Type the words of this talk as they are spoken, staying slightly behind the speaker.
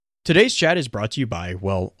Today's chat is brought to you by,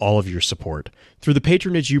 well, all of your support. Through the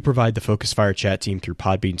patronage you provide the Focus Fire chat team through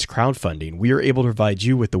Podbean's crowdfunding, we are able to provide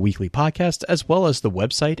you with the weekly podcast as well as the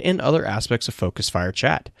website and other aspects of Focus Fire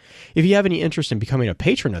chat. If you have any interest in becoming a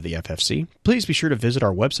patron of the FFC, please be sure to visit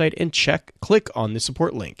our website and click on the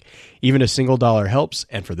support link. Even a single dollar helps,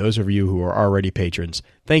 and for those of you who are already patrons,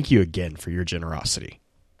 thank you again for your generosity.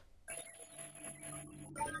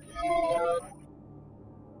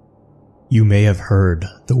 You may have heard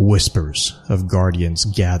the whispers of guardians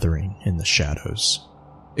gathering in the shadows,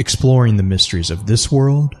 exploring the mysteries of this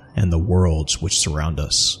world and the worlds which surround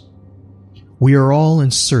us. We are all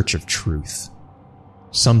in search of truth.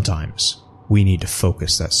 Sometimes we need to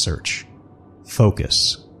focus that search,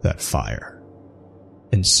 focus that fire.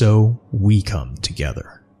 And so we come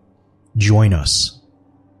together. Join us.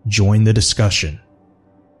 Join the discussion.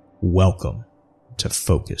 Welcome to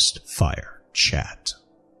Focused Fire Chat.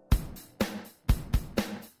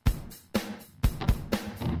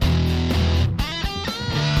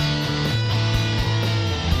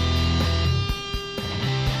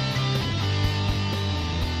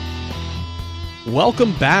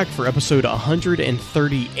 Welcome back for episode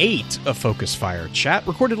 138 of Focus Fire Chat,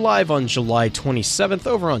 recorded live on July 27th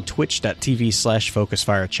over on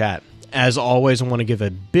twitch.tv/FocusFireChat. As always, I want to give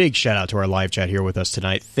a big shout out to our live chat here with us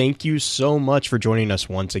tonight. Thank you so much for joining us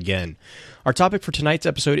once again. Our topic for tonight's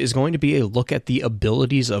episode is going to be a look at the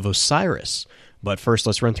abilities of Osiris. But first,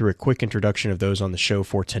 let's run through a quick introduction of those on the show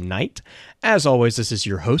for tonight. As always, this is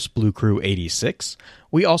your host, Blue Crew 86.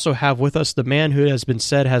 We also have with us the man who has been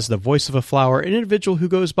said has the voice of a flower, an individual who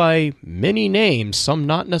goes by many names, some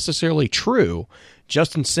not necessarily true,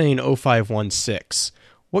 Justin Sane 0516.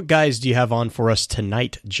 What guys do you have on for us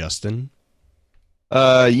tonight, Justin? You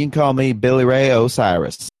can call me Billy Ray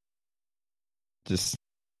Osiris. Just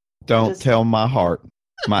don't tell my heart,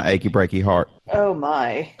 my achy breaky heart. Oh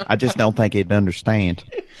my. I just don't think he'd understand.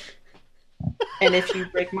 And if you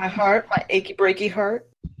break my heart, my achy breaky heart?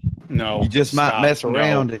 No. You just might mess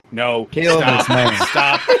around and kill this man.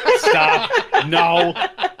 Stop. No.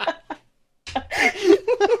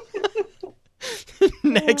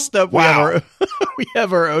 Next up, we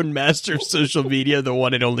have our own master of social media, the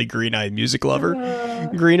one and only Green Eye Music Lover.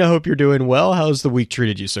 Green, I hope you're doing well. How's the week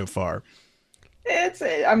treated you so far?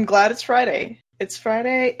 I'm glad it's Friday. It's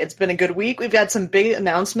Friday. It's been a good week. We've had some big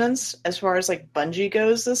announcements as far as like Bungie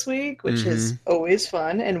goes this week, which is always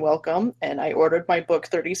fun and welcome. And I ordered my book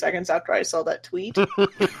 30 seconds after I saw that tweet.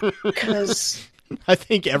 Because I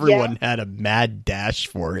think everyone had a mad dash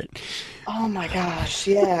for it. Oh my gosh.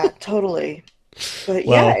 Yeah, totally. But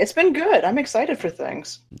yeah, it's been good. I'm excited for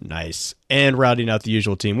things. Nice. And rounding out the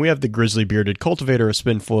usual team, we have the grizzly bearded cultivator of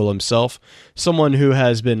Spinfoil himself, someone who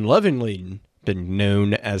has been lovingly been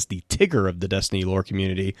known as the Tigger of the Destiny lore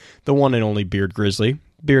community, the one and only Beard Grizzly.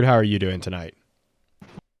 Beard, how are you doing tonight?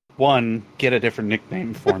 One, get a different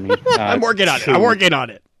nickname for me. I'm working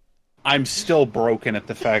on it. I'm still broken at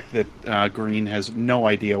the fact that Green has no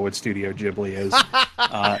idea what Studio Ghibli is.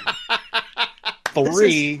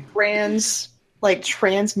 3, Rand's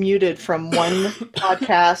transmuted from one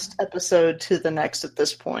podcast episode to the next at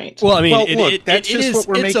this point. Well, I mean, that's just what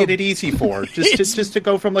we're making it easy for. Just to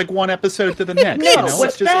go from one episode to the next. No,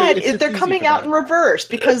 what's bad is they're coming out in reverse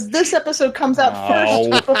because this episode comes out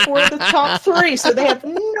first before the top 3, so they have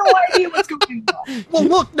no idea what's going on. Well,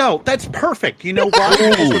 look, no, that's perfect. You know why?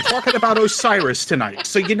 Because we're talking about Osiris tonight.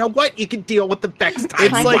 So you know what? You can deal with the Vex time.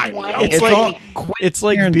 It's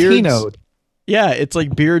like Beard's. Yeah, it's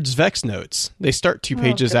like Beard's Vex notes. They start 2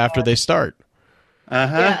 pages after they start.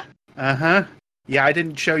 Yeah, I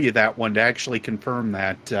didn't show you that one to actually confirm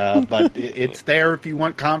that, but it's there if you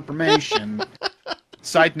want confirmation.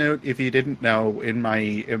 Side note, if you didn't know, in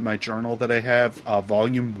my journal that I have,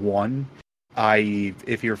 volume 1,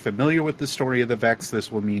 if you're familiar with the story of the Vex,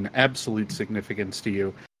 this will mean absolute significance to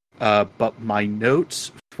you. But my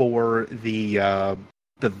notes for the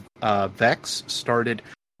Vex started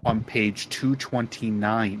on page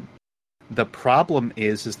 229. The problem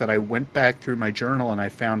is that I went back through my journal and I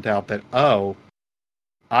found out that,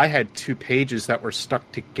 I had 2 pages that were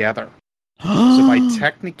stuck together. So by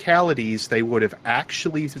technicalities, they would have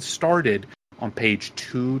actually started on page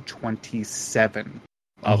 227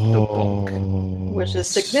 of the book. Which is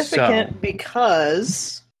significant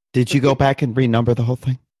because... Did you go back and renumber the whole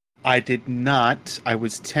thing? I did not. I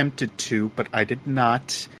was tempted to, but I did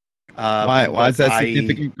not. Why is that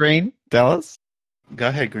significant, Green? Tell us. Go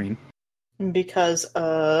ahead, Green. Because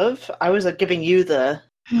of... I was giving you the...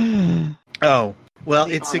 Oh, well,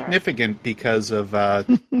 it's honor. Significant because of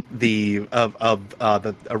the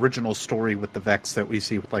original story with the Vex that we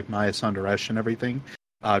see with Maya Sundaresh and everything.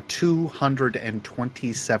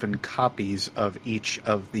 227 copies of each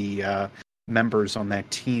of the members on that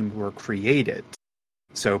team were created.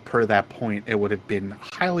 So per that point, it would have been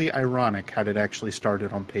highly ironic had it actually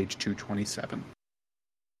started on page 227.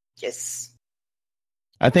 Yes.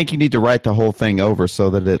 I think you need to write the whole thing over so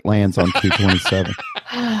that it lands on 227.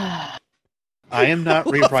 I am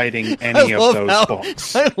not rewriting any of those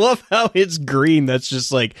books. I love how it's Green. That's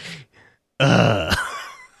just like, I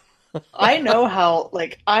know how,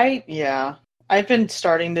 I've been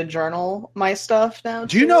starting to journal my stuff now.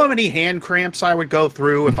 Do you know how many hand cramps I would go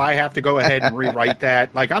through if I have to go ahead and rewrite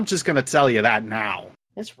that? Like, I'm just going to tell you that now.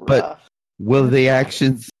 It's rough. But will the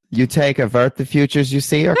actions you take avert the futures you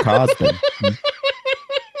see or cause them?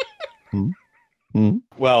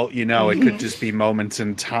 Well, it could just be moments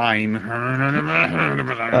in time.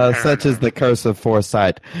 Such as the curse of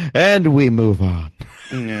foresight. And we move on.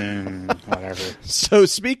 Whatever. So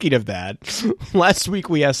speaking of that, last week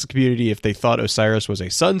we asked the community if they thought Osiris was a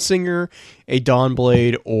Sunsinger, a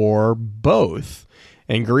Dawnblade, or both.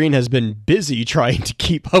 And Green has been busy trying to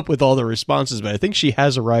keep up with all the responses, but I think she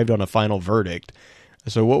has arrived on a final verdict.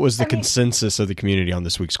 So what was the consensus of the community on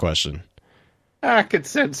this week's question?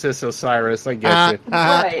 Consensus Osiris, I get it.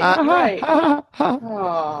 Right.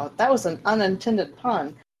 Oh, that was an unintended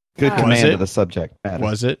pun. Good Was command it? of the subject matter.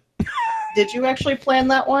 Was it? Did you actually plan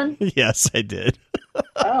that one? Yes, I did.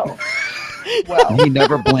 Oh. Well, He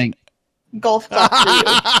never blinked. golf clap for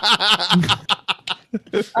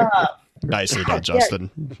you. Nicely done, Justin.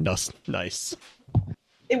 Nice.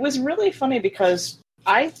 It was really funny because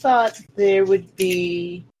I thought there would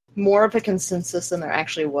be more of a consensus than there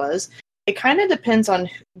actually was. It kind of depends on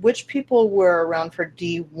which people were around for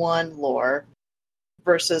D1 lore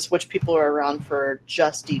versus which people are around for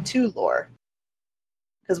just D2 lore.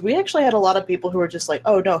 Because we actually had a lot of people who were just like,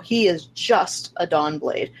 oh no, he is just a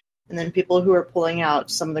Dawnblade. And then people who are pulling out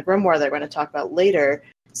some of the grimoire that we're going to talk about later,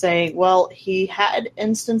 saying, well, he had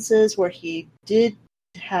instances where he did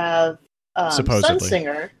have Supposedly.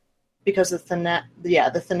 Sunsinger because of the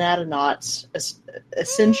Thanatonauts,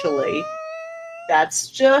 essentially. That's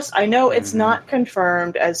just, I know it's not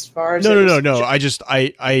confirmed as far as... No.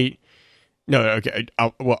 Okay.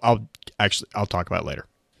 I'll talk about it later.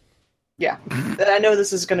 Yeah, I know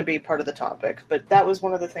this is going to be part of the topic, but that was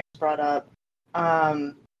one of the things brought up.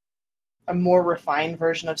 A more refined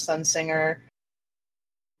version of Sunsinger.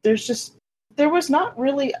 There was not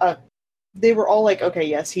really they were all like, okay,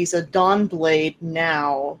 yes, he's a Dawnblade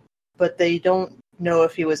now, but they don't know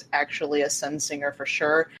if he was actually a Sunsinger for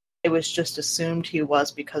sure. It was just assumed he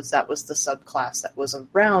was because that was the subclass that was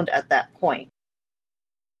around at that point.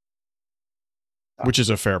 Which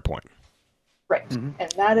is a fair point. Right. Mm-hmm.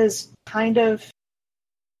 And that is kind of...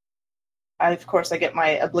 of course, I get my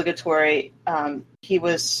obligatory...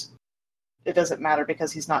 It doesn't matter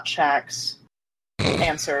because he's not Shax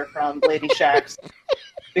answer from Lady Shax.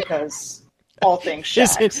 Because all things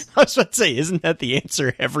Shax. I was about to say, isn't that the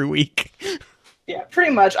answer every week? Yeah, pretty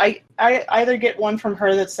much. I either get one from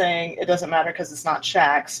her that's saying it doesn't matter because it's not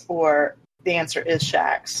Shax, or the answer is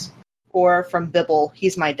Shax. Or from Bibble,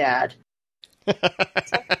 he's my dad.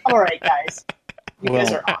 It's like, all right, guys. You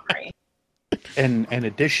guys are ornery. And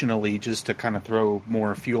additionally, just to kind of throw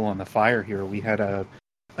more fuel on the fire here, we had a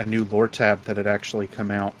new lore tab that had actually come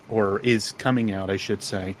out, or is coming out, I should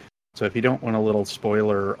say. So if you don't want a little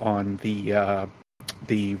spoiler on the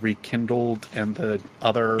rekindled and the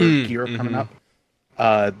other gear coming up,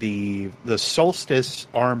 the Solstice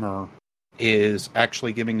armor is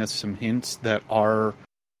actually giving us some hints that our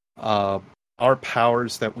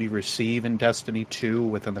powers that we receive in Destiny 2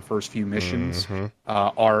 within the first few missions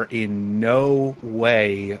are in no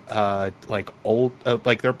way like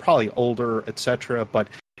they're probably older, etc., but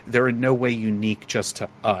they're in no way unique just to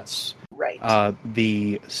us. Right.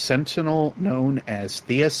 The Sentinel known as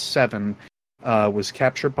Theus 7 was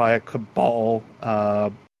captured by a Cabal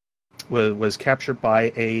was captured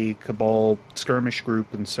by a Cabal skirmish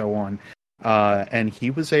group and so on. And he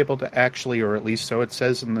was able to actually, or at least so it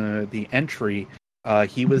says in the entry,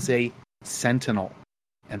 he was a Sentinel.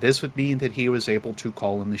 And this would mean that he was able to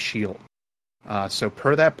call in the shield. So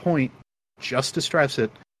per that point, just to stress it,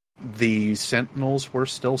 the Sentinels were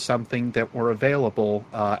still something that were available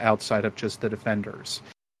outside of just the Defenders.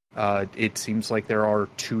 It seems like there are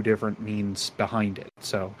two different means behind it.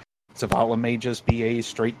 So Zavala may just be a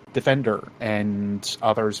straight Defender, and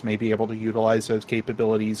others may be able to utilize those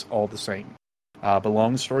capabilities all the same. But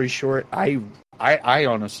long story short, I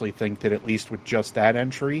honestly think that at least with just that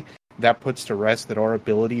entry, that puts to rest that our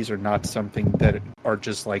abilities are not something that are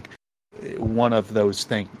just like one of those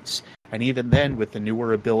things. And even then, with the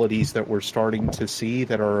newer abilities that we're starting to see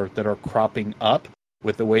that are cropping up,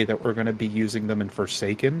 with the way that we're going to be using them in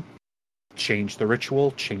Forsaken, change the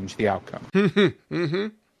ritual, change the outcome.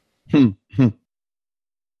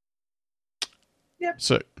 Yep.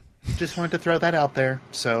 So, just wanted to throw that out there.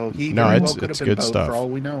 So he No, very it's- well could it's have been good both stuff. for all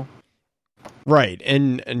we know. right,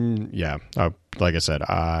 and yeah, like I said,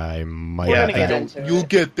 I might. We're gonna get you'll, into you'll it.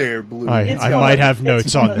 get there, Blue. I It's might one of- have it's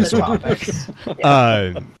notes one on of this the one. topics.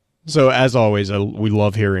 Yeah. So as always, we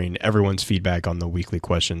love hearing everyone's feedback on the weekly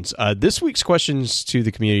questions. This week's questions to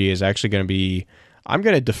the community is actually going to be, I'm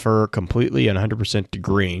going to defer completely and 100% to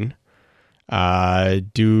Green.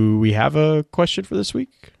 Do we have a question for this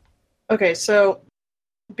week? Okay, so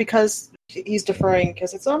because he's deferring,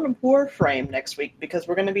 because it's on Warframe next week, because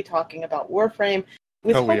we're going to be talking about Warframe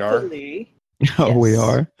with Oh, we are? hopefully, Oh, we Yes.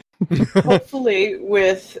 are. hopefully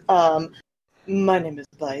with my name is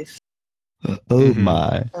Life. Oh Mhm.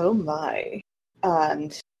 my. Oh my.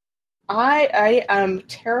 And I am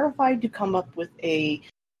terrified to come up with a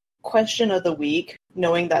question of the week,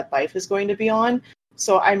 knowing that Bife is going to be on.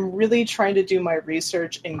 So I'm really trying to do my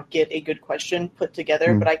research and get a good question put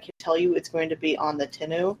together, but I can tell you it's going to be on the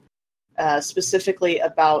Tenno, specifically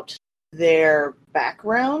about their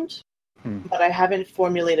background, but I haven't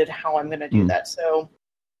formulated how I'm going to do that. So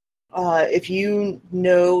if you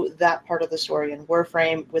know that part of the story in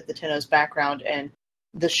Warframe with the Tenno's background and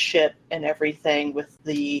the ship and everything with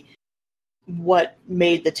what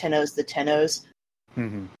made the Tennos,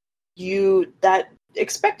 Mm-hmm.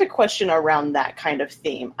 expect a question around that kind of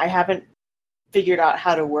theme. I haven't figured out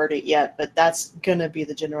how to word it yet, but that's gonna be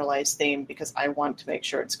the generalized theme because I want to make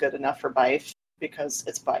sure it's good enough for Bife because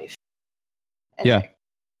it's Bife. Yeah.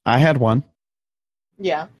 I had one.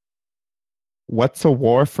 Yeah. What's a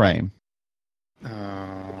Warframe?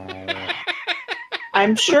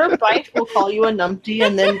 I'm sure Bife will call you a numpty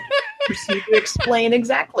and then proceed to explain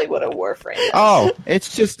exactly what a Warframe is. Oh,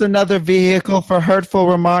 it's just another vehicle for hurtful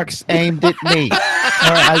remarks aimed at me. All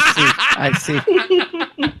right, I see.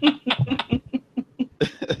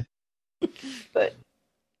 But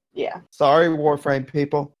yeah. Sorry, Warframe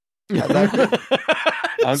people. I'm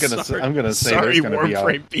gonna say Sorry, there's gonna be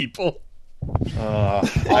Warframe people. All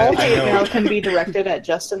I hate know. mail can be directed at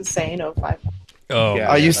Justin Sane 05. Oh, Yeah.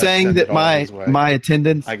 Are you that's saying that my his way. my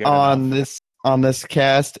attendance I get on enough. this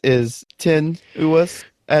cast is 10 UAs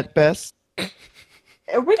at best?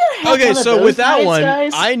 Are we gonna have Okay, one of so those with that nights, one,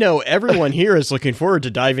 guys? I know everyone here is looking forward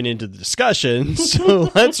to diving into the discussion.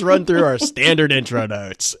 So let's run through our standard intro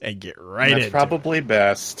notes and get right That's into probably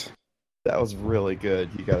best. That was really good.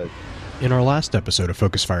 You got it. In our last episode of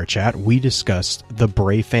Focus Fire Chat, we discussed the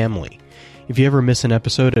Bray family. If you ever miss an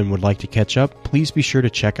episode and would like to catch up, please be sure to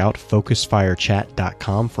check out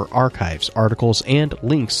FocusFireChat.com for archives, articles, and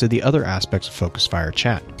links to the other aspects of Focus Fire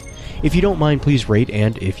Chat. If you don't mind, please rate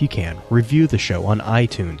and, if you can, review the show on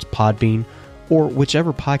iTunes, Podbean, or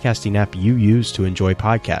whichever podcasting app you use to enjoy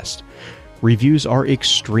podcasts. Reviews are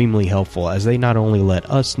extremely helpful as they not only let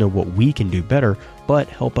us know what we can do better, but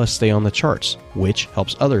help us stay on the charts, which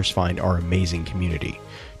helps others find our amazing community.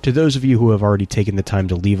 To those of you who have already taken the time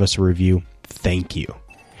to leave us a review, thank you.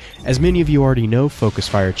 As many of you already know, Focus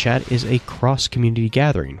Fire Chat is a cross-community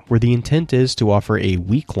gathering where the intent is to offer a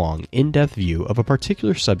week-long, in-depth view of a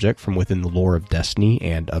particular subject from within the lore of Destiny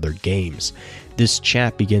and other games. This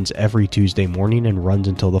chat begins every Tuesday morning and runs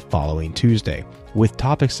until the following Tuesday, with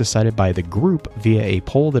topics decided by the group via a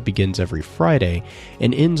poll that begins every Friday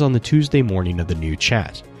and ends on the Tuesday morning of the new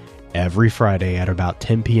chat. Every Friday at about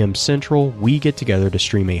 10 p.m. Central, we get together to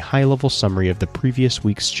stream a high-level summary of the previous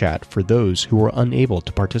week's chat for those who were unable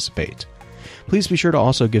to participate. Please be sure to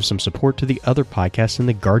also give some support to the other podcasts in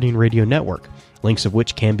the Guardian Radio Network, links of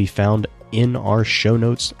which can be found in our show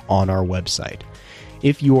notes on our website.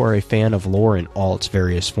 If you are a fan of lore in all its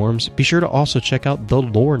various forms, be sure to also check out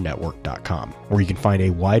thelorenetwork.com, where you can find a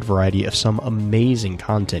wide variety of some amazing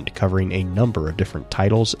content covering a number of different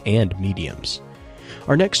titles and mediums.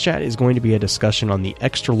 Our next chat is going to be a discussion on the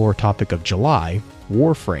extra lore topic of July,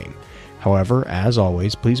 Warframe. However, as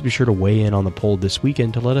always, please be sure to weigh in on the poll this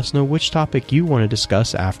weekend to let us know which topic you want to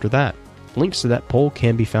discuss after that. Links to that poll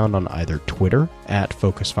can be found on either Twitter at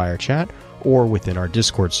FocusFireChat or within our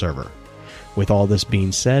Discord server. With all this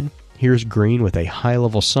being said, here's Green with a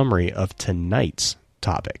high-level summary of tonight's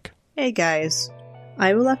topic. Hey guys.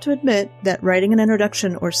 I will have to admit that writing an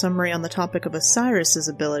introduction or summary on the topic of Osiris's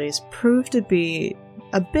abilities proved to be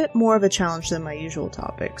a bit more of a challenge than my usual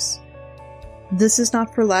topics. This is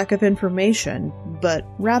not for lack of information, but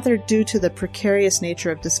rather due to the precarious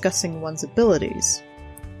nature of discussing one's abilities.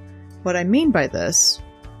 What I mean by this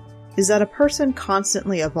is that a person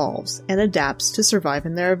constantly evolves and adapts to survive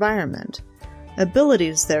in their environment.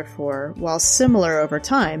 Abilities, therefore, while similar over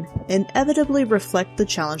time, inevitably reflect the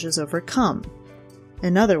challenges overcome.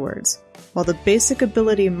 In other words, while the basic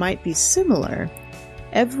ability might be similar,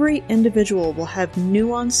 every individual will have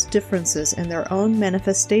nuanced differences in their own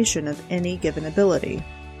manifestation of any given ability.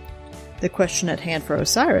 The question at hand for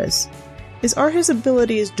Osiris is, are his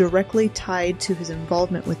abilities directly tied to his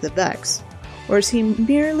involvement with the Vex, or is he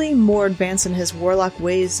merely more advanced in his warlock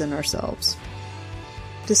ways than ourselves?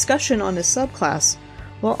 Discussion on his subclass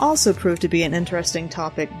will also prove to be an interesting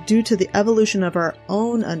topic due to the evolution of our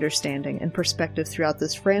own understanding and perspective throughout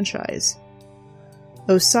this franchise.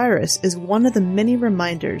 Osiris is one of the many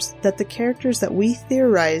reminders that the characters that we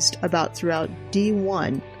theorized about throughout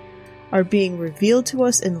D1 are being revealed to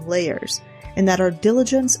us in layers, and that our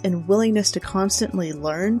diligence and willingness to constantly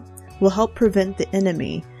learn will help prevent the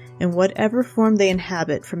enemy, in whatever form they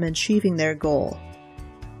inhabit, from achieving their goal.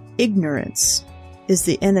 Ignorance is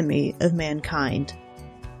the enemy of mankind.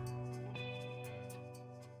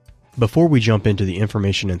 Before we jump into the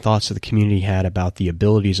information and thoughts that the community had about the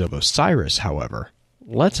abilities of Osiris, however,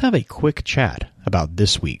 let's have a quick chat about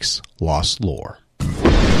this week's Lost Lore.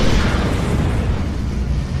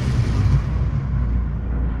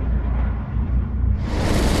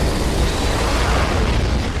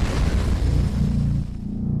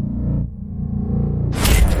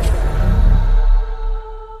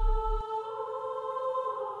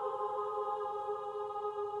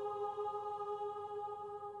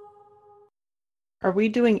 Are we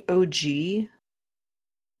doing OG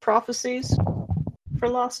prophecies for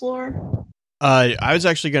Lost Lore? I was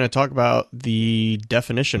actually going to talk about the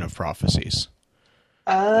definition of prophecies.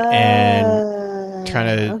 And kind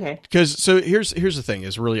of... Okay. Because, so here's the thing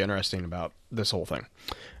is really interesting about this whole thing.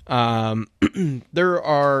 There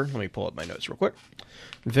are... Let me pull up my notes real quick.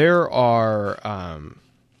 There are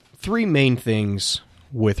three main things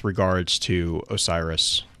with regards to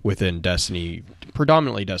Osiris within Destiny,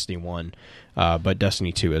 predominantly Destiny 1, but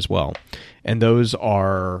Destiny 2 as well. And those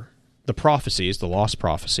are the prophecies, the lost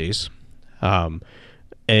prophecies, a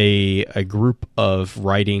group of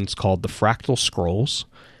writings called the Fractal Scrolls,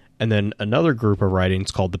 and then another group of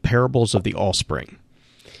writings called the Parables of the Allspring.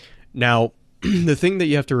 Now, the thing that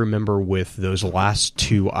you have to remember with those last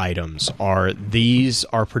two items are these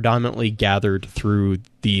are predominantly gathered through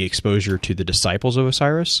the exposure to the disciples of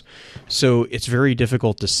Osiris. So it's very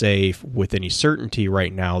difficult to say with any certainty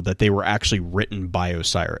right now that they were actually written by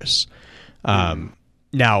Osiris.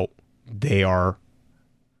 Now, they are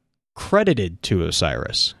credited to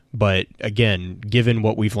Osiris. But again, given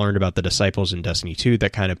what we've learned about the disciples in Destiny 2,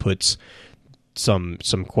 that kind of puts some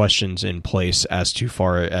questions in place as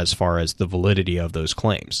far as the validity of those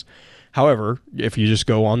claims. However, if you just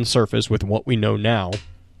go on the surface with what we know now,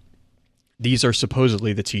 these are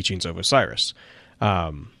supposedly the teachings of Osiris.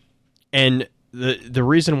 And the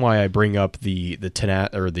reason why I bring up the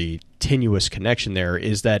tenuous connection there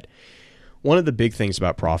is that one of the big things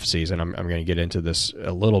about prophecies, and I'm going to get into this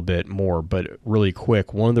a little bit more, but really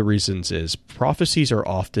quick, one of the reasons is prophecies are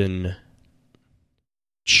often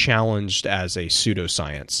challenged as a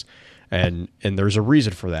pseudoscience, and there's a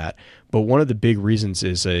reason for that. But one of the big reasons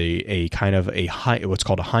is a kind of what's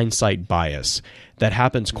called a hindsight bias that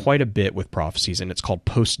happens quite a bit with prophecies, and it's called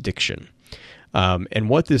post-diction. And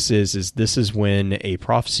what this is when a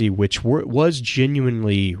prophecy which was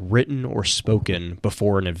genuinely written or spoken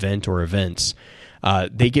before an event or events,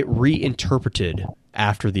 they get reinterpreted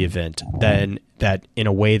after the event, then that in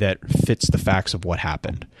a way that fits the facts of what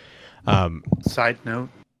happened. Side note,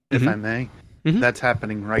 if I may, that's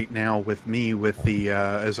happening right now with me with the,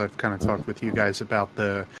 as I've kind of talked with you guys about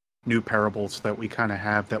the new parables that we kind of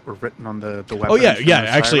have that were written on the weapons. Oh yeah.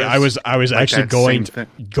 Actually, I was like actually going to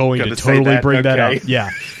totally bring that up. Yeah,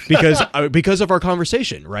 because of our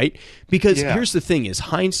conversation, right? Because here's the thing: is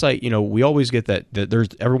hindsight. We always get that there's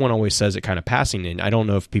everyone always says it kind of passing, and I don't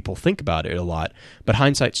know if people think about it a lot, but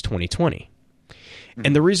hindsight's 20/20,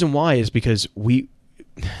 and the reason why is because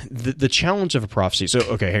the challenge of a prophecy. So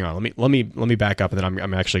okay, hang on. Let me back up, and then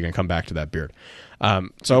I'm actually going to come back to that, Beard.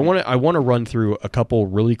 So I want to run through a couple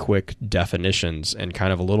really quick definitions and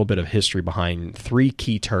kind of a little bit of history behind three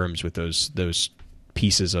key terms with those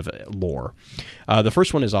pieces of lore. The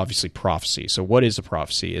first one is obviously prophecy. So what is a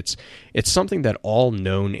prophecy? It's something that all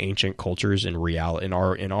known ancient cultures in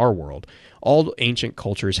our world, all ancient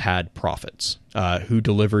cultures had prophets who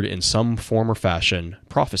delivered in some form or fashion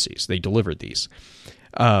prophecies. They delivered these.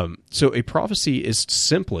 So a prophecy is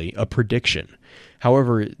simply a prediction.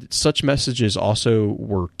 However, such messages also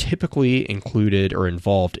were typically included or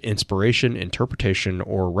involved inspiration, interpretation,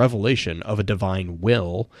 or revelation of a divine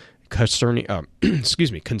will, concerning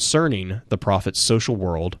concerning the prophet's social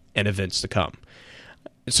world and events to come.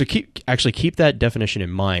 So keep that definition in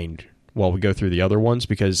mind while we go through the other ones,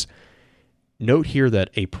 because note here that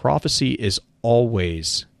a prophecy is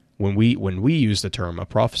always, when we use the term, a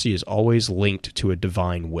prophecy is always linked to a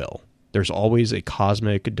divine will. There's always a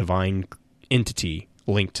cosmic divine entity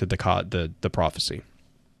linked to the prophecy.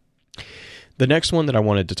 The next one that I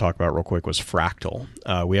wanted to talk about real quick was fractal.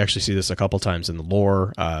 We actually see this a couple times in the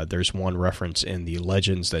lore. There's one reference in the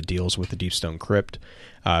Legends that deals with the Deepstone Crypt,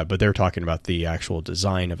 but they're talking about the actual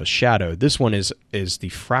design of a shadow. This one is the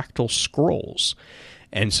fractal scrolls.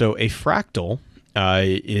 And so a fractal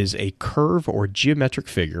is a curve or geometric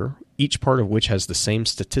figure, each part of which has the same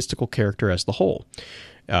statistical character as the whole.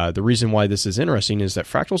 The reason why this is interesting is that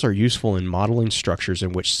fractals are useful in modeling structures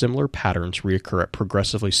in which similar patterns reoccur at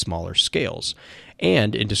progressively smaller scales,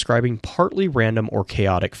 and in describing partly random or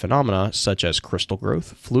chaotic phenomena such as crystal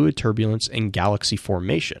growth, fluid turbulence, and galaxy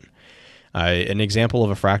formation. An example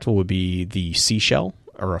of a fractal would be the seashell,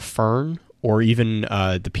 or a fern, or even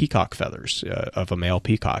the peacock feathers of a male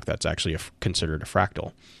peacock. That's actually considered a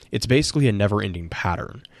fractal. It's basically a never-ending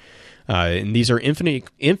pattern. And these are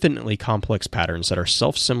infinitely complex patterns that are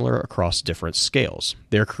self-similar across different scales.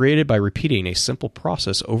 They are created by repeating a simple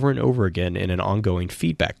process over and over again in an ongoing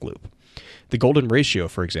feedback loop. The golden ratio,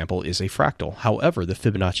 for example, is a fractal. However, the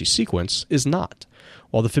Fibonacci sequence is not.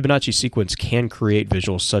 While the Fibonacci sequence can create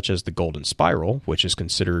visuals such as the golden spiral, which is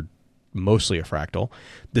considered mostly a fractal,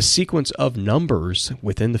 the sequence of numbers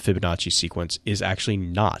within the Fibonacci sequence is actually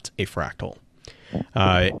not a fractal.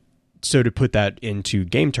 So to put that into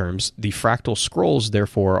game terms, the fractal scrolls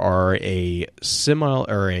therefore are a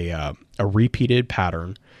repeated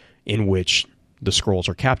pattern in which the scrolls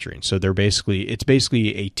are capturing. So it's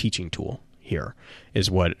basically a teaching tool here, is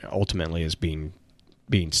what ultimately is being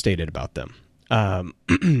stated about them.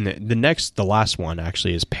 The last one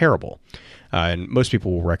actually is parable, and most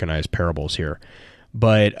people will recognize parables here,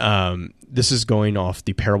 but this is going off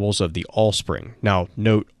the parables of the Allspring. Now,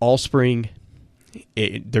 note Allspring.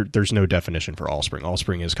 There's no definition for Allspring.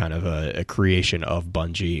 Allspring is kind of a creation of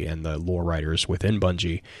Bungie and the lore writers within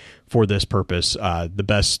Bungie for this purpose. The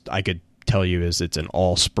best I could tell you is it's an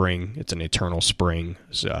all-spring. It's an eternal spring,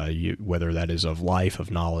 whether that is of life,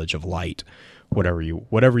 of knowledge, of light, whatever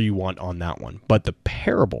you want on that one. But the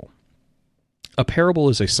parable. A parable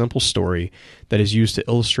is a simple story that is used to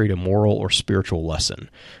illustrate a moral or spiritual lesson.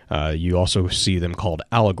 You also see them called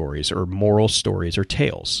allegories or moral stories or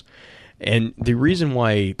tales. And the reason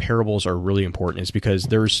why parables are really important is because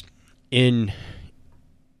let me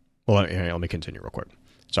continue real quick.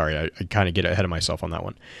 Sorry, I kind of get ahead of myself on that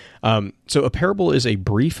one. So a parable is a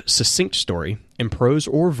brief, succinct story in prose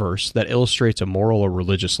or verse that illustrates a moral or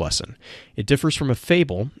religious lesson. It differs from a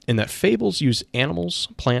fable in that fables use animals,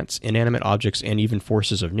 plants, inanimate objects, and even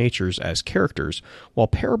forces of nature as characters, while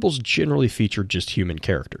parables generally feature just human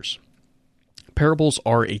characters. Parables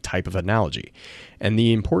are a type of analogy, and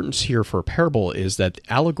the importance here for a parable is that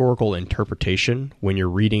allegorical interpretation, when you're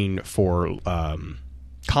reading for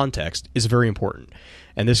context, is very important.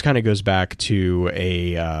 And this kind of goes back to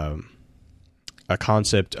a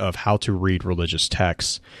concept of how to read religious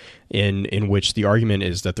texts, in which the argument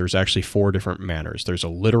is that there's actually 4 different manners. There's a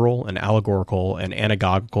literal, an allegorical, an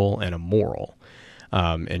anagogical, and a moral.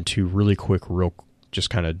 And to really quick, just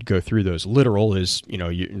kind of go through those. Literal is,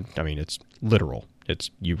 it's literal. It's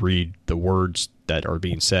you read the words that are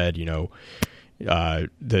being said.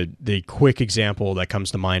 The quick example that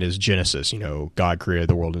comes to mind is Genesis. God created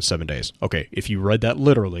the world in 7 days. Okay, if you read that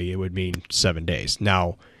literally, it would mean 7 days.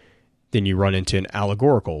 Now, then you run into an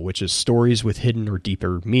allegorical, which is stories with hidden or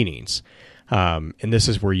deeper meanings. And this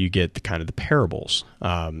is where you get the parables.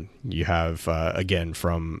 You have again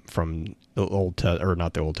from the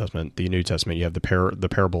the New Testament. You have the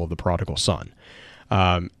parable of the prodigal son.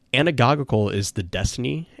 Anagogical is the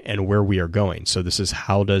destiny and where we are going. So this is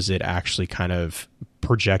how does it actually kind of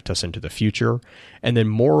project us into the future. And then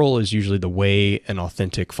moral is usually the way an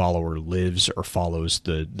authentic follower lives or follows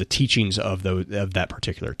the teachings of that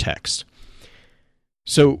particular text.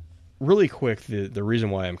 So really quick, the reason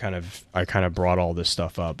why I kind of brought all this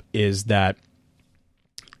stuff up is that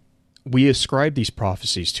we ascribe these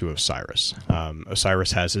prophecies to Osiris.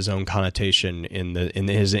 Osiris has his own connotation in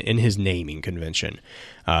his naming convention,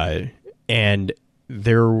 and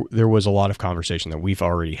there was a lot of conversation that we've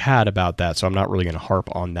already had about that. So I'm not really going to harp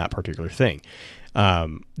on that particular thing.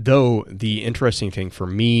 Though the interesting thing for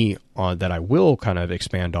me that I will kind of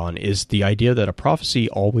expand on is the idea that a prophecy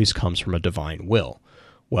always comes from a divine will.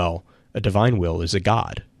 Well, a divine will is a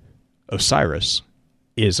god. Osiris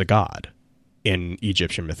is a god in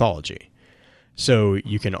Egyptian mythology. So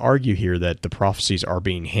you can argue here that the prophecies are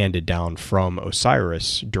being handed down from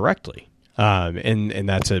Osiris directly. And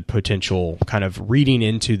that's a potential kind of reading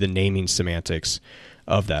into the naming semantics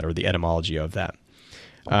of that, or the etymology of that.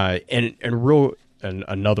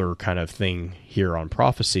 Another kind of thing here on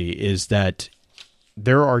prophecy is that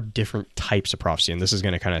there are different types of prophecy, and this is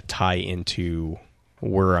going to kind of tie into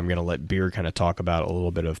where I'm going to let Beard kind of talk about a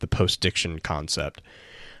little bit of the post-diction concept.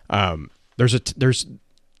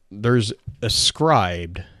 There's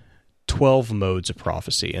ascribed 12 modes of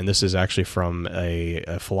prophecy, and this is actually from a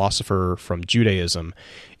philosopher from Judaism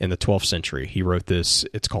in the 12th century. He wrote this.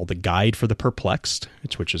 It's called The Guide for the Perplexed,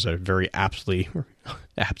 which is a very apt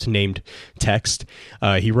named text.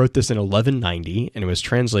 He wrote this in 1190, and it was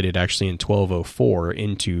translated actually in 1204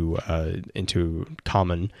 into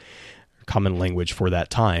common language for that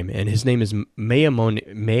time. And his name is Maimonides,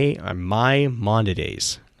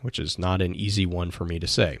 which is not an easy one for me to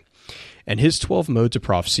say. And his 12 modes of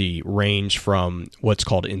prophecy range from what's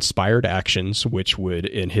called inspired actions, which would,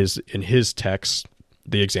 in his text,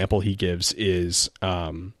 the example he gives is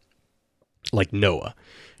like Noah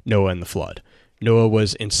and the flood. Noah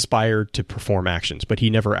was inspired to perform actions, but he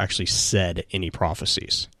never actually said any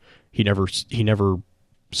prophecies. He never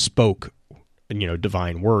spoke,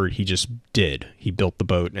 divine word. He just did. He built the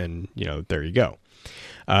boat, and there you go.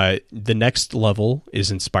 The next level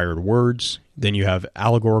is inspired words. Then you have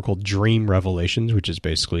allegorical dream revelations, which is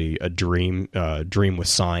basically a dream with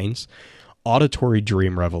signs. Auditory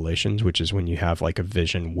dream revelations, which is when you have like a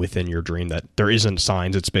vision within your dream that there isn't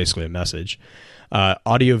signs, it's basically a message.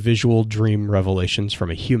 Audiovisual dream revelations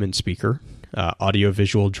from a human speaker.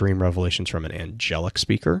 Audiovisual dream revelations from an angelic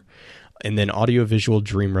speaker. And then audiovisual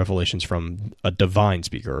dream revelations from a divine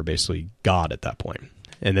speaker, or basically God at that point.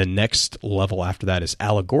 And then next level after that is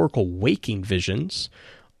allegorical waking visions,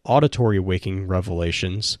 auditory waking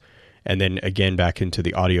revelations, and then again back into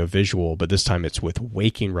the audiovisual, but this time it's with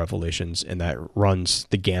waking revelations, and that runs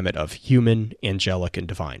the gamut of human, angelic, and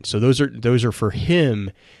divine. So those are for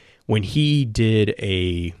him when he did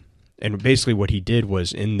and basically what he did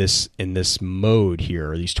was in this mode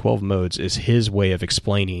here, these 12 modes, is his way of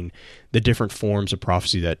explaining the different forms of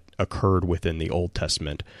prophecy that occurred within the Old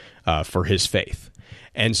Testament for his faith.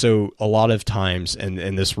 And so a lot of times,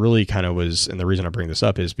 and this really kind of was, and the reason I bring this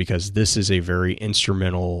up is because this is a very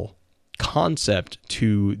instrumental concept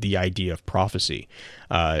to the idea of prophecy.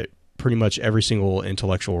 Pretty much every single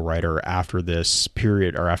intellectual writer after this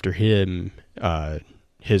period, or after him,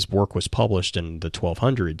 his work was published in the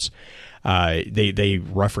 1200s, they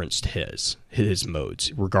referenced his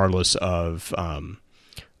modes, regardless of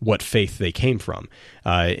what faith they came from.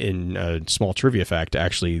 In a small trivia fact,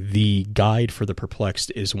 actually, The Guide for the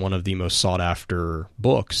Perplexed is one of the most sought-after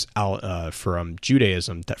books out from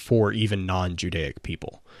Judaism for even non-Judaic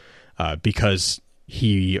people, because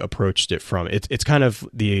he approached it from... It's kind of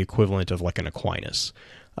the equivalent of like an Aquinas.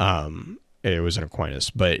 It was an Aquinas,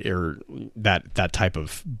 but that type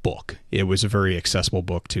of book. It was a very accessible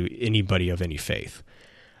book to anybody of any faith.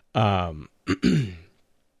 That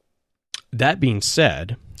being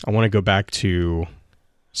said, I want to go back to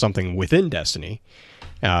something within Destiny.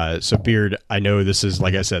 So, Beard, I know this is,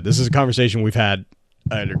 like I said, this is a conversation we've had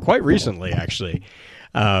quite recently, actually,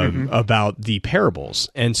 about the parables.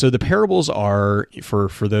 And so the parables are, for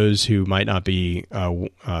those who might not be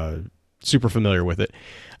super familiar with it,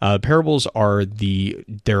 parables are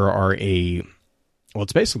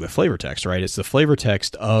it's basically the flavor text, right? It's the flavor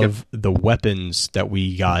text of the weapons that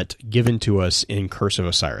we got given to us in Curse of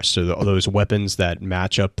Osiris. So those weapons that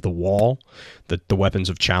match up the wall, the weapons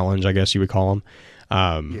of challenge, I guess you would call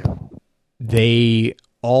them. They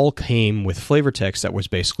all came with flavor text that was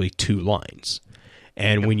basically 2 lines.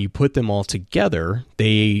 And when you put them all together,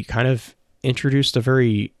 they kind of introduced a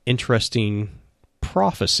very interesting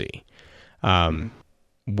prophecy,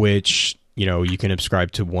 which... you can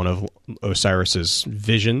ascribe to one of Osiris's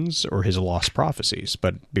visions or his lost prophecies.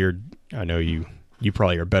 But Beard, I know you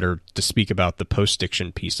probably are better to speak about the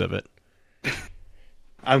post-diction piece of it.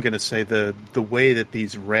 I'm going to say the way that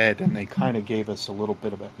these read, and they kind of gave us a little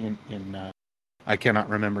bit of a hint in, I cannot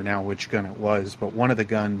remember now which gun it was, but one of the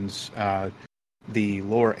guns, the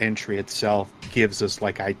lore entry itself gives us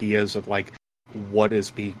like ideas of like what is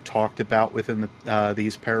being talked about within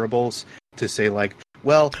these parables, to say like,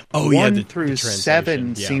 well, 1 through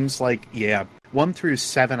 7 seems like, 1 through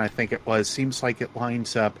 7, I think it was, seems like it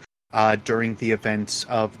lines up during the events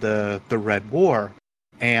of the Red War,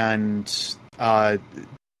 and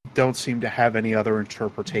don't seem to have any other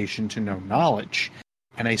interpretation to no knowledge.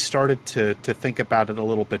 And I started to think about it a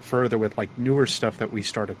little bit further with like newer stuff that we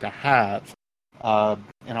started to have.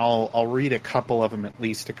 and I'll read a couple of them at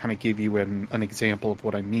least to kind of give you an example of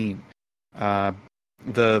what I mean.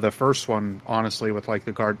 The first one, honestly, with like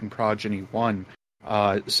the Garden Progeny 1,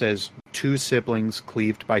 says, 2 siblings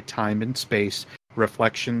cleaved by time and space,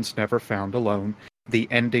 reflections never found alone, the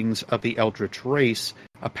endings of the Eldritch race,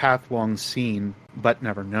 a path long seen but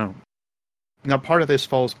never known. Now, part of this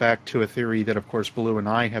falls back to a theory that, of course, Blue and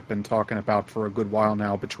I have been talking about for a good while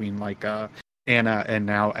now, between like Anna and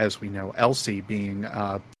now, as we know, Elsie being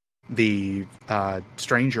the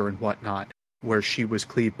stranger and whatnot, where she was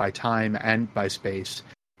cleaved by time and by space,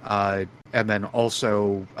 and then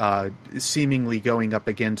also seemingly going up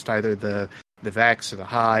against either the Vex or the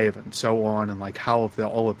Hive and so on, and like how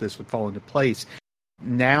all of this would fall into place.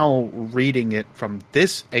 Now, reading it from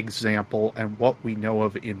this example and what we know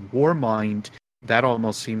of in Warmind, that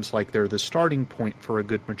almost seems like they're the starting point for a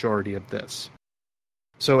good majority of this.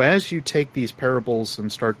 So as you take these parables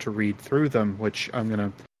and start to read through them, which I'm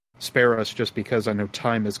going to spare us just because I know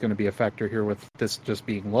time is going to be a factor here with this just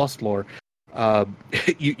being Lost lore,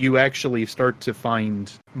 you actually start to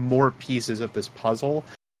find more pieces of this puzzle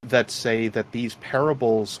that say that these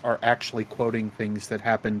parables are actually quoting things that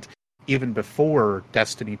happened even before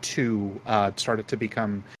Destiny 2 started to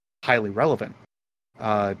become highly relevant.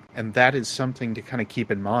 And that is something to kind of keep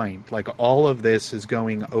in mind. Like, all of this is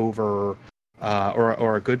going over,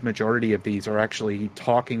 or a good majority of these are actually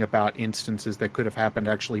talking about instances that could have happened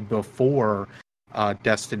actually before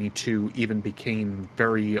Destiny 2 even became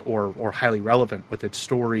very or highly relevant with its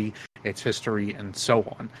story, its history, and so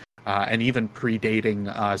on. And even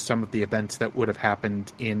predating some of the events that would have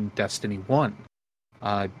happened in Destiny 1.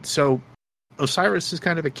 So Osiris is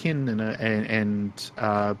kind of akin and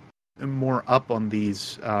more up on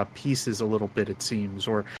these pieces a little bit, it seems,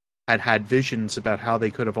 or had visions about how they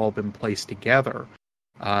could have all been placed together.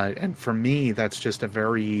 And for me, that's just a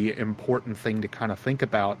very important thing to kind of think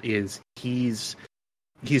about, is he's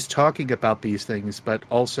talking about these things, but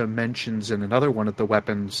also mentions in another one of the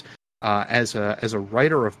weapons, as a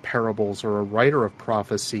writer of parables or a writer of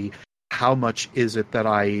prophecy, how much is it that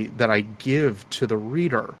I give to the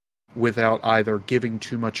reader without either giving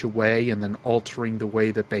too much away and then altering the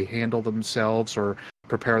way that they handle themselves or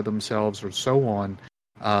prepare themselves or so on,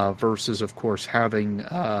 versus, of course, having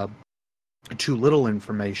too little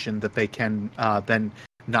information that they can then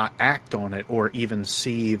not act on it or even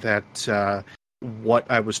see that what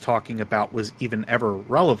I was talking about was even ever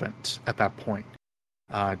relevant at that point.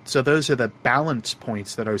 So those are the balance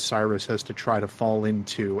points that Osiris has to try to fall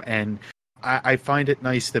into, and I find it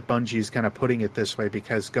nice that Bungie is kind of putting it this way,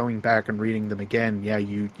 because going back and reading them again, yeah,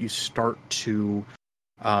 you start to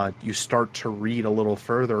read a little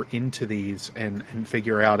further into these and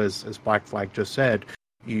figure out, as Black Flag just said,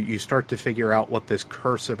 you start to figure out what this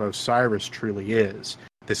curse of Osiris truly is,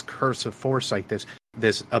 this curse of foresight,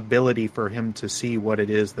 this ability for him to see what it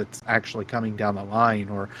is that's actually coming down the line,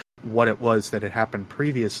 or what it was that had happened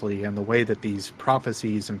previously, and the way that these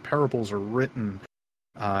prophecies and parables are written.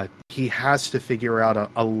 He has to figure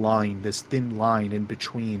out a line, this thin line in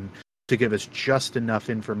between, to give us just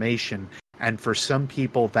enough information. And for some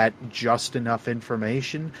people, that just enough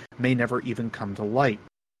information may never even come to light.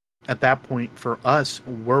 At that point, for us,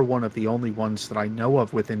 we're one of the only ones that I know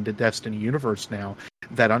of within the Destiny universe now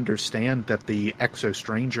that understand that the Exo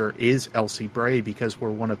Stranger is Elsie Bray, because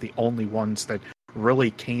we're one of the only ones that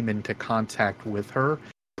really came into contact with her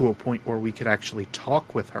to a point where we could actually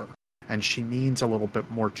talk with her. And she means a little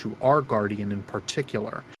bit more to our Guardian in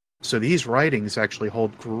particular. So these writings actually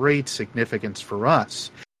hold great significance for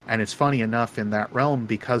us. And it's funny enough in that realm,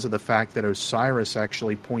 because of the fact that Osiris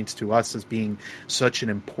actually points to us as being such an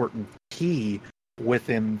important key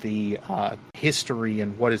within the history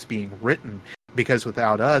and what is being written. Because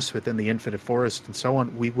without us, within the Infinite Forest and so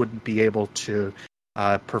on, we wouldn't be able to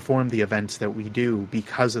perform the events that we do,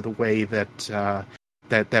 because of the way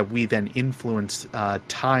that we then influence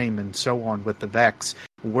time and so on with the Vex.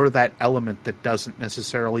 We're that element that doesn't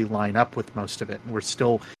necessarily line up with most of it. And we're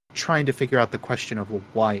still trying to figure out the question of, well,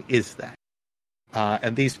 why is that?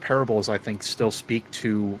 And these parables, I think, still speak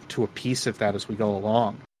to a piece of that as we go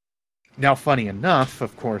along. Now, funny enough,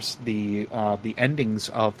 of course, the endings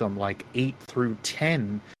of them, like 8 through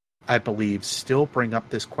 10, I believe, still bring up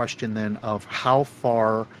this question then of how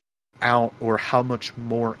far out or how much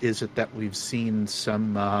more is it that we've seen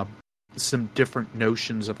some different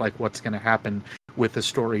notions of like what's going to happen with the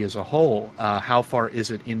story as a whole. How far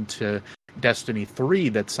is it into Destiny 3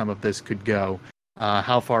 that some of this could go?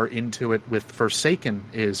 How far into it with Forsaken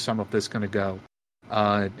is some of this going to go?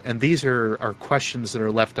 And these are questions that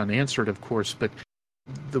are left unanswered, of course, but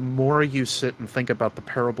the more you sit and think about the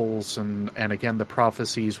parables and again the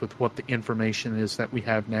prophecies with what the information is that we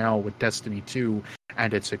have now with Destiny 2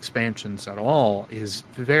 and its expansions at all is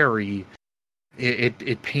very...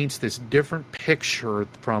 It paints this different picture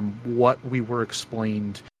from what we were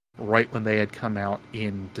explained right when they had come out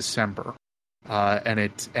in December. And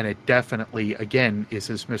it definitely, again, is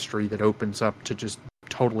this mystery that opens up to just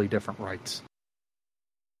totally different rights.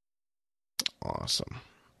 Awesome.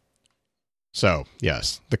 So,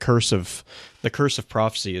 yes, the curse of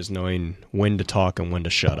prophecy is knowing when to talk and when to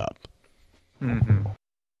shut up. Mm-hmm.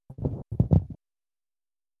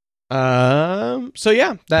 So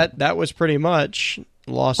yeah, that was pretty much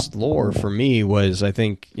Lost Lore for me. Was, I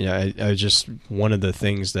think, I just, one of the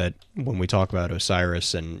things that when we talk about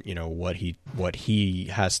Osiris and what he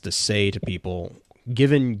has to say to people,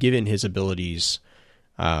 given his abilities,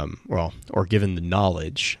 or given the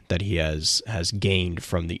knowledge that he has gained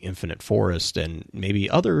from the Infinite Forest and maybe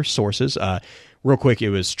other sources. Real quick, it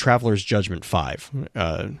was Traveler's Judgment 5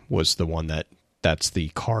 was the one that's the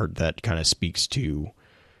card that kind of speaks to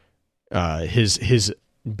his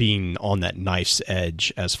being on that knife's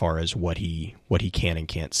edge as far as what he can and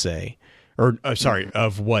can't say, or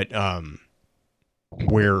of what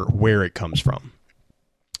where it comes from.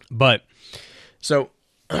 But so,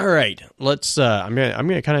 all right, let's. I'm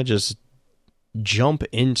gonna kind of just jump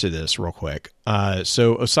into this real quick.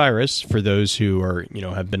 So Osiris, for those who are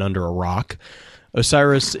have been under a rock,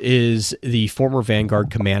 Osiris is the former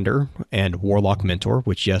Vanguard commander and Warlock mentor,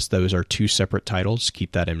 which, yes, those are two separate titles.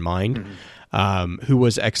 Keep that in mind. Mm-hmm. Who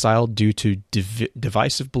was exiled due to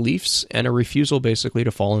divisive beliefs and a refusal, basically,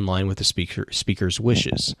 to fall in line with the speaker's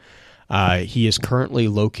wishes. He is currently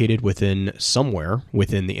located somewhere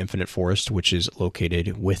within the Infinite Forest, which is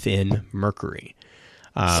located within Mercury.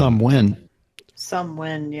 Somewhen,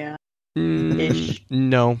 yeah.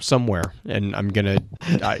 No, somewhere, and I'm gonna.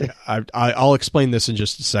 I'll explain this in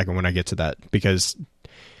just a second when I get to that, because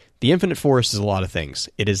the Infinite Forest is a lot of things.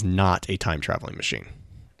 It is not a time traveling machine.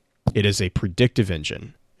 It is a predictive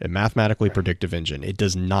engine, a mathematically predictive engine. It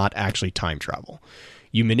does not actually time travel.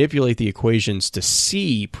 You manipulate the equations to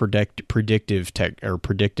see predictive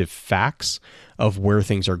facts of where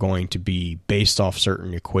things are going to be based off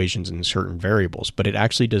certain equations and certain variables, but it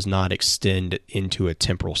actually does not extend into a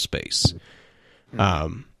temporal space.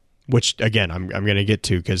 Which, again, I'm going to get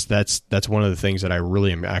to, because that's one of the things that I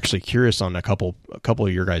really am actually curious on. A couple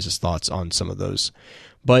of your guys' thoughts on some of those.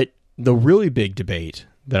 But the really big debate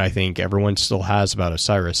that I think everyone still has about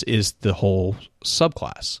Osiris is the whole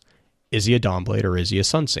subclass. Is he a Dawnblade or is he a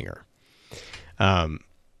Sunsinger?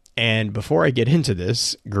 And before I get into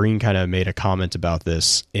this, Green kind of made a comment about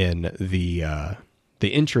this in the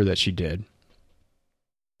intro that she did.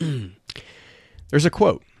 There's a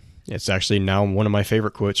quote. It's actually now one of my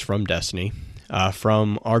favorite quotes from Destiny,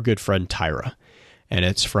 from our good friend Tyra. And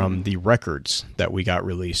it's from the records that we got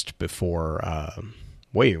released before.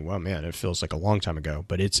 It feels like a long time ago,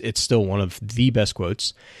 but it's still one of the best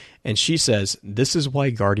quotes. And she says, "This is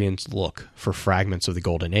why Guardians look for fragments of the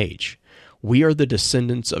Golden Age. We are the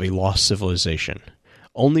descendants of a lost civilization.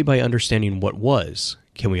 Only by understanding what was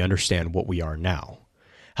can we understand what we are now,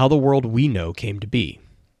 how the world we know came to be.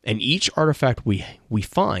 And each artifact we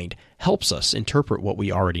find helps us interpret what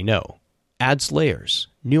we already know, adds layers,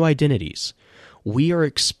 new identities. We are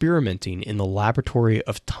experimenting in the laboratory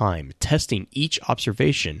of time, testing each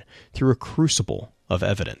observation through a crucible of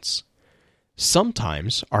evidence.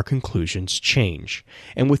 Sometimes our conclusions change,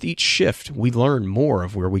 and with each shift, we learn more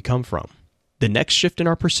of where we come from. The next shift in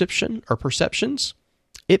our perceptions,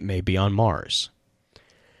 it may be on Mars."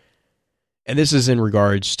 And this is in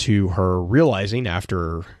regards to her realizing,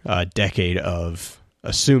 after a decade of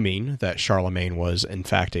assuming that Charlemagne was in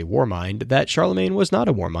fact a Warmind, that Charlemagne was not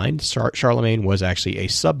a Warmind. Charlemagne was actually a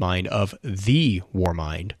submind of the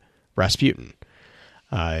Warmind, Rasputin.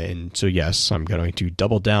 And so, yes, I'm going to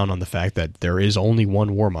double down on the fact that there is only one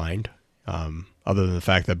Warmind, other than the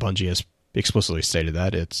fact that Bungie has explicitly stated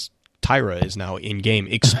that. Tyra is now in-game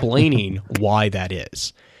explaining why that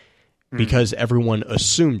is, because everyone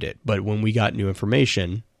assumed it. But when we got new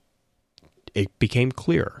information, it became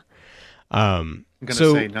clearer. I'm going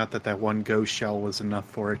to say, not that one ghost shell was enough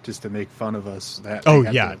for it, just to make fun of us. That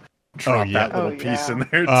drop that little piece in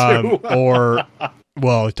there, too.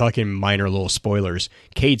 Talking minor little spoilers,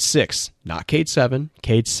 Cade 6, not Cade 7,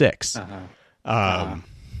 Cade 6. But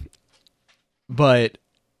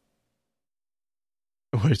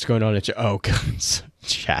what's going on in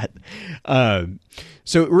chat?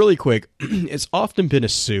 So really quick, it's often been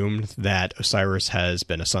assumed that Osiris has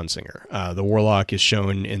been a Sunsinger. The Warlock is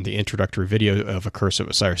shown in the introductory video of A Curse of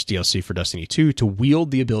Osiris DLC for Destiny 2 to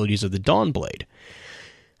wield the abilities of the Dawnblade.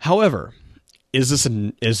 However, is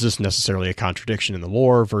this necessarily a contradiction in the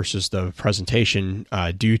lore versus the presentation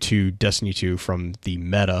due to Destiny 2 from the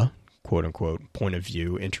meta, quote-unquote, point of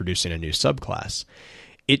view, introducing a new subclass?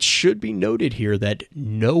 It should be noted here that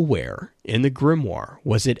nowhere in the Grimoire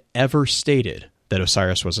was it ever stated that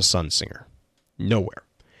Osiris was a Sunsinger. Nowhere.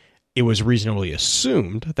 It was reasonably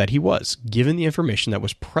assumed that he was, given the information that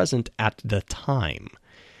was present at the time.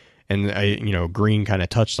 And Green kind of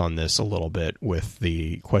touched on this a little bit with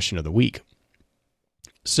the question of the week.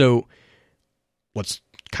 So let's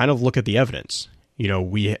kind of look at the evidence.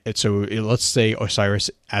 Let's say Osiris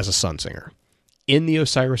as a Sunsinger. In the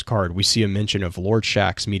Osiris card, we see a mention of Lord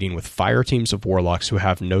Shaxx meeting with fire teams of warlocks who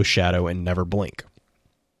have no shadow and never blink.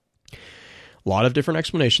 A lot of different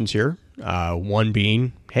explanations here. One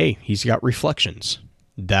being, hey, he's got reflections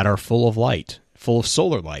that are full of light, full of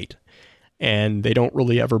solar light, and they don't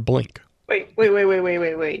really ever blink. Wait.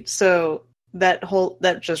 So that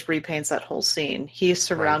just repaints that whole scene. He's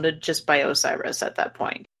surrounded just by Osiris at that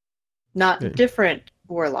point. Not different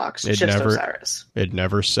warlocks, just Osiris. It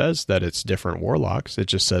never says that it's different warlocks. It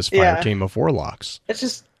just says fire team of warlocks.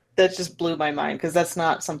 That just blew my mind, because that's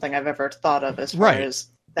not something I've ever thought of as far as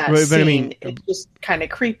that scene. But I mean, it's just kind of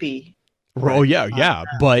creepy. Oh yeah.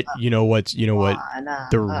 But you know what?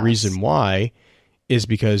 The reason why is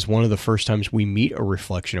because one of the first times we meet a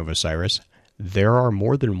reflection of Osiris, there are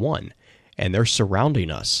more than one, and they're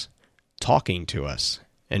surrounding us, talking to us,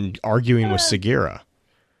 and arguing with Sagira.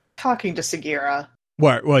 Talking to Sagira.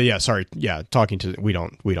 Well, yeah, sorry, yeah, talking to we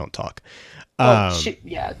don't talk.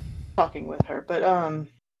 Talking with her, but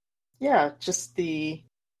just the.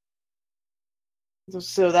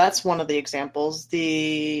 So that's one of the examples.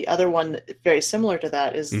 The other one, very similar to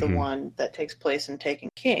that, is the one that takes place in Taken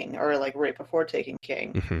King, or like right before Taken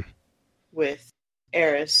King, with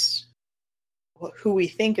Eris, who we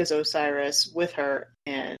think is Osiris, with her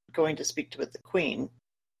and going to speak with the Queen.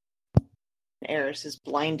 Eris is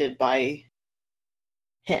blinded by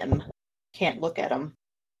him, can't look at him.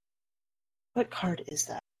 What card is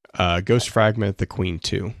that? Ghost Fragment, the Queen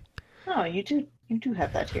 2. Oh, you do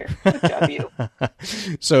have that here. Good job, you.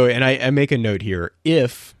 So, and I make a note here.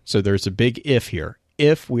 There's a big if here.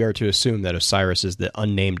 If we are to assume that Osiris is the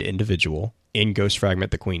unnamed individual in Ghost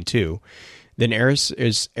Fragment, the Queen 2, then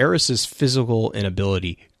Eris's physical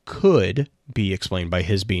inability could be explained by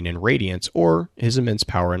his being in radiance or his immense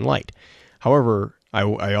power and light. However,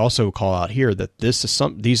 I also call out here that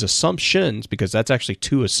these assumptions, because that's actually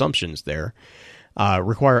two assumptions there,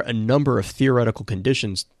 require a number of theoretical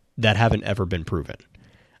conditions that haven't ever been proven.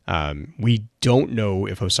 We don't know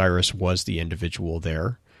if Osiris was the individual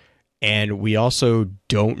there, and we also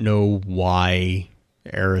don't know why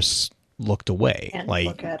Eris looked away. Can't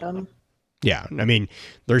look at him. Yeah, I mean,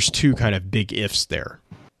 there's two kind of big ifs there.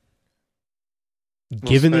 Well,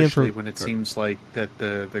 given especially when it seems like that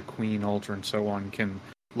the Queen, Ultra, and so on can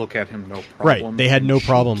look at him no problem. Right, they had no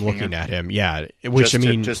problem looking at him. Yeah, which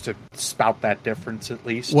just to spout that difference at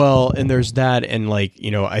least. Well, and there's that, and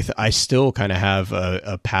I still kind of have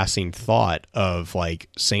a passing thought of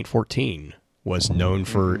Saint 14 was known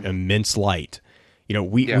for immense light.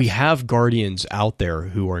 We have guardians out there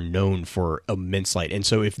who are known for immense light, and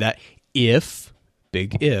so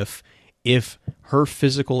if her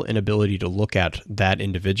physical inability to look at that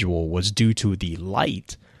individual was due to the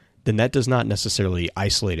light, then that does not necessarily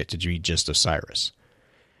isolate it to be just Osiris.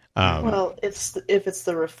 If it's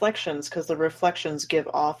the reflections, because the reflections give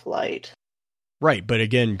off light. Right, but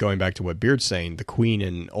again, going back to what Beard's saying, the Queen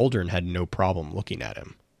and Uldren had no problem looking at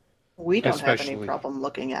him. We don't have any problem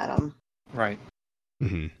looking at him. Right.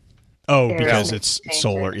 Mm-hmm. Oh, because it's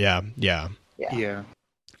solar. Yeah.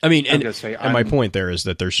 I mean, and my point there is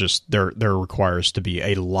that there's just there requires to be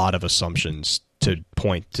a lot of assumptions to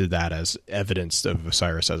point to that as evidence of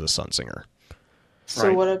Osiris as a Sunsinger.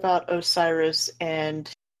 So what about Osiris and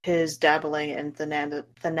his dabbling in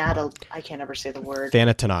I can't ever say the word.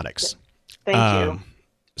 Thanatonautics. Thank you.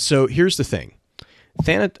 So here's the thing.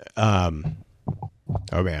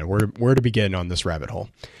 Oh man, where to begin on this rabbit hole?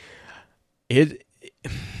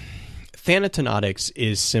 Thanatonautics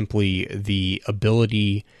is simply the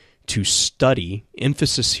ability to study,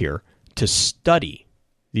 emphasis here, to study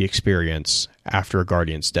the experience after a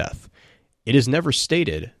guardian's death. It is never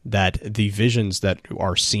stated that the visions that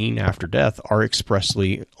are seen after death are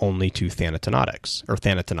expressly only to Thanatonautics or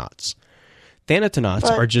Thanatonauts. Thanatonauts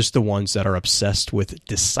are just the ones that are obsessed with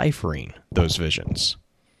deciphering those visions.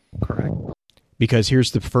 Correct. Because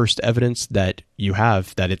here's the first evidence that you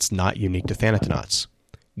have that it's not unique to Thanatonauts.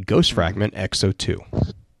 Ghost Fragment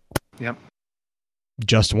XO2. Yep.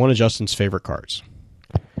 Just one of Justin's favorite cards.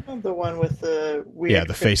 The one with the weird...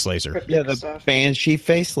 the face laser. Yeah, the stuff. Banshee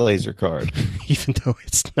face laser card. Even though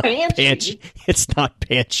it's not Banshee. It's not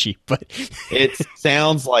Banshee, but... It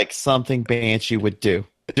sounds like something Banshee would do.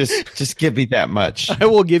 Just give me that much. I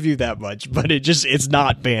will give you that much, but it's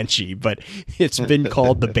not Banshee, but it's been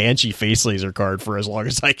called the Banshee face laser card for as long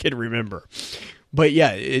as I can remember. But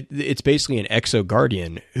yeah, it's basically an Exo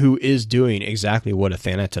Guardian who is doing exactly what a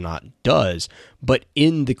Thanatonaut does, but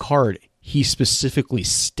in the card, he specifically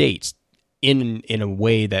states in a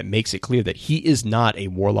way that makes it clear that he is not a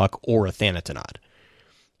Warlock or a Thanatonaut.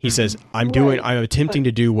 He says, I'm attempting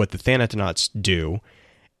to do what the Thanatonauts do,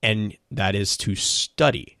 and that is to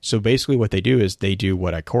study. So basically what they do is they do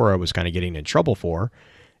what Ikora was kind of getting in trouble for,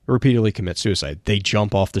 repeatedly commit suicide. They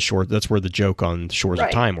jump off the shore. That's where the joke on the Shores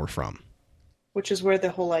of Time were from. Which is where the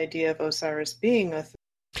whole idea of Osiris being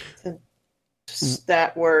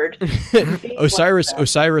that word.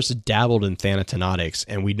 Osiris dabbled in Thanatonautics,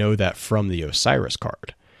 and we know that from the Osiris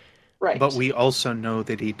card. Right. But we also know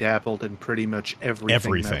that he dabbled in pretty much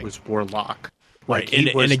everything. That was Warlock. Right,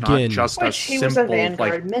 he was not just a he simple, was a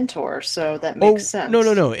Vanguard mentor, so that makes sense.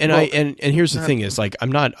 No. And here's the thing: is like I'm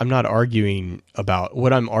not arguing about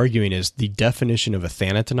what I'm arguing is the definition of a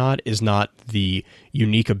Thanatonaut is not the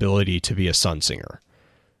unique ability to be a Sunsinger.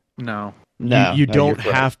 No, you don't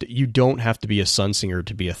have to be a Sunsinger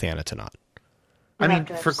to be a Thanatonaut. I mean,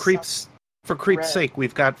 for creep's sake,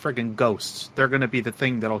 we've got friggin' ghosts. They're going to be the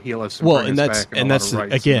thing that'll heal us. I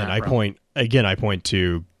point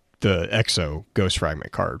to the Exo Ghost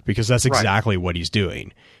Fragment card, because that's exactly what he's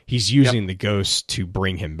doing. He's using the ghost to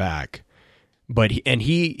bring him back, but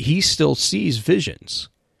he still sees visions.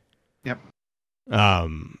 Yep.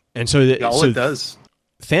 And so it does.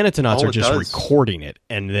 Thanatonauts are just recording it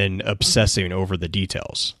and then obsessing over the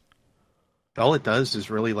details. All it does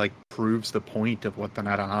is really proves the point of what the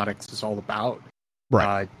Thanatonauts is all about.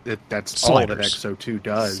 Right. That's all that Exo 2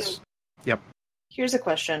 does. So, yep. Here's a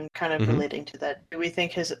question kind of relating to that. Do we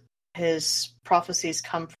think his prophecies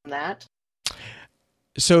come from that?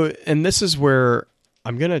 So, and this is where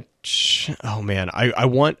I'm gonna. Oh man, I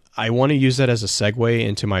want to use that as a segue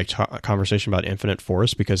into my conversation about Infinite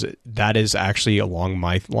Forest, because that is actually along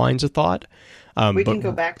my lines of thought. We can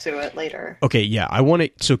go back to it later. Okay, yeah, I want to.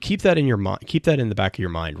 So keep that in your mind. Keep that in the back of your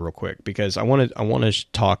mind, real quick, because I want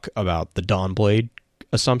to talk about the Dawnblade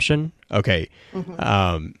assumption. Okay,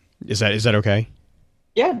 is that okay?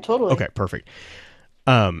 Yeah, totally. Okay, perfect.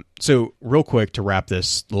 So real quick to wrap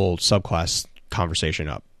this little subclass conversation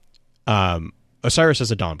up. Osiris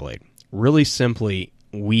has a Dawnblade. Really simply,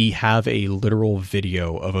 we have a literal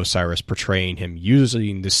video of Osiris portraying him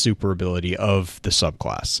using the super ability of the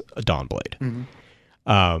subclass, a Dawnblade.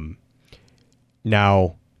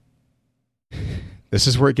 Now, this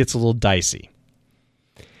is where it gets a little dicey,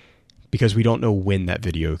 because we don't know when that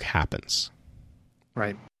video happens.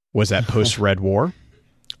 Right. Was that post Red War,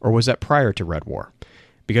 or was that prior to Red War?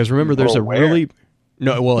 Because remember, there's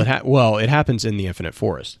it happens in the Infinite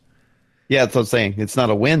Forest. Yeah, that's what I'm saying. It's not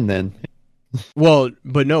a win then. Well,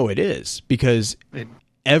 but no, it is, because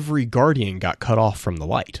every Guardian got cut off from the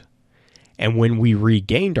light. And when we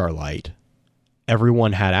regained our light,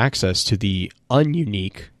 everyone had access to the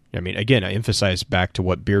ununique. I mean, again, I emphasize back to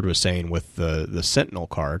what Beard was saying with the Sentinel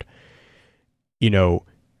card. You know,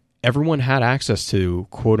 everyone had access to,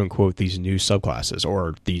 quote unquote, these new subclasses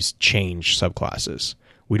or these changed subclasses.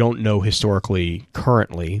 We don't know historically,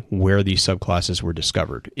 currently, where these subclasses were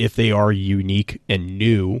discovered. If they are unique and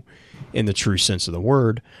new in the true sense of the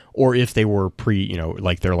word, or if they were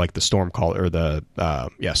they're like the Stormcaller or the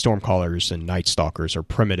Stormcallers and Night Stalkers are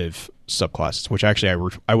primitive subclasses, which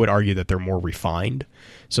actually I would argue that they're more refined,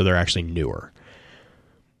 so they're actually newer.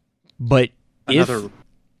 But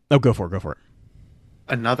go for it.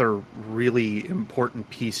 Another really important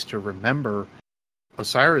piece to remember: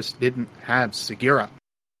 Osiris didn't have Sagira.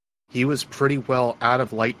 He was pretty well out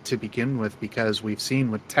of light to begin with, because we've seen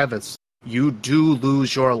with Tevis, you do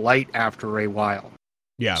lose your light after a while.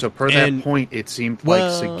 Yeah. So that point, it seemed like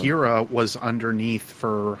Sagira was underneath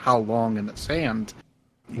for how long in the sand.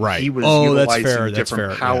 Right. He was utilizing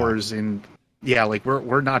different powers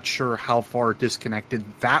we're not sure how far disconnected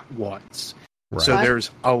that was. Right. So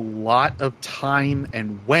there's a lot of time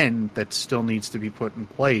and when that still needs to be put in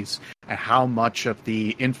place, and how much of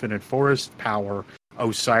the Infinite Forest power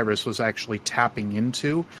Osiris was actually tapping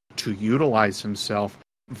into to utilize himself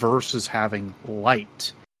versus having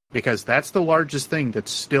light. Because that's the largest thing that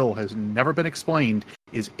still has never been explained,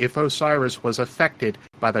 is if Osiris was affected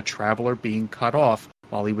by the Traveler being cut off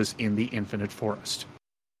while he was in the Infinite Forest.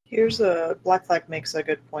 Black Flag makes a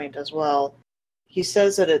good point as well. He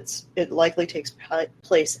says that it likely takes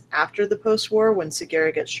place after the post-war when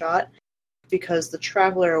Sagira gets shot, because the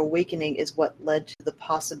Traveler awakening is what led to the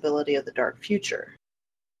possibility of the dark future.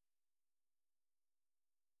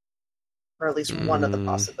 Or at least one of the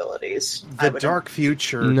possibilities. The dark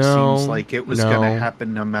future seems like it was going to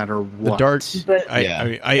happen no matter what. The dark... But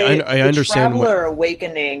I understand the Traveler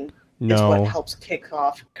awakening is what helps kick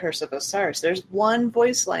off Curse of Osiris. There's one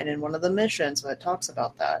voice line in one of the missions that talks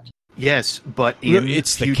about that. Yes, but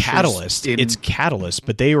it's the catalyst. It's catalyst,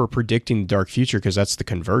 but they were predicting the dark future because that's the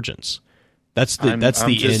convergence. That's the end.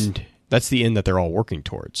 That's the end that they're all working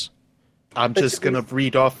towards. I'm just going to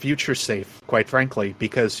read off Future Safe, quite frankly,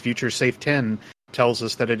 because Future Safe 10 tells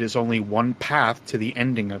us that it is only one path to the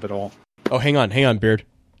ending of it all. Oh, hang on, Beard.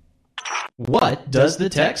 What does the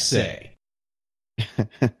text say?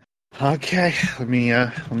 Okay, let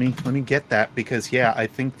me get that, because I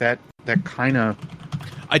think that kind of.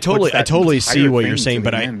 I totally see what you're saying,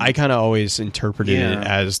 but I kind of always interpreted it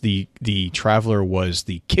as the Traveler was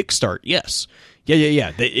the kickstart. Yes.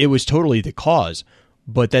 Yeah. It was totally the cause,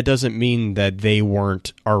 but that doesn't mean that they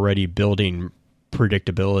weren't already building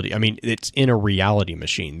predictability. I mean, it's in a reality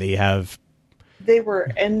machine. They were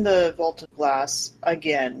in the Vault of Glass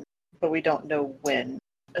again, but we don't know when,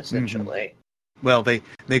 essentially. Mm-hmm. Well, they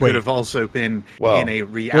could have also been in a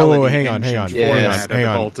reality hang on.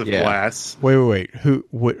 Vault of Glass. Wait.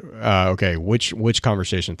 Okay, which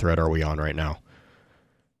conversation thread are we on right now?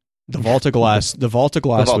 The Vault of Glass. The Vault of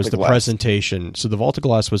Glass was the presentation. So the Vault of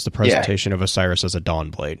Glass was the presentation of Osiris as a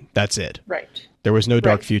Dawnblade. That's it. Right. There was no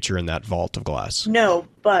dark future in that Vault of Glass. No,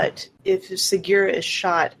 but if Sagira is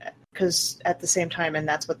shot, because at the same time, and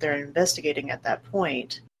that's what they're investigating at that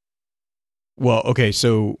point. Well, okay,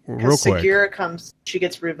 so real quick. Sagira comes, she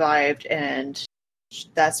gets revived, and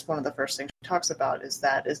that's one of the first things she talks about is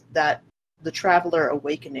that the Traveler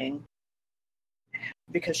awakening,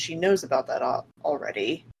 because she knows about that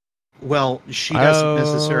already. Well, she doesn't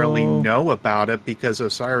necessarily know about it because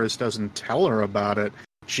Osiris doesn't tell her about it.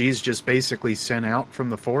 She's just basically sent out from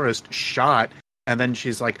the forest, shot, and then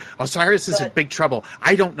she's like, Osiris is in big trouble.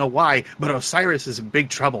 I don't know why, but Osiris is in big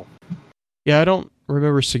trouble. Yeah, I don't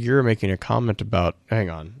remember Sagira making a comment about... Hang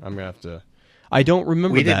on, I'm going to have to... I don't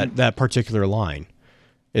remember that particular line,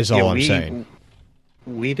 is all I'm saying.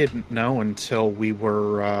 We didn't know until we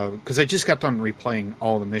were... Because I just got done replaying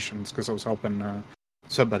all the missions because I was helping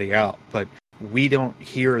somebody out. But we don't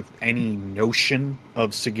hear any notion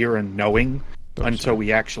of Sagira knowing until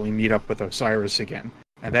we actually meet up with Osiris again.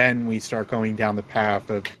 And then we start going down the path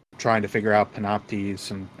of trying to figure out Panoptes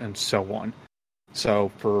and so on.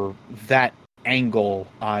 So for that angle,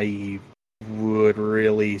 I would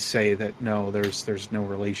really say that no, there's no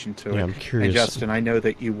relation to it. I'm curious. And Justin, I know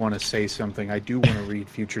that you want to say something. I do want to read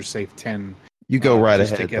Future Safe 10. You go right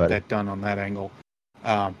just ahead, to get that done on that angle.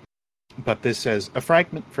 But this says, a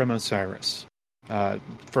fragment from Osiris.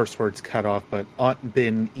 First words cut off, but ought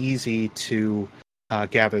been easy to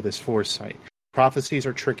gather this foresight. Prophecies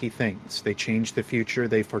are tricky things. They change the future,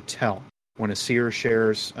 they foretell. When a seer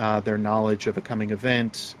shares their knowledge of a coming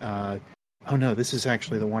event, oh no, this is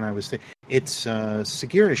actually the one I was thinking. It's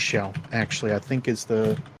Sagira's shell. Actually, I think is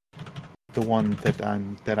the one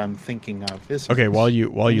that I'm thinking of. Okay, while you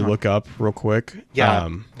look up real quick. Yeah,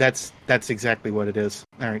 that's exactly what it is.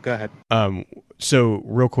 All right, go ahead. So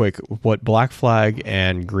real quick, what Black Flag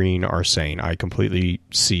and Green are saying, I completely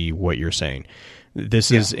see what you're saying.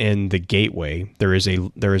 This is in the Gateway. There is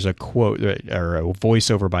a quote or a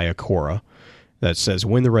voiceover by Akora that says,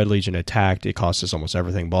 when the Red Legion attacked, it cost us almost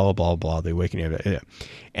everything, blah, blah, blah, blah, the awakening of it.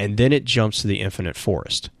 And then it jumps to the Infinite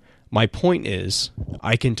Forest. My point is,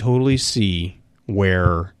 I can totally see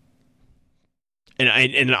where,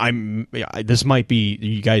 this might be,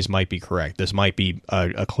 you guys might be correct. This might be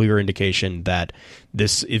a clear indication that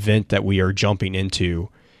this event that we are jumping into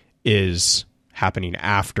is happening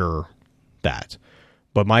after that.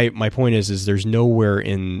 But my point is there's nowhere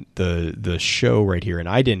in the show right here, and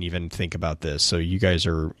I didn't even think about this, so you guys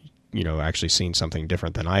are, actually seeing something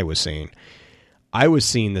different than I was seeing. I was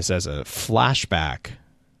seeing this as a flashback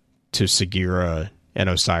to Sagira and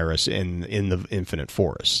Osiris in the Infinite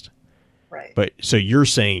Forest. Right. But so you're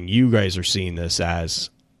saying you guys are seeing this as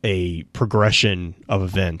a progression of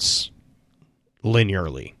events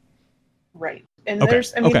linearly. Right. And okay.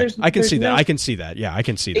 I can see that. Yeah, I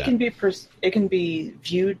can see that. It can be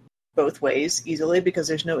viewed both ways easily because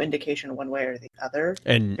there's no indication one way or the other.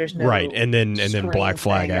 And there's no right, and then Black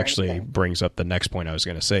Flag actually brings up the next point I was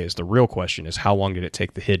going to say is the real question is how long did it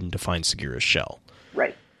take the Hidden to find Sagira's shell?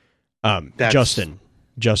 Right. Justin,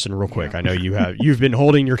 real quick. I know you've been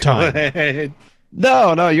holding your time.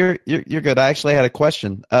 No, you're good. I actually had a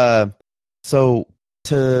question. So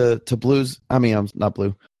to Blue's, I mean, I'm not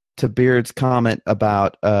Blue. To Beard's comment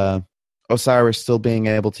about Osiris still being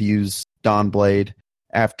able to use Dawnblade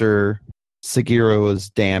after Sagira was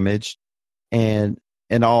damaged, and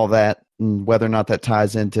all that, and whether or not that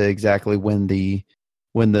ties into exactly when the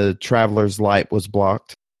Traveler's Light was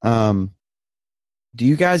blocked. Do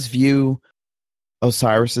you guys view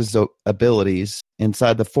Osiris's abilities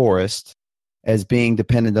inside the forest as being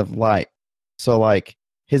dependent of light? So, like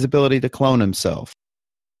his ability to clone himself.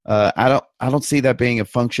 I don't see that being a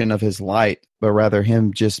function of his light, but rather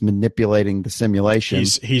him just manipulating the simulation.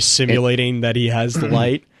 He's simulating that he has the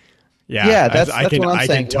light. Yeah, that's what I'm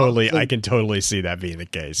saying. I can totally see that being the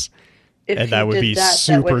case. If And he that would did be that,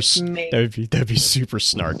 super. that That'd be super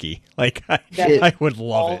snarky. Like That I would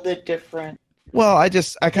love all it. the different. Well, I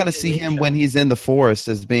kind of see him when he's in the forest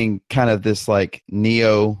as being kind of this like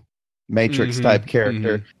Neo Matrix type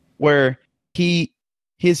character, where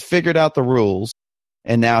he's figured out the rules,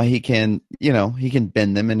 and now he can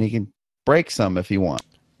bend them and he can break some if he wants.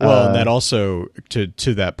 Well, and that also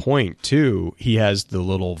to that point too, he has the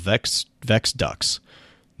little Vex ducks,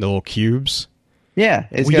 the little cubes. Yeah,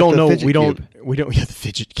 We don't know the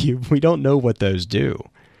fidget cube. We don't know what those do.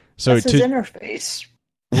 So That's his interface.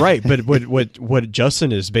 right, but what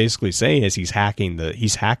Justin is basically saying is he's hacking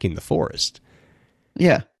the forest.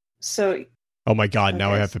 Yeah. So. Oh my God! Now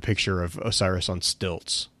I Okay. have a picture of Osiris on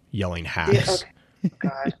stilts yelling hacks. Yeah,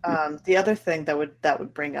 okay. God. The other thing that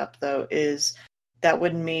would bring up though is that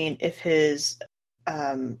would mean if his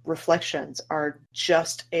reflections are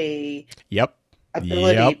just a Yep.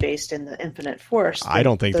 ability based in the Infinite Force. I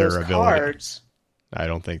don't think those they're ability. cards. I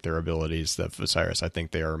don't think they're abilities of Osiris. I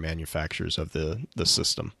think they are manufacturers of the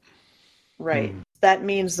system. Right. That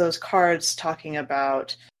means those cards talking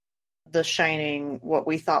about the shining, what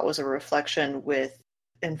we thought was a reflection with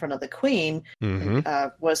in front of the Queen,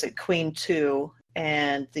 was it Queen 2,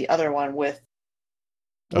 and the other one with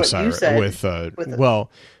what Osiris you said with was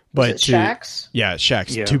it Shax? Yeah,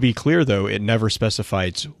 Shax. Yeah. To be clear though, it never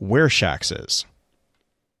specifies where Shax is.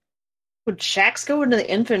 Would Shax go into the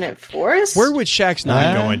Infinite Forest? Where would Shax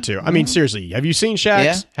not go into? I mean, seriously, have you seen Shax?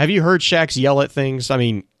 Yeah. Have you heard Shax yell at things? I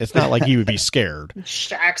mean, it's not like he would be scared.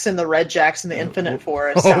 Shax and the Red Jacks in the Infinite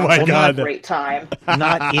Forest. Oh Sounds my like God. a great time.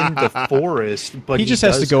 Not in the forest, but He just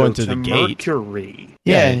has does to go into the gate. Mercury.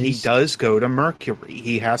 Yeah, He does go to Mercury.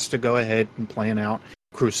 He has to go ahead and plan out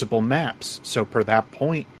Crucible maps. So per that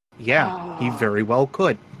point, he very well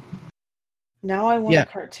could. Now I want Yeah. a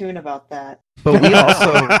cartoon about that. But we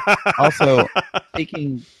also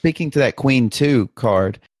speaking to that Queen 2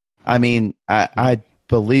 card, I mean, I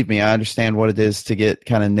believe me, I understand what it is to get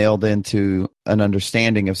kind of nailed into an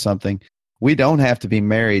understanding of something. We don't have to be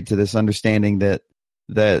married to this understanding that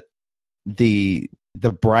the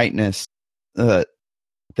brightness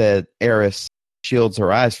that Eris shields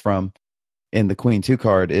her eyes from in the Queen 2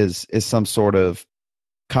 card is some sort of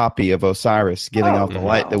copy of Osiris giving off the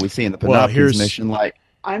light that we see in the Well, Panoptes mission light.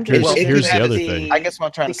 I'm just Here's the other thing. I guess what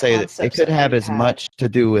I'm trying the to say is it concepts could that have we as have. much to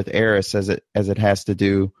do with Eris as it has to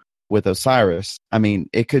do with Osiris. I mean,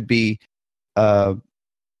 it could be,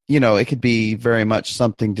 it could be very much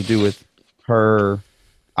something to do with her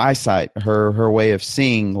eyesight, her way of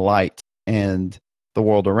seeing light and the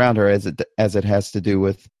world around her, as it has to do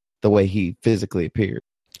with the way he physically appeared.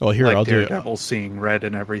 Well, here Like I'll do Daredevil seeing red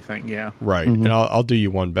and everything. Yeah. right, Mhm. and I'll do you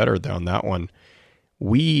one better on that one.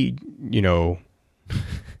 We,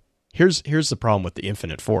 here's the problem with the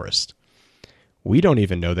Infinite Forest. We don't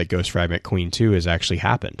even know that Ghost Fragment Queen 2 has actually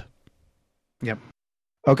happened. Yep.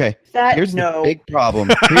 Okay, that here's no. the big problem.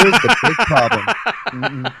 Here's the big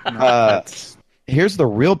problem. That's- Here's the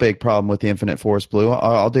real big problem with the Infinite Forest, Blue.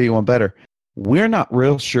 I'll do you one better. We're not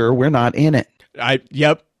real sure we're not in it.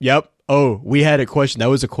 Yep. Oh, we had a question. That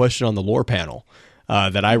was a question on the lore panel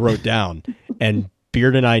that I wrote down, and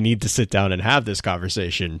Beard and I need to sit down and have this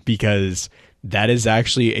conversation because that is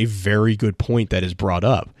actually a very good point that is brought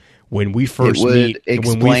up when we first it would meet.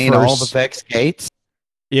 explain all the Vex gates.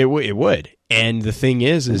 It would, and the thing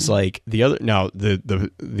is like the other now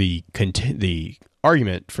the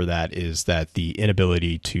argument for that is that the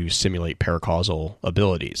inability to simulate paracausal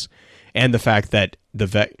abilities, and the fact that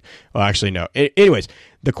the well, actually no. Anyways,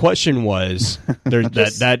 the question was there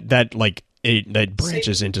that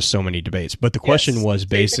branches into so many debates, but the question was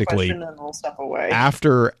basically Take the question and we'll step away.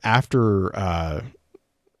 after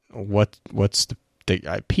what's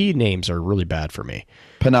the P names are really bad for me.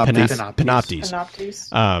 Panoptes. Panoptes.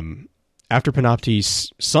 Panoptes. After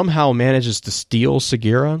Panoptes somehow manages to steal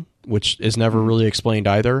Sagira, which is never really explained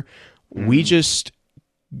either, we just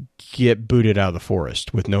get booted out of the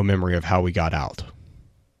forest with no memory of how we got out.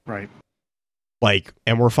 right.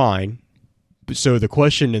 And we're fine. So the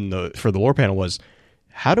question for the lore panel was,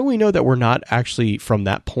 how do we know that we're not actually from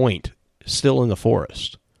that point still in the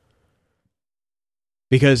forest?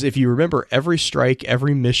 Because if you remember, every strike,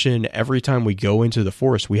 every mission, every time we go into the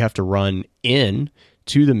forest, we have to run in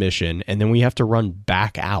to the mission, and then we have to run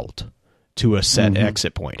back out to a set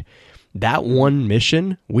exit point. That one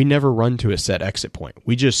mission, we never run to a set exit point.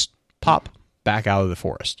 We just pop back out of the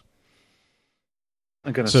forest.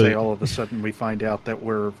 I'm going to say all of a sudden we find out that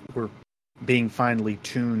we're being finely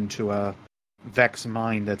tuned to a Vex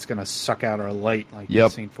mind that's going to suck out our light like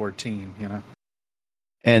Scene 14, you know?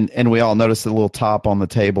 And we all notice the little top on the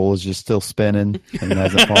table is just still spinning and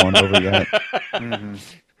hasn't fallen over yet.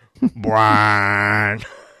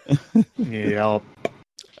 Yep.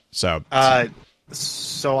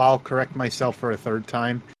 So I'll correct myself for a third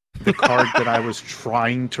time. The card that I was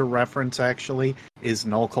trying to reference actually is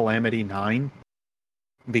Null Calamity 9,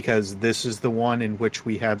 because this is the one in which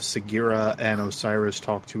we have Sagira and Osiris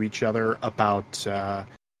talk to each other about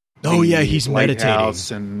he's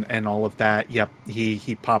meditating and all of that. Yep,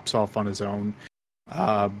 he pops off on his own.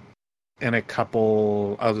 And a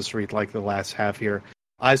couple, I'll just read like the last half here.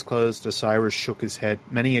 Eyes closed, Osiris shook his head.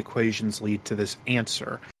 Many equations lead to this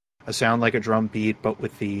answer. A sound like a drum beat, but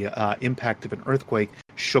with the impact of an earthquake,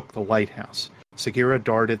 shook the lighthouse. Sagira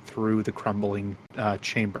darted through the crumbling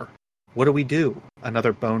chamber. What do we do?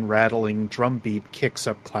 Another bone-rattling drum beat kicks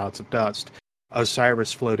up clouds of dust.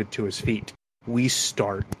 Osiris floated to his feet. We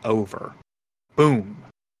start over. Boom!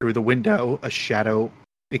 Through the window, a shadow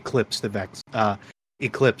eclipsed the Vex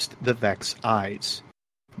eyes.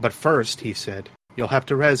 But first, he said, you'll have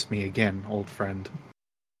to res me again, old friend.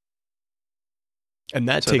 And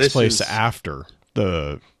that takes place after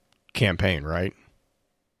the campaign, right?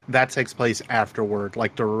 That takes place afterward,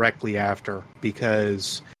 like directly after,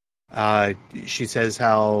 because she says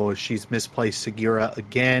how she's misplaced Sagira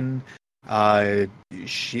again.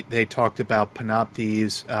 They talked about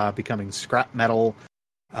Panoptes becoming scrap metal.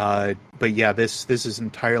 But yeah, this is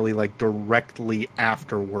entirely like directly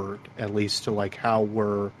afterward, at least to like how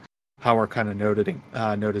we're kind of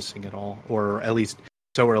noticing it all, or at least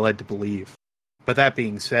so we're led to believe. But that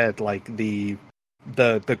being said, like the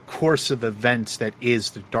course of events that is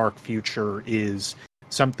the dark future is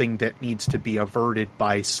something that needs to be averted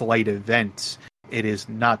by slight events. It is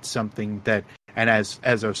not something that, and as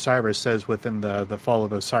Osiris says within the Fall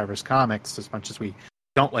of Osiris comics, as much as we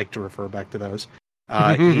don't like to refer back to those,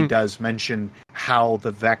 he does mention how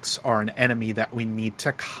the Vex are an enemy that we need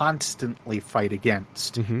to constantly fight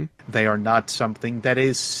against. They are not something that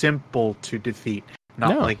is simple to defeat.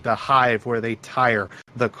 Not like the Hive where they tire,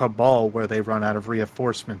 the Cabal where they run out of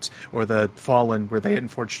reinforcements, or the Fallen where they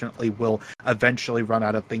unfortunately will eventually run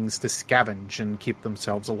out of things to scavenge and keep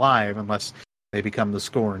themselves alive unless they become the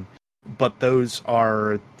Scorn. But those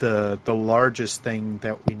are the largest thing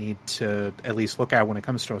that we need to at least look at when it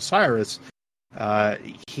comes to Osiris.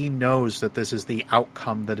 He knows that this is the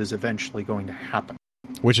outcome that is eventually going to happen.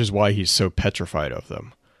 Which is why he's so petrified of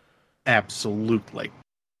them. Absolutely.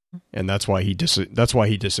 And that's why he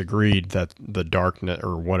disagreed that the Darknet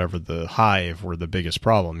or whatever, the Hive, were the biggest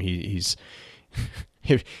problem. He's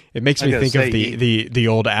it makes me think of the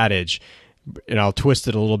old adage, and I'll twist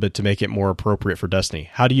it a little bit to make it more appropriate for Destiny.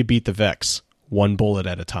 How do you beat the Vex? One bullet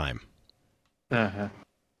at a time. I'm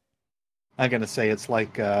gonna say it's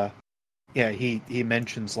like he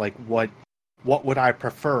mentions like what would I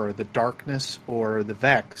prefer, the darkness or the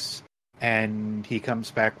Vex? And he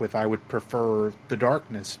comes back with, I would prefer the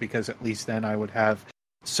darkness, because at least then I would have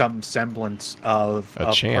some semblance of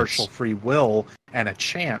partial free will and a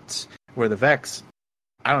chance. Where the Vex,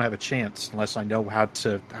 I don't have a chance unless I know how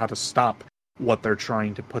to stop what they're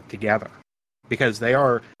trying to put together. Because they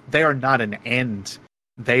are not an end,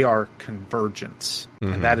 they are convergence.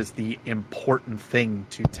 And that is the important thing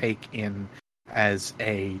to take in as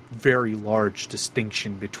a very large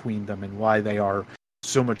distinction between them, and why they are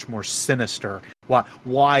so much more sinister.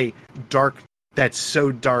 Why dark that's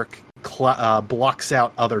so dark blocks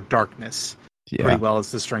out other darkness pretty well,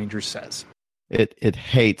 as the Stranger says. It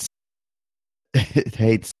hates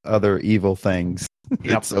other evil things.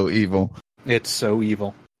 Yep. It's so evil. It's so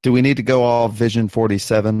evil. Do we need to go all Vision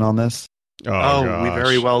 47 on this? Oh, we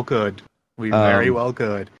very well could. We very well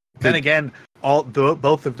could. Then again,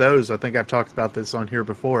 both of those, I think I've talked about this on here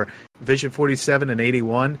before, Vision 47 and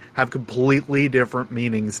 81 have completely different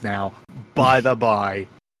meanings now, by the by.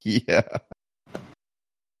 Yeah.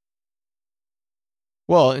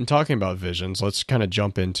 Well, in talking about visions, let's kind of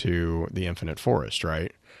jump into the Infinite Forest,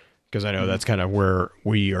 right? Because I know that's kind of where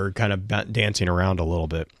we are kind of dancing around a little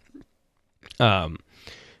bit.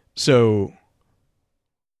 So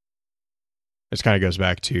This kind of goes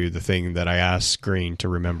back to the thing that I asked Green to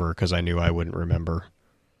remember because I knew I wouldn't remember.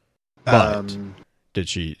 But did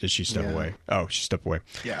she step away? Oh, she stepped away.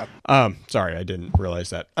 Yeah. Sorry, I didn't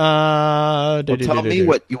realize that. Well, tell me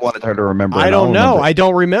what you wanted her to remember. I don't know. I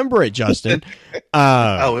don't remember it, Justin.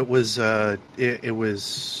 It was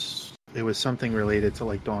it was something related to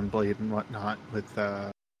like Dawnblade and whatnot with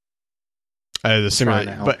the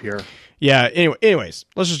simulator. But here. Yeah. Anyways,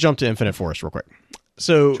 let's just jump to Infinite Forest real quick.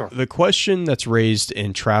 So Sure. The question that's raised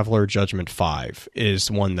in Traveler Judgment 5 is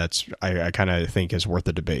one that's I kind of think is worth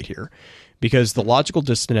a debate here. Because the logical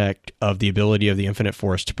disconnect of the ability of the Infinite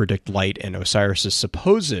Forest to predict light and Osiris'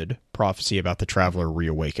 supposed prophecy about the Traveler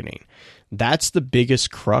reawakening. That's the biggest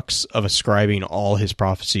crux of ascribing all his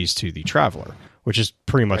prophecies to the Traveler, which is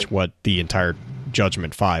pretty much what the entire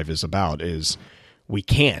Judgment 5 is about, is we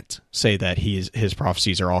can't say that his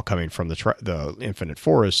prophecies are all coming from the Infinite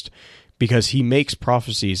Forest because he makes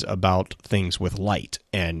prophecies about things with light,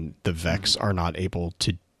 and the Vex are not able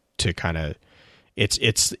to kind of...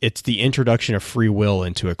 It's the introduction of free will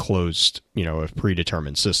into a closed, a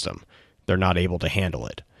predetermined system. They're not able to handle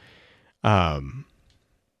it. That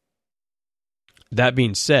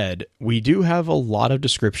being said, we do have a lot of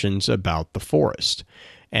descriptions about the forest.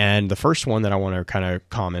 And the first one that I want to kind of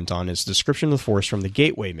comment on is description of the forest from the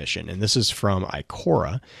Gateway mission. And this is from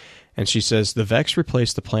Ikora. And she says, the Vex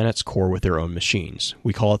replace the planet's core with their own machines.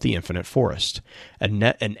 We call it the Infinite Forest,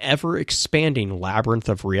 an ever-expanding labyrinth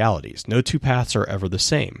of realities. No two paths are ever the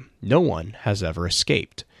same. No one has ever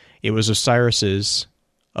escaped. It was Osiris's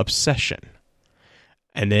obsession.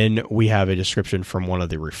 And then we have a description from one of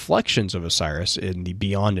the reflections of Osiris in the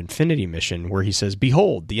Beyond Infinity mission, where he says,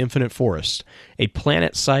 behold, the Infinite Forest, a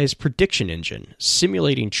planet-sized prediction engine,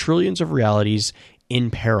 simulating trillions of realities in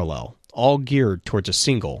parallel, all geared towards a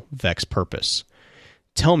single Vex purpose.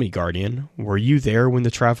 Tell me, Guardian, were you there when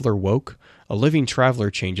the Traveler woke? A living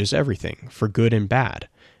Traveler changes everything, for good and bad.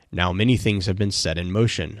 Now many things have been set in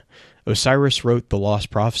motion. Osiris wrote the lost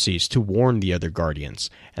prophecies to warn the other Guardians,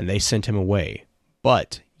 and they sent him away.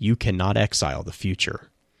 But you cannot exile the future.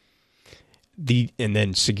 And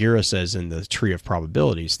then Segura says in the Tree of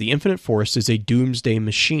Probabilities, the Infinite Forest is a doomsday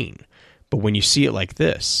machine, but when you see it like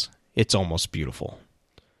this, it's almost beautiful.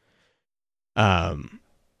 And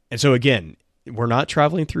so again, we're not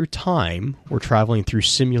traveling through time, we're traveling through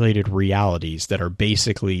simulated realities that are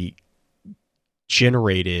basically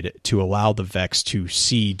generated to allow the Vex to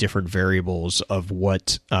see different variables of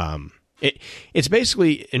what... It's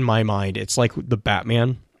basically, in my mind, it's like the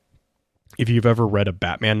Batman. If you've ever read a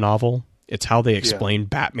Batman novel, it's how they explain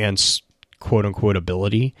Batman's quote-unquote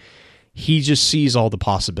ability. He just sees all the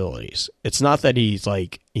possibilities. It's not that he's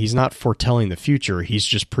not foretelling the future. He's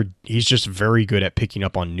just very good at picking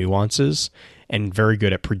up on nuances and very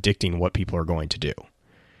good at predicting what people are going to do.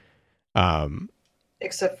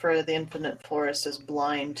 Except for the Infinite Forest is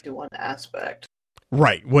blind to one aspect.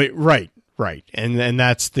 Right. And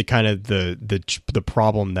that's the kind of the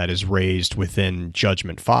problem that is raised within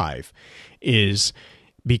Judgment 5 is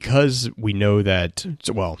because we know that,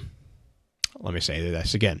 well, let me say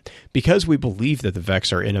this again. Because we believe that the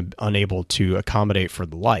Vex are unable to accommodate for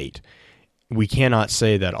the light, we cannot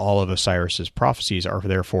say that all of Osiris's prophecies are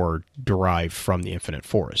therefore derived from the Infinite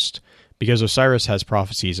Forest. Because Osiris has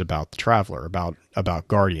prophecies about the Traveler, about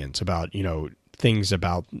Guardians, about, things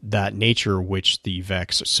about that nature which the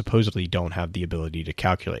Vex supposedly don't have the ability to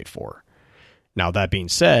calculate for. Now, that being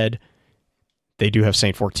said, they do have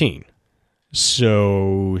Saint 14.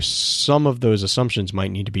 So some of those assumptions might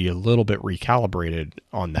need to be a little bit recalibrated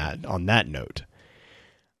on that note.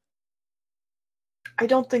 I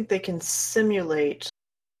don't think they can simulate.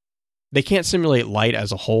 They can't simulate light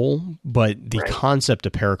as a whole, but the concept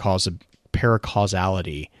of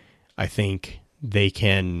paracausality, I think they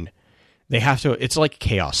can... They have to, it's like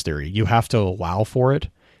chaos theory. You have to allow for it,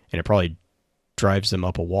 and it probably drives them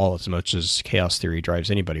up a wall as much as chaos theory drives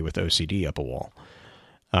anybody with OCD up a wall.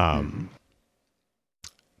 And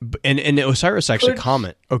Osiris actually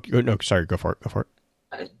comment. Oh, no, sorry, go for it.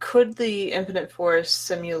 Could the Infinite Forest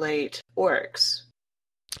simulate orcs?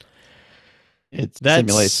 It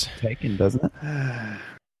simulates Taken, doesn't it?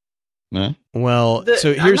 No? Well,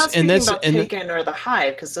 so I'm not speaking about Taken or the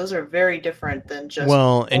Hive, because those are very different than just.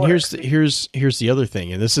 Well, and orcs. here's the other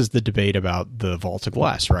thing, and this is the debate about the Vault of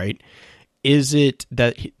Glass, right? Is it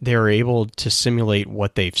that they're able to simulate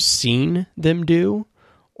what they've seen them do,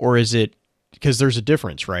 or is it because there's a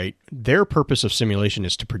difference, right? Their purpose of simulation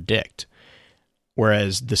is to predict,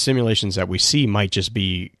 whereas the simulations that we see might just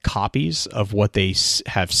be copies of what they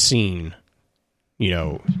have seen,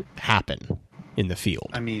 happen in the field.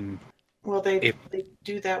 I mean. Well, they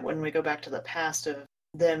do that when we go back to the past of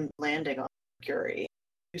them landing on Mercury.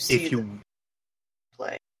 You see If you the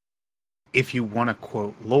play. if you want to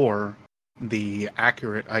quote lore, the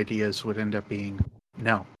accurate ideas would end up being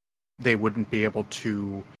no, they wouldn't be able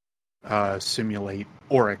to simulate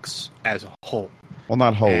Oryx as a whole. Well,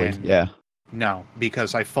 not wholly, And- yeah. No,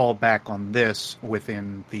 because I fall back on this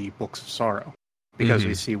within the Books of Sorrow, because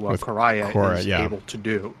we see what With Koraya Korra, is yeah. able to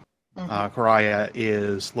do. Mhm. Koraya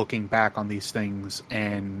is looking back on these things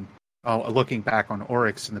and looking back on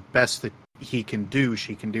Oryx, and the best that he can do,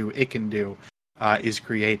 she can do, it can do, is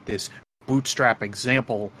create this bootstrap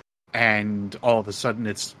example, and all of a sudden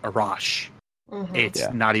it's Arash. Mhm. It's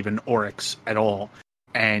Yeah. not even Oryx at all.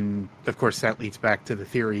 And of course that leads back to the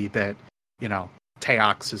theory that,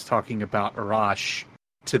 Teox is talking about Arash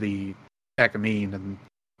to the Ekamine, and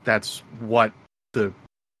that's what the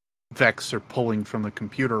Vex are pulling from the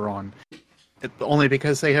computer on. Only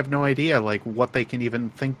because they have no idea what they can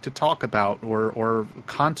even think to talk about or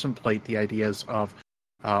contemplate the ideas of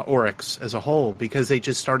Oryx as a whole, because they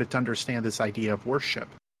just started to understand this idea of worship.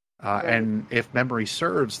 And if memory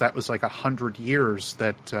serves, that was 100 years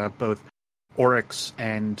that both Oryx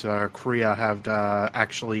and Korea have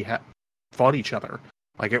actually fought each other.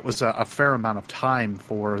 It was a fair amount of time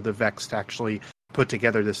for the Vex to actually put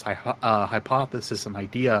together this hypothesis and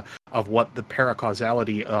idea of what the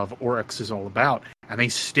paracausality of Oryx is all about, and they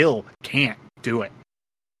still can't do it.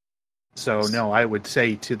 So no, I would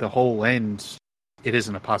say to the whole end, it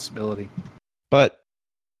isn't a possibility. But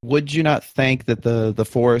would you not think that the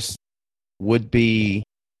Force would be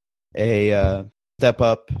a step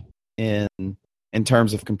up in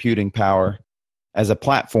terms of computing power as a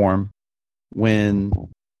platform when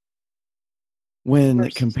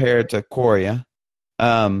Versus compared to Korea?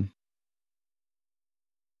 And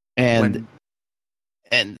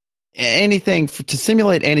anything to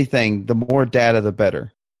simulate anything, the more data, the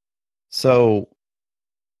better. So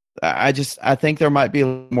I think there might be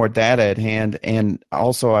more data at hand, and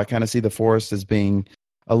also I kind of see the Forest as being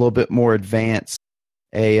a little bit more advanced.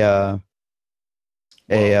 The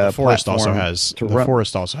forest also platform has to the run-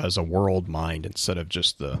 forest also has a world mind instead of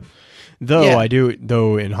just the.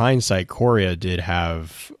 Though in hindsight, Korea did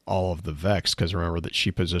have all of the Vex, because remember that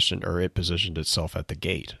it positioned itself at the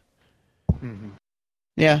gate. Mm-hmm.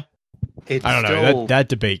 Yeah, It's I don't know. still- That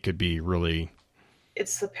debate could be really.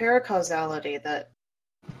 It's the paracausality that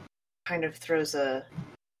kind of throws a.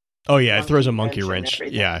 Oh yeah, it throws a Monkey monkey wrench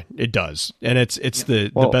wrench. in everything. Yeah, it does, and it's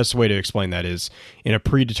the Well- best way to explain that is in a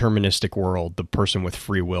predeterministic world, the person with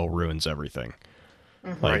free will ruins everything.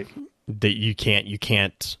 Mhm. Like that, you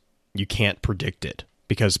can't predict it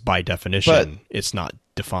because by definition, it's not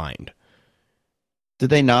defined. did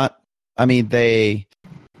they not? I mean, they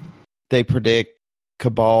predict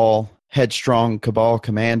headstrong Cabal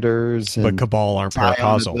commanders, and But Cabal aren't psion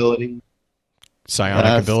paracausal. ability.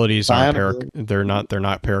 Psionic abilities aren't psionic they're not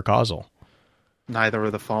paracausal. Neither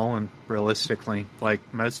are the Fallen, realistically.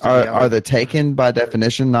 Most of Are the other, the Taken by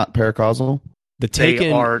definition not paracausal? The they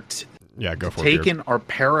Taken are yeah, go for it. Beard. Taken are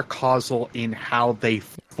paracausal in how they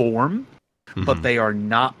form, but Mhm. they are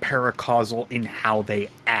not paracausal in how they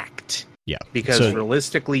act. Yeah, Because So-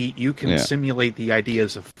 realistically, you can Yeah. simulate the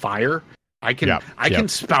ideas of fire. I can Yeah, I yeah. can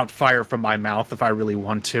spout fire from my mouth if I really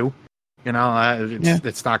want to.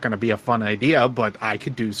 It's not going to be a fun idea, but I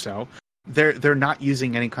could do so. They're not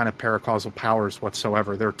using any kind of paracausal powers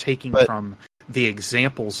whatsoever. They're taking But- from the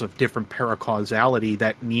examples of different paracausality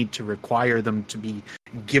that need to require them to be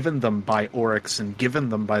given them by Oryx and given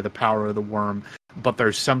them by the power of the worm, but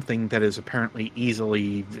there's something that is apparently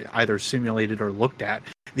easily either simulated or looked at.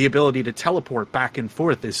 The ability to teleport back and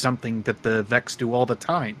forth is something that the Vex do all the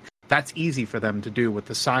time. That's easy for them to do with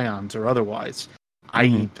the Scions or otherwise.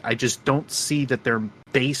 I just don't see that their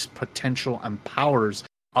base potential and powers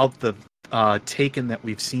of the Taken that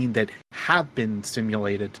we've seen that have been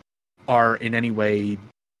simulated are in any way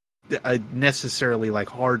necessarily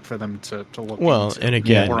hard for them to look Well, into and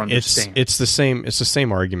again, or it's understand. the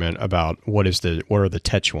same argument about what are the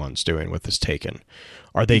Tetch ones doing with this Taken?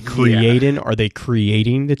 Are they creating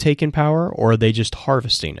the Taken power, or are they just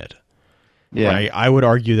harvesting it? Yeah, Right? I would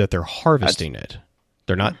argue that they're harvesting it.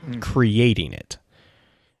 They're not creating it.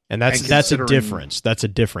 And that's a considering- difference. That's a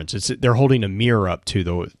difference. They're holding a mirror up to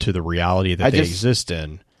the reality that I they just- exist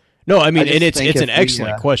in. No, I mean, just and it's think an if we,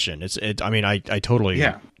 excellent question. I mean, I totally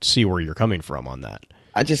Yeah. see where you're coming from on that.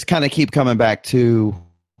 I just kind of keep coming back to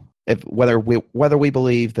whether we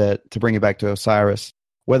believe that, to bring it back to Osiris,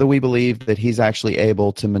 whether we believe that he's actually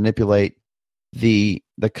able to manipulate the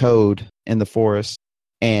code in the forest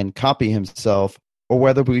and copy himself, or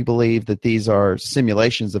whether we believe that these are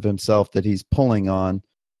simulations of himself that he's pulling on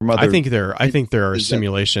from other. I think there are is that-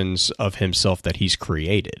 simulations of himself that he's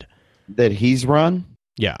created. that he's run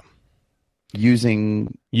Yeah.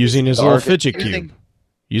 using Using his the little archi- fidget using- cube.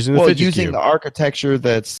 Using the fidget using cube. the architecture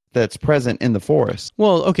that's present in the forest.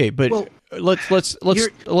 Well, okay, but Well, let's you're-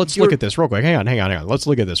 look at this real quick. Hang on. Let's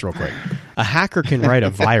look at this real quick. A hacker can write a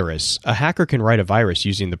virus. A hacker can write a virus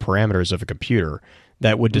using the parameters of a computer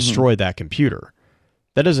that would destroy that computer.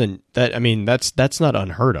 That's not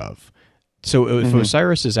unheard of. So if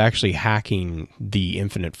Osiris is actually hacking the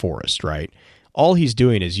Infinite Forest, right? All he's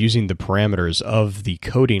doing is using the parameters of the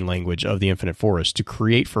coding language of the Infinite Forest to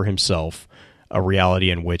create for himself a reality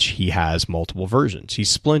in which he has multiple versions. He's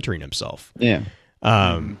splintering himself. Yeah.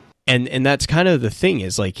 And that's kind of the thing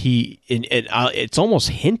is like it's almost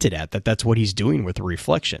hinted at that's what he's doing with the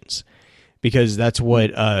reflections, because that's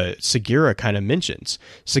what Segura kind of mentions.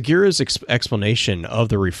 Segura's explanation of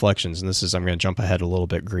the reflections, and I'm going to jump ahead a little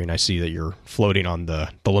bit, Green. I see that you're floating on the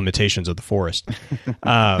limitations of the forest,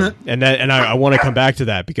 and I want to come back to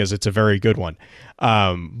that because it's a very good one.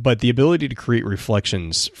 But the ability to create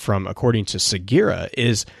reflections according to Segura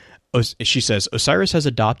is, she says, Osiris has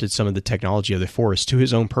adopted some of the technology of the forest to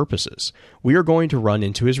his own purposes. We are going to run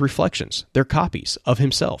into his reflections. They're copies of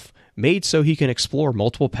himself, made so he can explore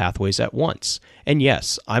multiple pathways at once. And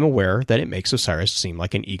yes, I'm aware that it makes Osiris seem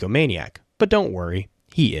like an egomaniac, but don't worry,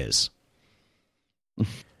 he is.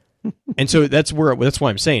 And so that's why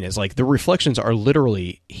I'm saying is like the reflections are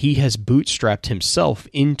literally, he has bootstrapped himself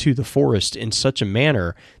into the forest in such a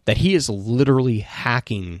manner that he is literally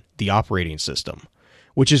hacking the operating system,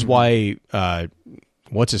 which is why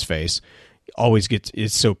what's his face always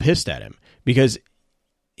is so pissed at him, because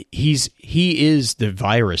he is the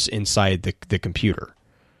virus inside the computer.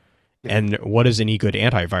 And what does any good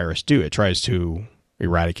antivirus do? It tries to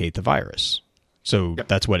eradicate the virus. So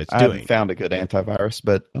that's what it's I doing. haven't found a good antivirus,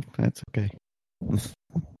 but that's okay.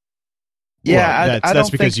 Yeah, I don't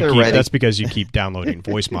think they're ready. That's because you keep downloading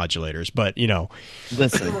voice modulators. But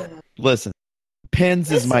Listen.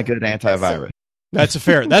 Pins is my good antivirus. That's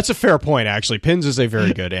a fair point. Actually, Pins is a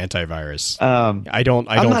very good antivirus. I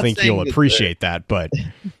don't think you'll appreciate that, but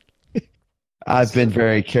I've been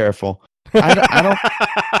very careful.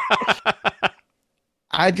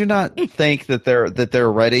 I do not think that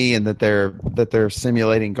they're ready and that they're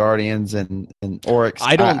simulating Guardians and Oryx.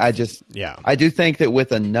 I do think that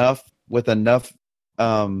with enough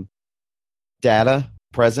data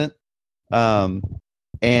present and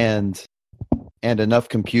enough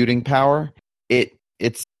computing power,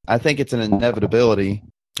 I think it's an inevitability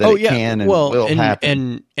that it can and will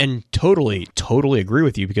happen. And totally agree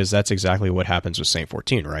with you, because that's exactly what happens with Saint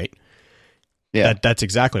 14, right? Yeah, that's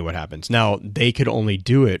exactly what happens. Now, they could only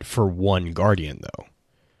do it for one Guardian, though.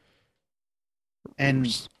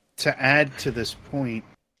 And to add to this point,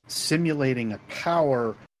 simulating a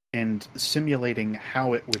power and simulating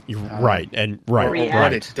how it would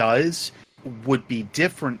what it does would be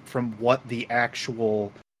different from what the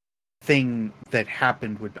actual thing that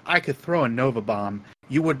happened would be. I could throw a Nova Bomb.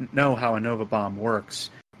 You wouldn't know how a Nova Bomb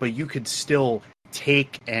works, but you could still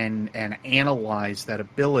take and analyze that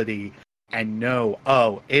ability and know,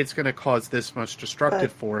 it's going to cause this much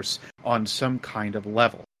destructive force on some kind of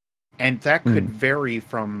level. And that could vary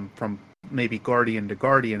from maybe Guardian to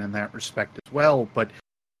Guardian in that respect as well, but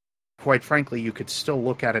quite frankly, you could still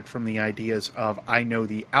look at it from the ideas of, I know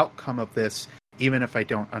the outcome of this, even if I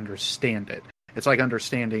don't understand it. It's like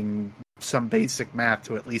understanding some basic math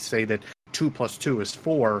to at least say that 2 + 2 is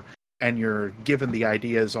 4, and you're given the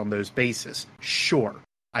ideas on those bases. Sure,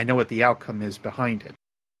 I know what the outcome is behind it,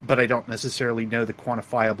 but I don't necessarily know the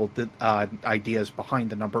quantifiable ideas behind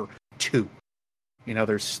the number 2.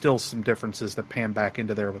 There's still some differences that pan back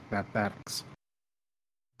into there with mathematics.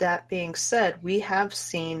 That being said, we have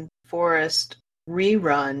seen Forest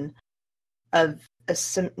rerun of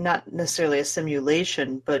not necessarily a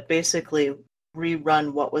simulation, but basically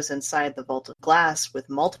rerun what was inside the Vault of Glass with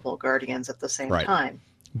multiple Guardians at the same time.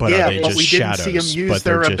 But we didn't see them use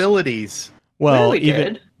their abilities. Well, we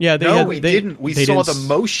did. Yeah, we didn't. We saw the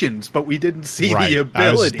motions, but we didn't see the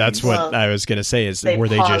abilities. That's what I was going to say. Were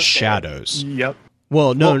they just shadows? Yep.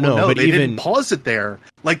 Well, no, but they didn't pause it there.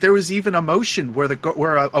 Like there was even a motion where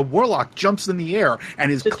a warlock jumps in the air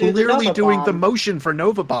and is clearly doing the motion for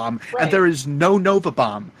Nova Bomb, and there is no Nova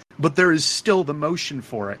Bomb, but there is still the motion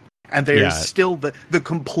for it, and there is still the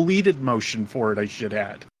completed motion for it. I should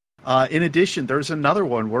add. In addition, there's another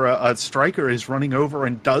one where a striker is running over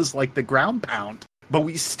and does like the ground pound, but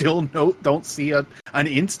we still don't see an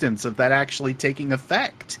instance of that actually taking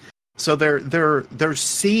effect. So they're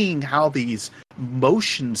seeing how these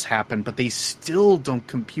motions happen, but they still don't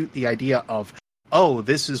compute the idea of,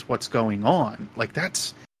 this is what's going on. Like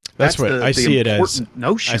that's That's what I see it as.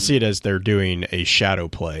 Notion. I see it as they're doing a shadow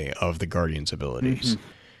play of the Guardian's abilities. Mm-hmm.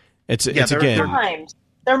 It's again.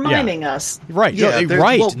 They're miming us. Right. Yeah,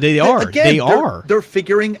 right. well, they are. Again, they are. They're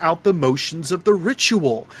figuring out the motions of the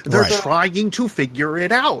ritual. They're Right. trying to figure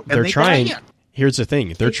it out. And They're they trying. can't. Here's the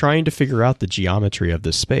thing. They're trying to figure out the geometry of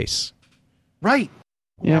this space. Right.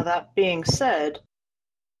 Yeah. Now, that being said,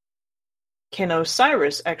 can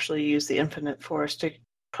Osiris actually use the Infinite Force to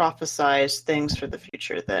prophesize things for the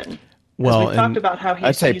future then? Well, we talked about how I'd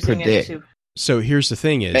he's say using predict. it to... So here's the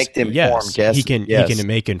thing: is Make the informed yes, guess. he can. Yes. He can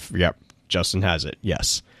make. Yep. Justin has it.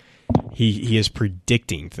 Yes. He is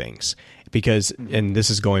predicting things because, and this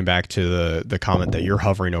is going back to the comment that you're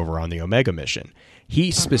hovering over on the Omega mission.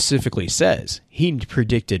 He specifically says he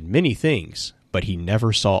predicted many things, but he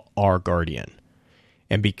never saw our Guardian.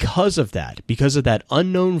 And because of that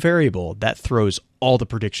unknown variable, that throws all the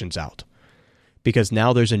predictions out. Because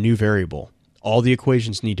now there's a new variable. All the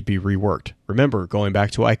equations need to be reworked. Remember, going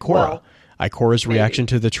back to Ikora, Well, Ikora's reaction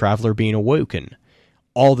to the Traveler being awoken.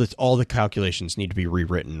 All the calculations need to be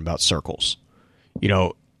rewritten about circles. You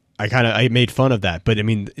know, I made fun of that, but I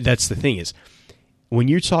mean, that's the thing is, when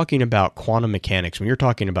you're talking about quantum mechanics, when you're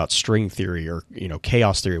talking about string theory or, you know,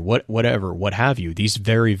 chaos theory, whatever, what have you, these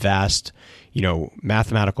very vast, you know,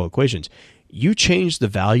 mathematical equations, you change the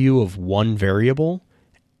value of one variable,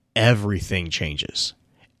 everything changes.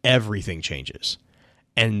 Everything changes.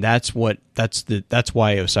 And that's why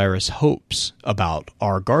Osiris hopes about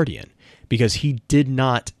our Guardian, because he did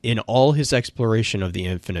not, in all his exploration of the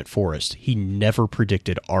Infinite Forest, he never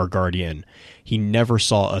predicted our Guardian. He never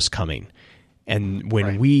saw us coming. And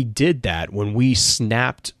when we did that, when we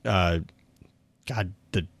snapped, the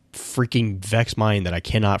freaking Vex Mind that I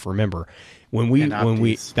cannot remember, when we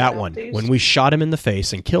shot him in the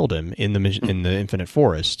face and killed him in the Infinite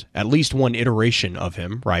Forest, at least one iteration of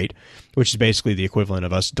him, right, which is basically the equivalent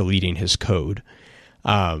of us deleting his code.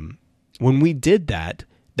 When we did that,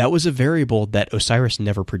 that was a variable that Osiris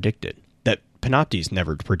never predicted, that Panoptes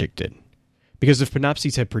never predicted, because if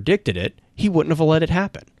Panoptes had predicted it, he wouldn't have let it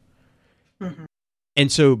happen. Mm-hmm.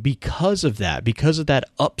 And so because of that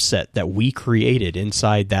upset that we created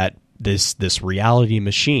inside this reality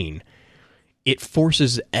machine, it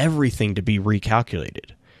forces everything to be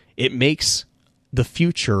recalculated. It makes the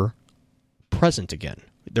future present again.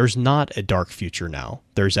 There's not a dark future now.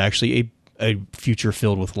 There's actually a future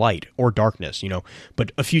filled with light or darkness, you know,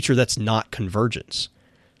 but a future that's not convergence.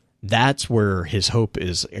 That's where his hope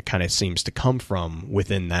it kind of seems to come from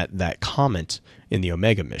within that comment in the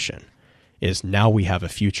Omega mission. Is now we have a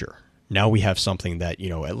future. Now we have something that, you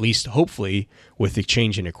know, at least hopefully with the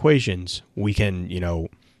change in equations, we can, you know,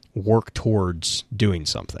 work towards doing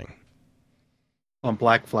something. Well,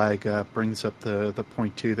 Black Flag brings up the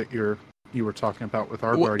point too that you were talking about with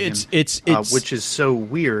our Guardian, it's which is so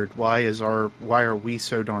weird. Why are we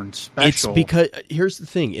so darn special? It's because here's the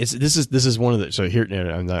thing: this is one of the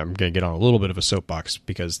I'm going to get on a little bit of a soapbox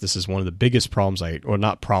because this is one of the biggest problems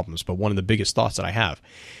but one of the biggest thoughts that I have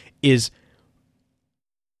is.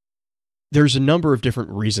 There's a number of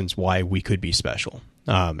different reasons why we could be special.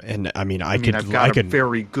 And I mean, I've got a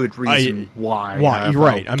very good reason why.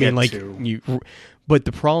 Right. I mean, but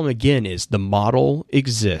the problem again is the model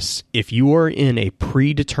exists. If you are in a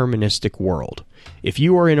predeterministic world, if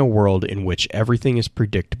you are in a world in which everything is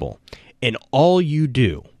predictable and all you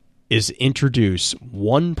do is introduce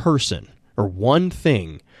one person or one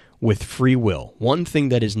thing with free will, one thing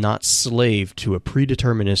that is not slave to a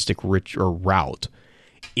predeterministic route,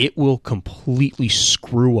 it will completely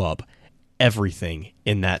screw up everything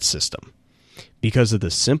in that system because of the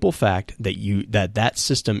simple fact that that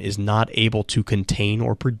system is not able to contain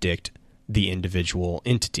or predict the individual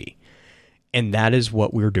entity. And that is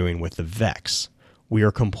what we're doing with the Vex. We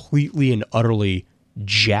are completely and utterly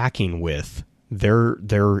jacking with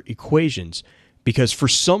their equations because for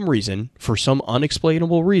some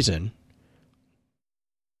unexplainable reason,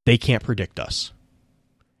 they can't predict us.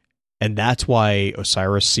 And that's why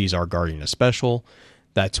Osiris sees our Guardian as special.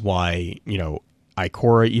 That's why, you know,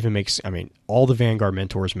 Ikora even makes, I mean, all the Vanguard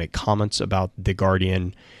mentors make comments about the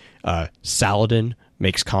Guardian. Saladin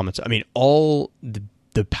makes comments. I mean, all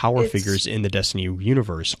the power figures in the Destiny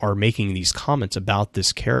universe are making these comments about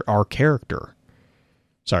our character.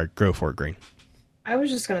 Sorry, go for it, Green. I was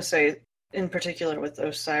just going to say, in particular with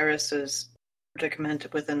Osiris's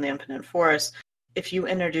predicament within the Infinite Forest, if you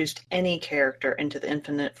introduced any character into the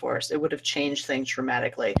Infinite Force, it would have changed things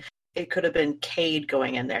dramatically. It could have been Cade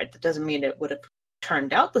going in there. That doesn't mean it would have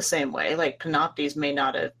turned out the same way. Like, Panoptes may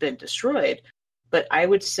not have been destroyed. But I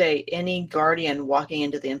would say any Guardian walking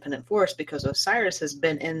into the Infinite Force, because Osiris has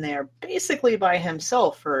been in there basically by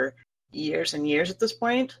himself for years and years at this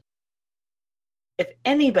point. If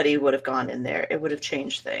anybody would have gone in there, it would have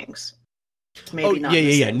changed things. Maybe not.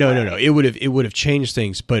 No. It would have changed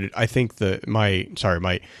things, but I think my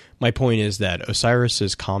point is that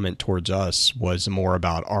Osiris's comment towards us was more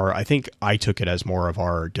about I think I took it as more of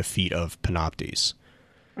our defeat of Panoptes.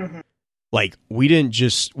 Mm-hmm. Like we didn't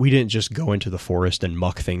just go into the forest and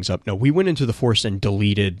muck things up. No, we went into the forest and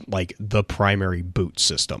deleted like the primary boot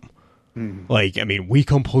system. Mm-hmm. Like, I mean, we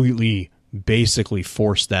completely basically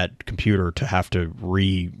forced that computer to have to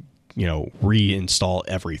reinstall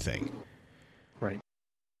everything. Right.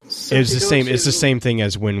 So It's the same thing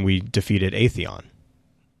as when we defeated Atheon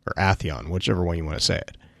or Atheon, whichever one you want to say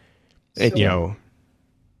it.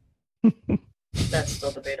 That's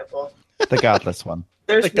still debatable. The godless one.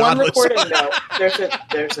 There's The one godless recording one. though.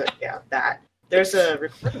 There's a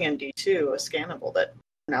recording in D2, a scannable that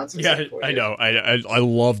pronounces it for you. I know. I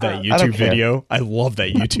love that I don't YouTube care. video. I love that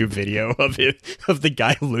YouTube video of the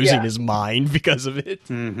guy losing Yeah. his mind because of it.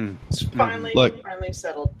 Mm-hmm. It's finally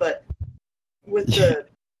settled. But with the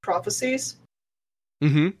prophecies,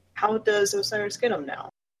 Mm-hmm. how does Osiris get them now?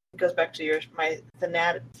 It goes back to my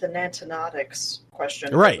Thanatonautics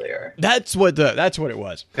question earlier. That's what it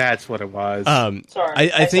was. That's what it was.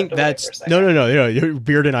 Sorry, I think stepped away that's for a second. no.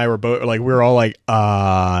 Beard and I were both like, we were all like,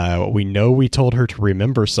 we know we told her to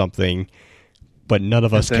remember something, but none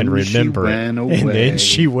of us And can then she remember it. went And away. then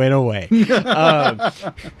she went away.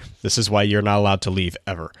 This is why you're not allowed to leave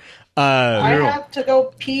ever. I have to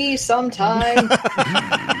go pee sometime.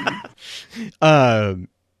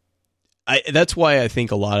 That's why I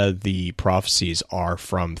think a lot of the prophecies are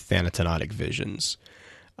from Thanatonautic visions.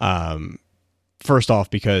 First off,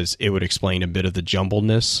 because it would explain a bit of the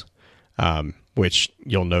jumbledness, which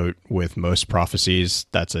you'll note with most prophecies,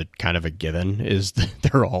 that's a kind of a given, is that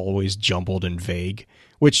they're always jumbled and vague,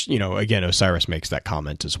 which, again, Osiris makes that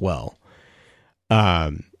comment as well.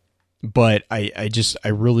 But I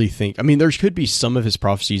really think, there could be some of his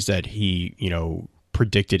prophecies that he,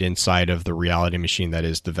 predicted inside of the reality machine that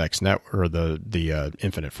is the Vex Net or the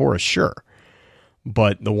Infinite Forest, sure.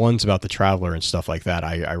 But the ones about the Traveler and stuff like that,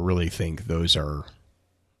 I really think those are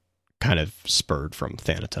kind of spurred from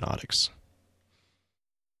Thanatonautics.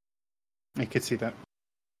 I could see that.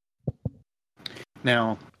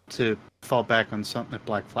 Now, to fall back on something that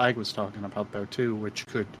Black Flag was talking about, though, too, which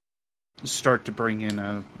could start to bring in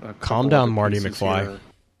a Calm down, Marty McFly.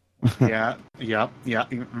 Yeah.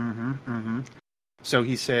 So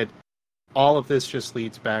he said, all of this just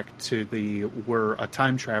leads back to we're a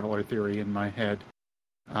time traveler theory in my head.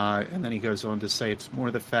 And then he goes on to say it's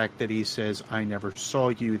more the fact that he says, I never saw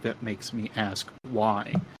you that makes me ask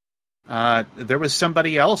why. There was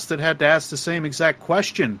somebody else that had to ask the same exact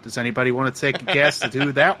question. Does anybody want to take a guess at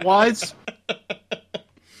who that was?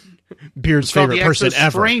 Beard's favorite person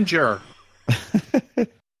ever. Stranger.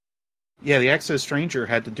 Yeah, the Exo Stranger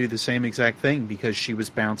had to do the same exact thing because she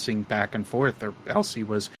was bouncing back and forth, or Elsie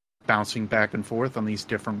was bouncing back and forth on these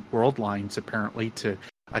different world lines, apparently, to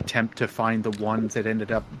attempt to find the ones that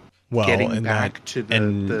ended up getting back to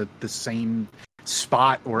the same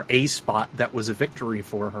spot or a spot that was a victory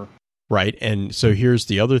for her. Right, and so here's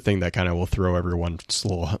the other thing that kind of will throw everyone's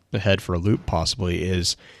little head for a loop, possibly,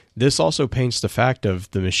 is this also paints the fact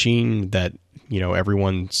of the machine that,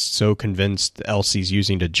 everyone's so convinced Elsie's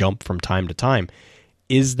using to jump from time to time.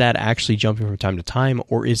 Is that actually jumping from time to time,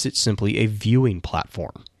 or is it simply a viewing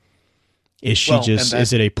platform? Is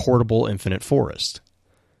it a portable Infinite Forest?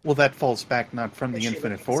 Well, that falls back not from the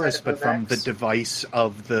Infinite Forest, but from the device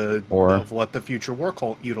of what the Future War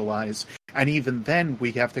Cult utilize. And even then,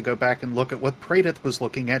 we have to go back and look at what Praedyth was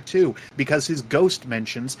looking at, too, because his ghost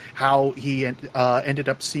mentions how he ended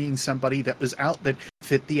up seeing somebody that was out that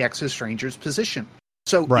fit the Exo-Stranger's position.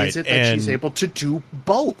 So is it that she's able to do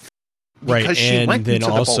both? Right, Because she went then into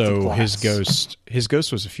the also Vault of his Glass.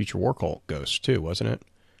 ghost was a Future War Cult ghost, too, wasn't it?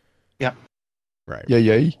 Yep. Right.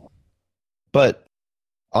 Yeah. But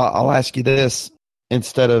I'll ask you this.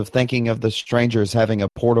 Instead of thinking of the Strangers having a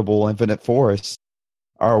portable Infinite Forest,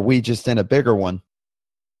 are we just in a bigger one?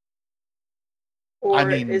 Or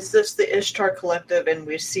is this the Ishtar Collective and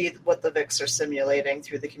we see what the Vix are simulating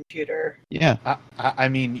through the computer? Yeah. I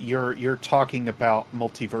mean, you're talking about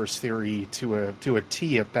multiverse theory to a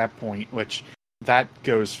T at that point, which that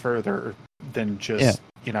goes further than just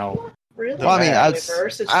Really? Well, I'm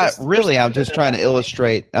just trying to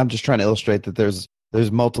illustrate. I'm just trying to illustrate that there's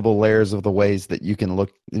multiple layers of the ways that you can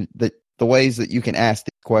look, the ways that you can ask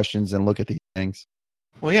these questions and look at these things.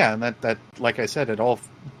 Well, yeah, and that like I said, it all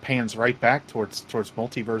pans right back towards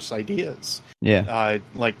multiverse ideas. Yeah,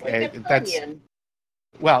 that's onion.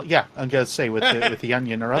 Well, yeah, I'm gonna say with the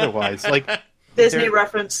onion or otherwise. Like Disney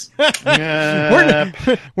reference.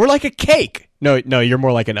 We're like a cake. No, you're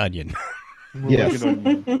more like an onion. Yes.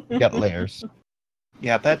 Got layers.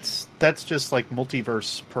 Yeah, that's just like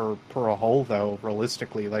multiverse per a whole, though.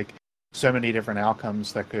 Realistically, like so many different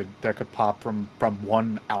outcomes that could pop from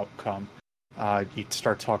one outcome. You'd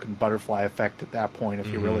start talking butterfly effect at that point if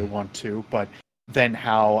you really want to, but then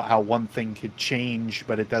how one thing could change,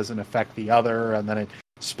 but it doesn't affect the other, and then it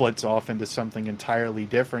splits off into something entirely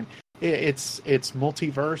different. It's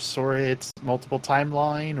multiverse, or it's multiple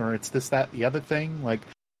timeline, or it's this, that, the other thing. Like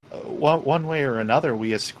one way or another,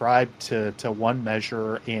 we ascribe to one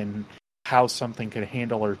measure in how something could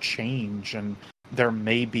handle or change, and there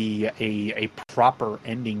may be a proper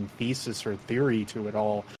ending thesis or theory to it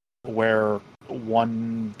all, where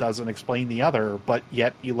one doesn't explain the other, but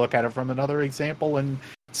yet you look at it from another example and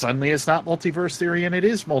suddenly it's not multiverse theory and it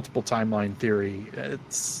is multiple timeline theory.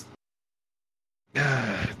 It's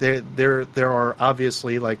there are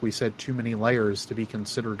obviously, like we said, too many layers to be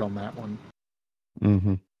considered on that one.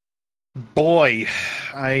 Mm-hmm. Boy,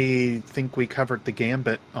 I think we covered the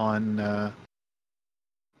gambit on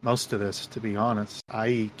most of this, to be honest.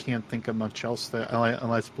 I can't think of much else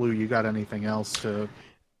unless Blue, you got anything else to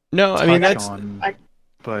No, I mean that's.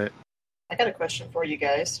 But I got a question for you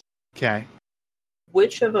guys. Okay.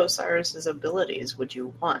 Which of Osiris's abilities would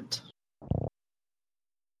you want?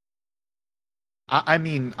 I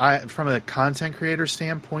mean, from a content creator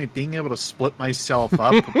standpoint, being able to split myself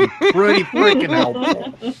up would be pretty freaking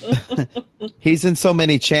helpful. He's in so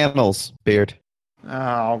many channels, Beard.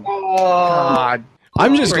 Oh, God.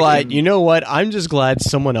 I'm just glad, you know what? I'm just glad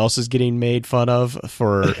someone else is getting made fun of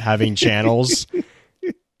for having channels,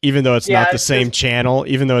 even though it's not the same channel,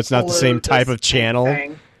 even though it's not the same type of channel.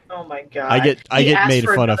 Thing. Oh my God. I get made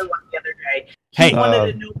fun of. The other day. Hey,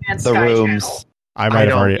 wanted a No Man's the Sky rooms. channel. I might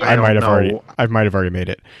have already made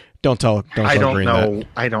it. Don't tell I don't Green know. that.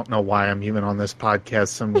 I don't know why I'm even on this podcast.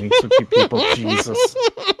 Some weeks with you people, Jesus.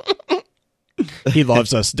 He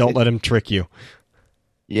loves us. Don't let him trick you.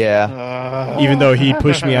 Yeah. Even though he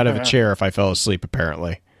pushed me out of a chair if I fell asleep,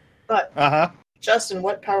 apparently. But Justin,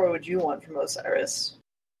 what power would you want from Osiris?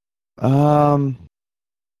 I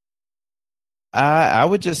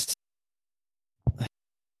would just.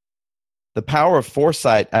 The power of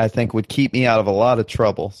foresight, I think, would keep me out of a lot of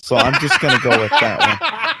trouble. So I'm just going to go with that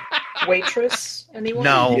one. Waitress? Anyone?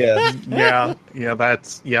 No. Yeah. Yeah.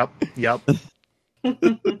 That's yep.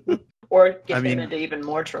 Or get them into even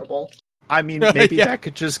more trouble. I mean, maybe that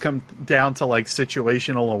could just come down to like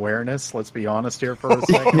situational awareness. Let's be honest here for a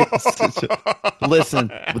second. Listen,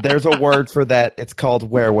 there's a word for that. It's called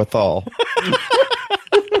wherewithal.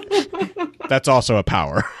 That's also a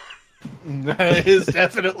power. That is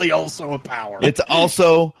definitely also a power. It's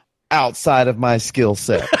also outside of my skill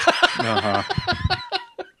set.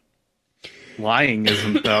 Lying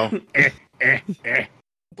isn't, though.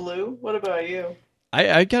 Blue, what about you?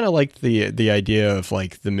 I kind of like the idea of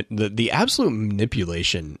like the absolute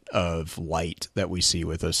manipulation of light that we see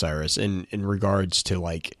with Osiris in regards to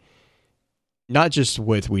like not just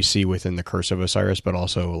what we see within the Curse of Osiris, but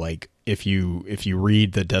also like if you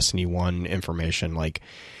read the Destiny 1 information, like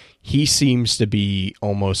he seems to be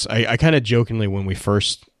almost. I kind of jokingly, when we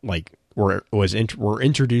first like were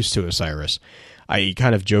introduced to Osiris, I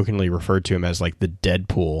kind of jokingly referred to him as like the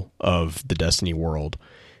Deadpool of the Destiny world,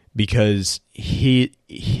 because he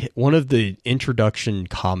one of the introduction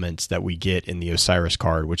comments that we get in the Osiris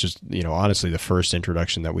card, which is, you know, honestly the first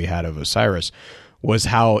introduction that we had of Osiris, was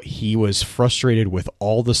how he was frustrated with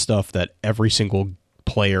all the stuff that every single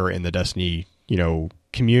player in the Destiny, you know,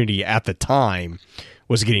 community at the time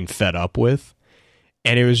was getting fed up with.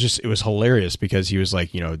 And it was hilarious because he was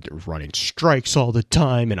like, you know, running strikes all the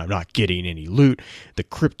time and I'm not getting any loot. The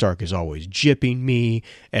Cryptarch is always gypping me.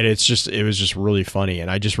 And it was just really funny.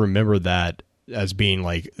 And I just remember that as being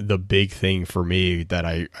like the big thing for me, that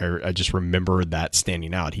I just remember that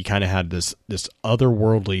standing out. He kind of had this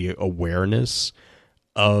otherworldly awareness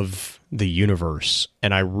of the universe,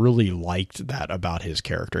 and I really liked that about his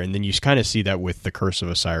character. And then you kind of see that with the Curse of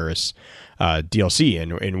Osiris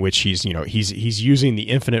DLC, in which he's using the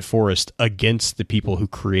Infinite Forest against the people who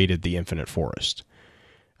created the Infinite Forest.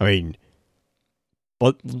 I mean,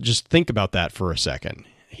 just think about that for a second.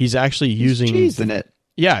 He's actually using it.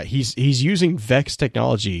 Yeah, he's using Vex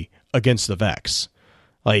technology against the Vex.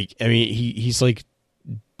 Like, I mean, he's like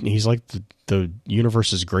the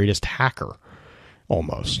universe's greatest hacker,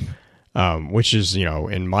 almost. Which is, you know,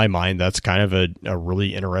 in my mind, that's kind of a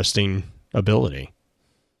really interesting ability.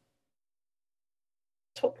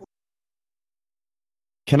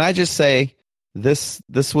 Can I just say this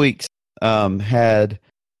week's had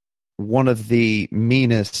one of the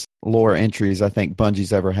meanest lore entries I think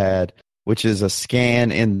Bungie's ever had, which is a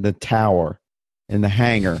scan in the tower, in the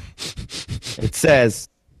hangar. It says,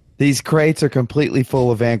 these crates are completely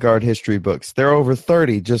full of Vanguard history books. There are over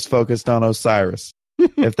 30 just focused on Osiris.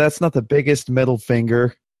 If that's not the biggest middle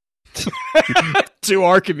finger to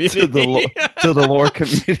our community, to the lore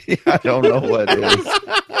community, I don't know what is.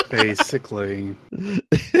 Basically.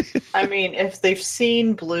 I mean, if they've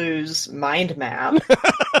seen Blue's mind map,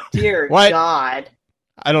 dear What? God.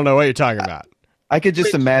 I don't know what you're talking about. I could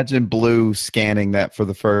just imagine Blue scanning that for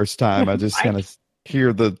the first time. I just kind of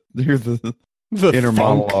hear the The inner funk.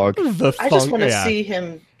 monologue. The I just funk, want to yeah. see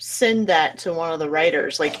him send that to one of the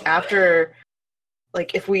writers. Like, after,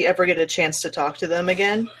 like, if we ever get a chance to talk to them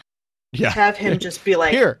again, Yeah. have him just be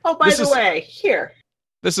like, Here, oh, by this the is- way, here.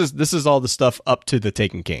 This is all the stuff up to the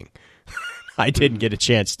Taken King. I didn't get a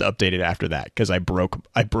chance to update it after that because I broke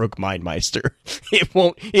MindMeister.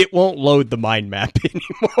 It won't load the mind map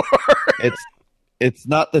anymore. It's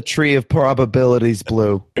not the tree of probabilities,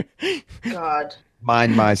 Blue. God.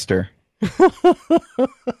 MindMeister.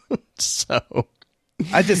 So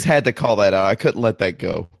I just had to call that out. I couldn't let that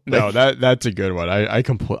go. no, that's a good one.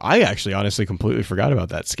 I actually honestly completely forgot about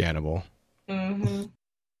that scannable. Mm-hmm.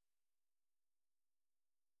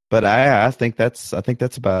 But I think that's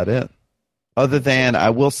about it. Other than, I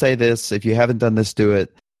will say this: if you haven't done this, do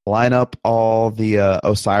it. Line up all the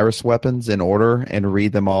Osiris weapons in order and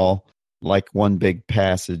read them all like one big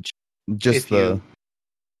passage. Just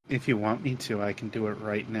If you want me to, I can do it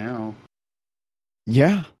right now.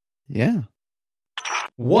 yeah.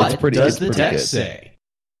 What pretty- does it's the pretty text good. say?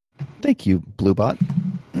 Thank you, Bluebot.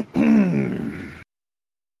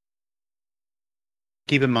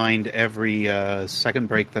 Keep in mind, every second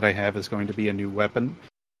break that I have is going to be a new weapon.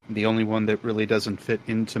 The only one that really doesn't fit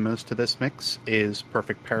into most of this mix is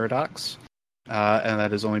Perfect Paradox. And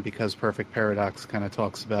that is only because Perfect Paradox kind of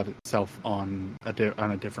talks about itself on a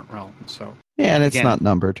different realm. So Yeah, and it's Again. not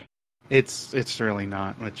numbered. it's really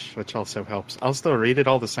not, which also helps. I'll still read it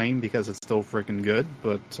all the same because it's still freaking good,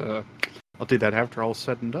 but I'll do that after all's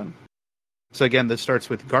said and done. So again, this starts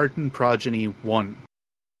with Garden Progeny 1.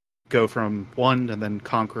 Go from 1 and then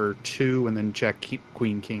Conqueror 2 and then Jack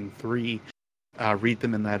Queen King 3. Read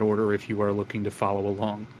them in that order if you are looking to follow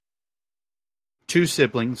along. Two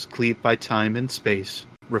siblings cleaved by time and space,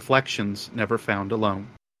 reflections never found alone.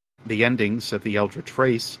 The endings of the Eldritch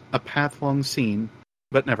race, a path long seen,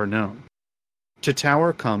 but never known. To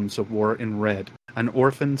tower comes a war in red, an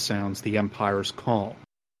orphan sounds the Empire's call.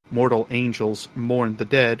 Mortal angels mourn the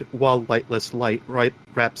dead, while lightless light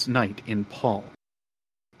wraps night in pall.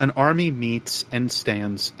 An army meets and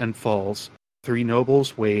stands and falls. Three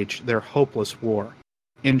nobles wage their hopeless war.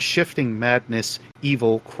 In shifting madness,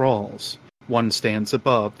 evil crawls. One stands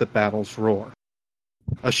above the battle's roar.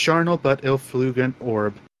 A charnel but effulgent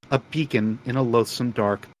orb, a beacon in a loathsome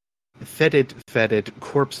dark. Fetid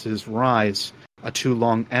corpses rise, a too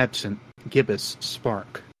long absent gibbous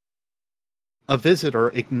spark. A visitor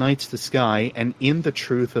ignites the sky, and in the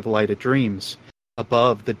truth of lighted dreams,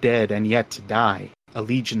 above the dead and yet to die, a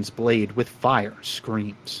legion's blade with fire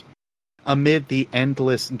screams. Amid the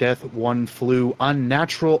endless death one flew,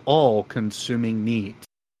 unnatural all-consuming need,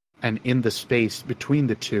 and in the space between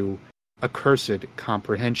the two, accursed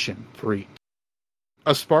comprehension freed.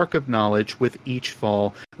 A spark of knowledge with each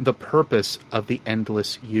fall, the purpose of the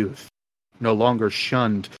endless youth. No longer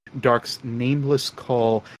shunned, dark's nameless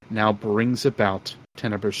call now brings about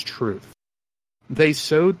tenebrous truth. They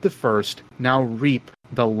sowed the first, now reap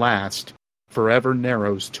the last, forever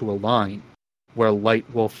narrows to a line, where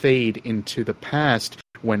light will fade into the past,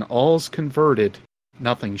 when all's converted,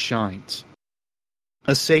 nothing shines.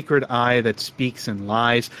 A sacred eye that speaks in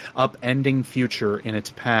lies, upending future in its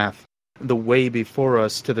path. The way before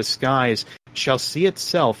us to the skies shall see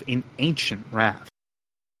itself in ancient wrath.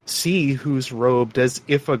 See who's robed as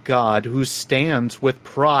if a god, who stands with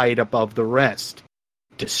pride above the rest.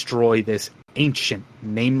 Destroy this ancient,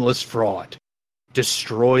 nameless fraud.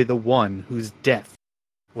 Destroy the one whose death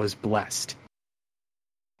was blessed.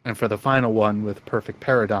 And for the final one with Perfect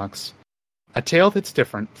Paradox, a tale that's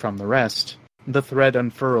different from the rest. The thread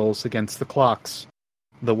unfurls against the clocks.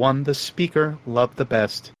 The one the speaker loved the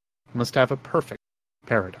best must have a perfect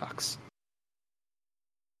paradox.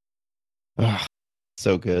 Ugh,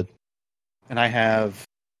 so good. And I have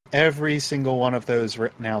every single one of those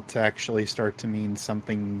written out to actually start to mean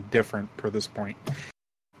something different per this point.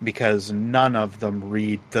 Because none of them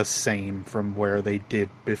read the same from where they did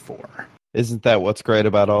before. Isn't that what's great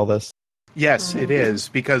about all this? Yes, it is,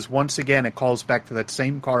 because once again it calls back to that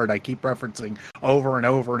same card I keep referencing over and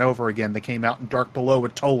over and over again that came out in Dark Below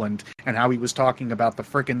with Toland, and how he was talking about the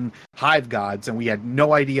frickin' hive gods, and we had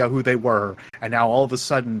no idea who they were, and now all of a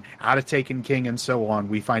sudden, out of Taken King and so on,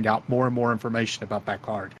 we find out more and more information about that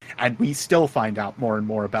card, and we still find out more and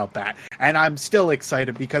more about that, and I'm still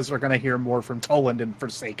excited because we're going to hear more from Toland and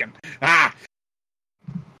Forsaken.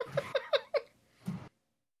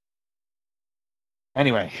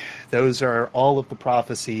 Anyway, those are all of the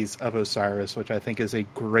prophecies of Osiris, which I think is a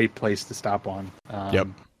great place to stop on. Yep.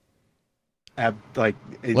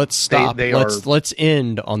 Let's stop. They let's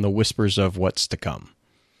end on the whispers of what's to come.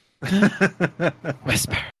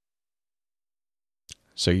 Whisper.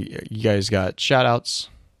 So you guys got shout-outs?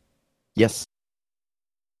 Yes.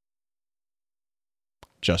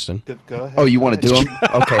 Justin? Go ahead. Oh, you want to do them?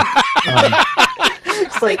 Okay.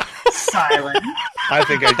 It's like silent. I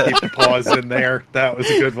think I'd keep the pause in there. That was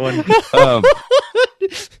a good one.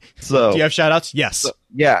 So do you have shout-outs? Yes.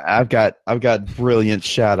 Yeah, I've got brilliant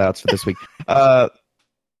shout outs for this week. I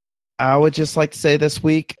would just like to say this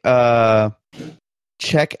week,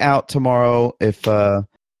 check out tomorrow if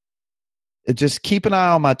just keep an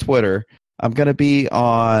eye on my Twitter. I'm gonna be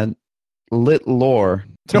on Lit Lore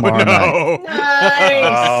tomorrow night.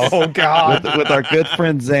 Nice. Oh God! with our good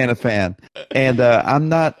friend Xanafan. And I'm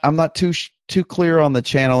not too clear on the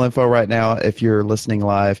channel info right now. If you're listening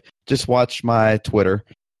live, just watch my Twitter,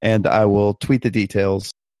 and I will tweet the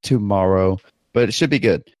details tomorrow. But it should be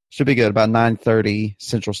good. Should be good. About 9:30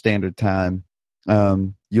 Central Standard Time.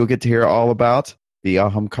 You'll get to hear all about the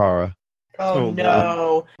Ahamkara. Oh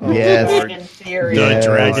no! Yes. Dragon theory. The Yes.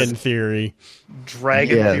 Dragon Theory.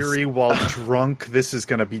 Dragon Yes. Theory while drunk. This is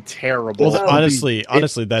going to be terrible. Well, honestly,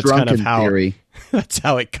 that's kind of Drunken how theory. that's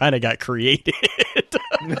how it kind of got created.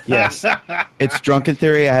 Yes, it's Drunken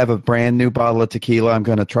Theory. I have a brand new bottle of tequila. I'm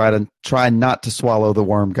going to try not to swallow the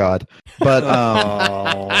worm god. But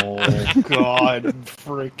oh God,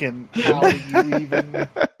 freaking! How do you even?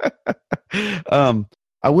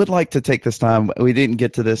 I would like to take this time. We didn't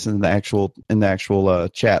get to this in the actual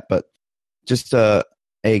chat, but just a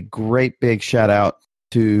great big shout out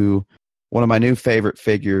to one of my new favorite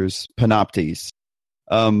figures, Panoptes.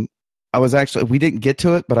 We didn't get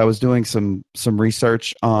to it, but I was doing some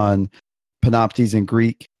research on Panoptes in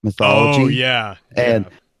Greek mythology. Oh yeah, And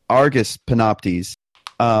Argus Panoptes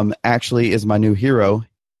actually is my new hero.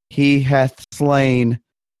 He hath slain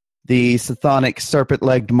the Chthonic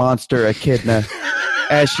serpent-legged monster Echidna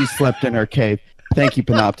as she slept in her cave. Thank you,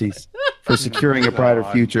 Panoptes, for securing a brighter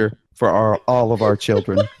future for all of our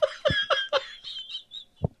children.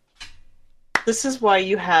 This is why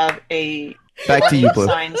you have a Back to you, Blue.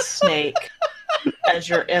 sign snake as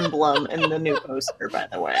your emblem in the new poster, by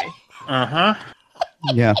the way.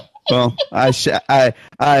 Yeah. Well, I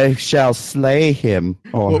shall slay him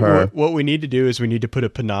or her. What we need to do is we need to put a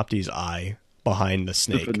Panoptes eye behind the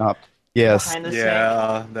snake. Yes. Behind the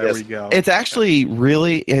Yeah, there Yes. we go. It's actually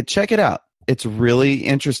really check it out. It's really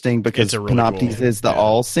interesting because It's a really Panoptes cool- is the yeah.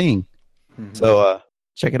 all-seeing. Mhm. So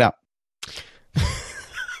check it out.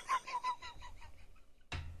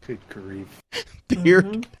 Good grief.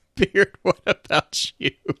 Beard, what about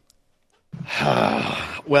you?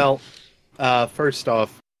 Well, first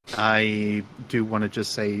off, I do want to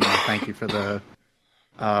just say thank you for the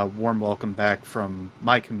warm welcome back from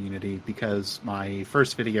my community, because my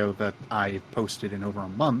first video that I posted in over a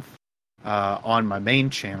month on my main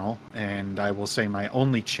channel, and I will say my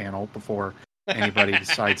only channel before anybody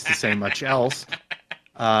decides to say much else,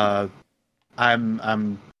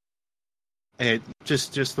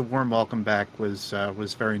 just the warm welcome back was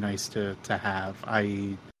very nice to have.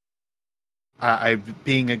 I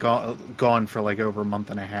being gone for like over a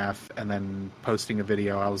month and a half, and then posting a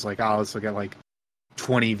video, I was like, oh, let's look at like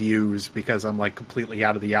 20 views because I'm like completely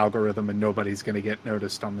out of the algorithm and nobody's going to get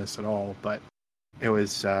noticed on this at all. But it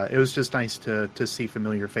was just nice to see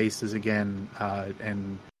familiar faces again,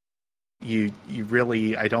 and you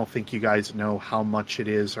really, I don't think you guys know how much it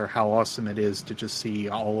is or how awesome it is to just see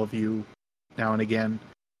all of you now and again,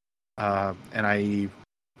 and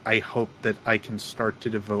I hope that I can start to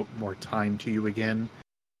devote more time to you again,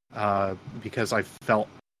 because I felt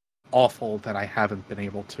awful that I haven't been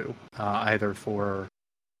able to, either for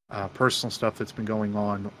personal stuff that's been going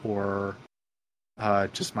on, or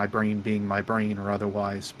just my brain being my brain, or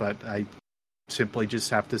otherwise. But I simply just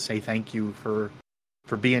have to say thank you for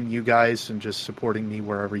being you guys and just supporting me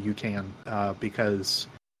wherever you can, because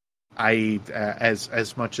I,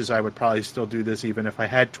 as much as I would probably still do this even if I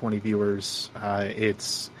had 20 viewers,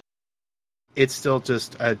 it's still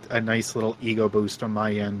just a nice little ego boost on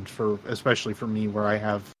my end, especially for me, where I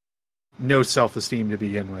have no self-esteem to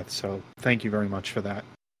begin with. So thank you very much for that.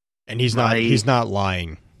 And he's not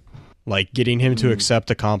lying. Like, getting him to accept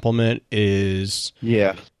a compliment is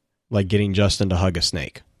like getting Justin to hug a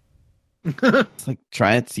snake. It's like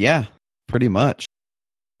try it. Yeah, pretty much.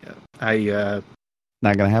 Yeah,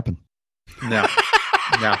 Not gonna happen. no.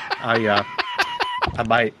 I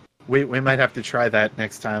might. We might have to try that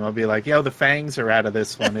next time. I'll be like, yo, the fangs are out of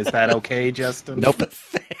this one. Is that okay, Justin? Nope.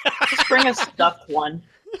 Just bring a stuck one.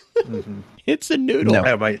 Mm-hmm. It's a noodle. No.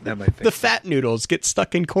 That might The fat noodles get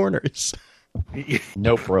stuck in corners.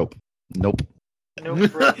 Nope. Rope. Nope.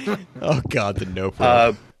 Nope. Oh God, the nope.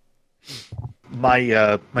 Rope.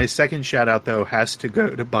 My second shout out though has to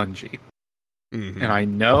go to Bungie. Mhm. And I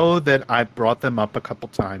know that I brought them up a couple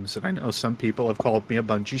times, and I know some people have called me a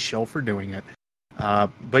Bungie shill for doing it.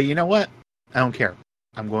 But you know what? I don't care.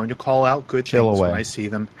 I'm going to call out good Chill things away. when I see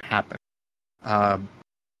them happen.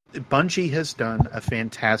 Bungie has done a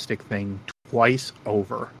fantastic thing twice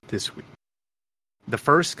over this week. The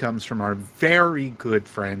first comes from our very good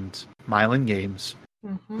friend, Mylan Games,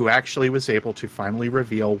 who actually was able to finally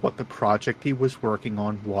reveal what the project he was working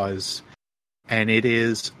on was. And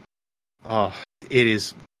it's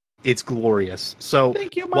glorious. So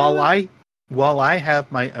Thank you, while I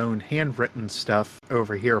have my own handwritten stuff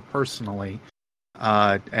over here personally,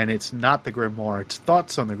 and it's not the Grimoire, it's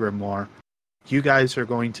thoughts on the Grimoire, you guys are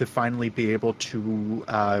going to finally be able to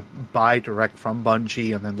buy direct from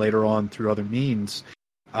Bungie, and then later on through other means,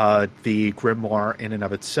 the Grimoire in and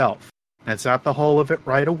of itself. And it's not the whole of it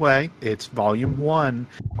right away. It's volume 1,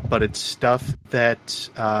 but it's stuff that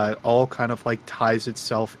all kind of like ties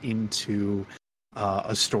itself into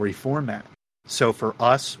a story format. So for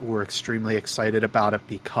us, we're extremely excited about it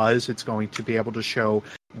because it's going to be able to show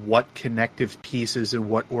what connective pieces and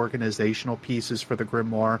what organizational pieces for the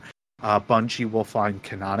Grimoire Bungie will find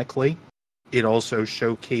canonically. It also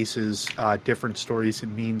showcases different stories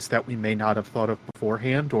and means that we may not have thought of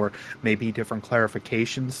beforehand, or maybe different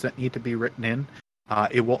clarifications that need to be written in.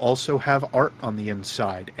 It will also have art on the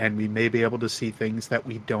inside, and we may be able to see things that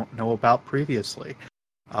we don't know about previously.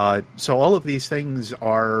 So all of these things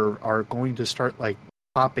are going to start like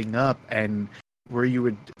popping up, and where you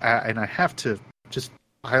would, and I have to just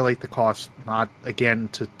highlight the cost, not again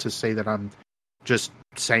to say that I'm just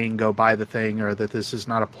saying go buy the thing or that this is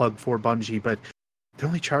not a plug for Bungie, but they're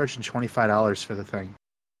only charging $25 for the thing,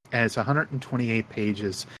 and it's 128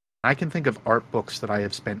 pages. I can think of art books that I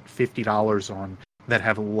have spent $50 on that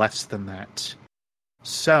have less than that.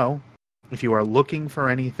 So if you are looking for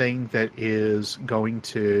anything that is going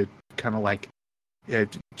to kind of like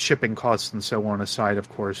shipping costs and so on aside, of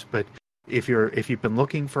course, but if you've been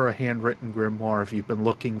looking for a handwritten grimoire, if you've been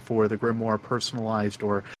looking for the grimoire personalized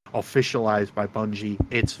or officialized by Bungie,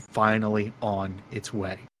 it's finally on its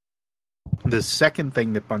way. The second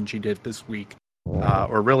thing that Bungie did this week,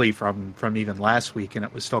 or really from even last week, and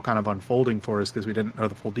it was still kind of unfolding for us because we didn't know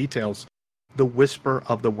the full details, the Whisper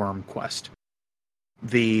of the Worm quest.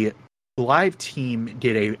 The live team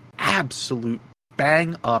did a absolute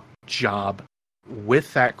bang up job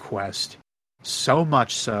with that quest, so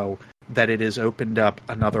much so that it has opened up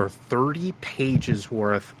another 30 pages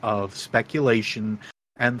worth of speculation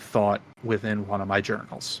and thought within one of my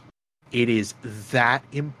journals. It is that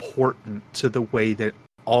important to the way that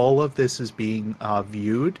all of this is being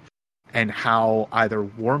viewed, and how either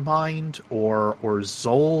Warmind or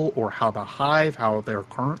Zol or how the Hive, how they're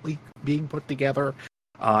currently being put together,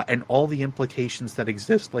 and all the implications that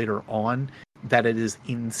exist later on, that it is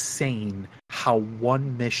insane how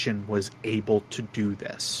one mission was able to do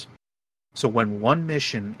this. So when one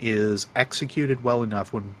mission is executed well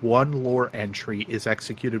enough, when one lore entry is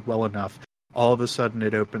executed well enough, all of a sudden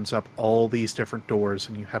it opens up all these different doors,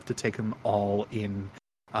 and you have to take them all in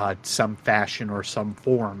some fashion or some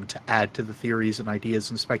form to add to the theories and ideas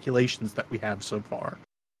and speculations that we have so far.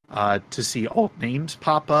 To see alt names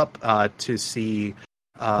pop up, to see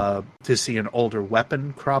an older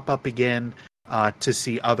weapon crop up again, to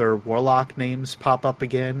see other warlock names pop up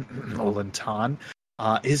again, Olentan,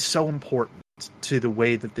 is so important to the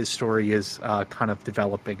way that this story is kind of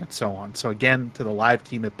developing and so on. So again, to the live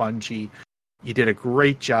team at Bungie, you did a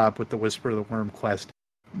great job with the Whisper of the Worm quest,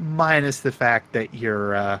 minus the fact that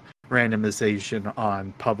your randomization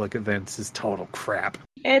on public events is total crap.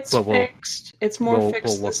 It's fixed. It's more fixed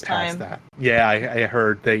we'll look this past time. that. Yeah, I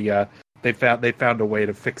heard they found a way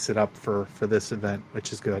to fix it up for this event,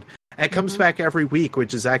 which is good. And it comes back every week,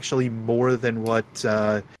 which is actually more than what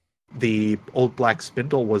the old Black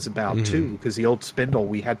Spindle was about too. Because the old Spindle,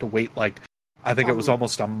 we had to wait I think it was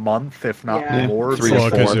almost a month, if not more. 3 to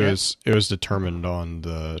 4. Because it was determined on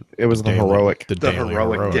the heroic the the daily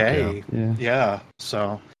heroic day. Yeah. Yeah.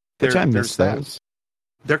 So Which I miss that. those.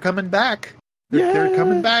 They're coming back. They're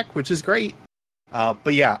coming back, which is great.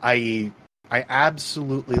 But yeah, I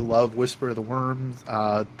absolutely love Whisper of the Worms.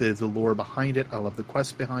 The lore behind it. I love the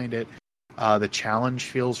quest behind it. The challenge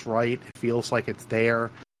feels right. It feels like it's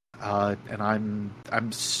there. And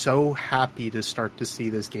I'm so happy to start to see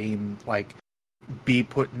this game like be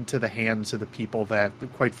put into the hands of the people that,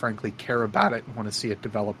 quite frankly, care about it and want to see it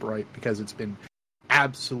develop right, because it's been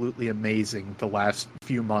absolutely amazing the last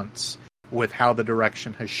few months with how the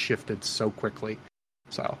direction has shifted so quickly.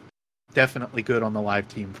 So definitely good on the live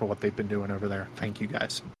team for what they've been doing over there. Thank you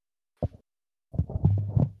guys.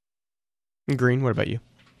 Green, what about you?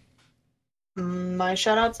 My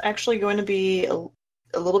shout-out's actually going to be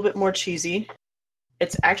a little bit more cheesy.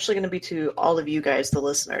 It's actually going to be to all of you guys, the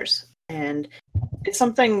listeners. And it's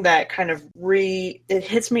something that kind of it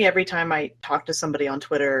hits me every time I talk to somebody on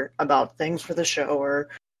Twitter about things for the show, or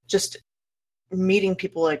just meeting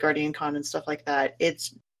people at Guardian Con and stuff like that.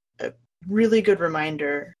 It's a really good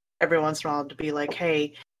reminder every once in a while to be like,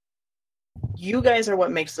 hey, you guys are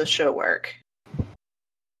what makes the show work.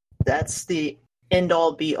 That's the end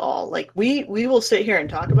all be all. Like, we will sit here and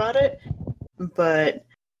talk about it, but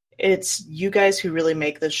it's you guys who really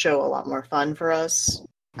make this show a lot more fun for us.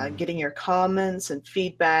 Getting your comments and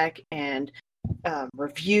feedback and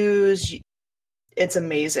reviews, it's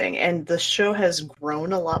amazing. And the show has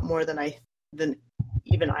grown a lot more than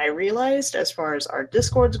even I realized, as far as our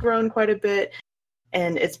Discord's grown quite a bit.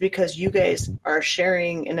 And it's because you guys are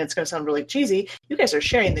sharing, and it's going to sound really cheesy, you guys are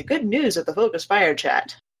sharing the good news of the Focus Fire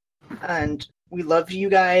chat. And we love you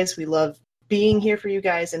guys. We love being here for you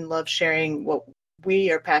guys and love sharing what we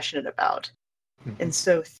are passionate about. And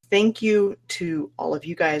so thank you to all of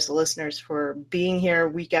you guys, the listeners, for being here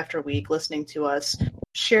week after week, listening to us,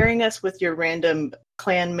 sharing us with your random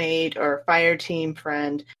clanmate or fire team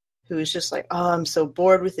friend who's just like, oh, I'm so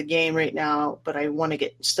bored with the game right now, but I want to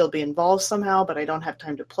still be involved somehow, but I don't have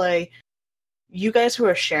time to play. You guys who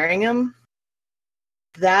are sharing them,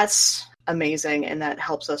 that's amazing, and that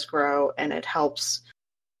helps us grow, and it helps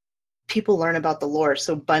people learn about the lore.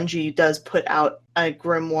 So Bungie does put out a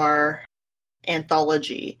grimoire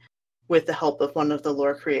anthology with the help of one of the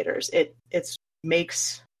lore creators. It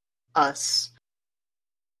makes us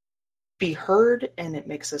be heard, and it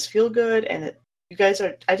makes us feel good, and you guys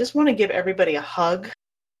are, I just want to give everybody a hug.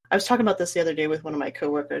 I was talking about this the other day with one of my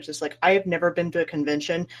coworkers. It's like, I have never been to a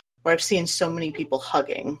convention where I've seen so many people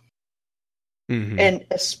hugging. Mm-hmm. And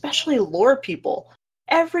especially lore people.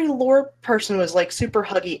 Every lore person was like super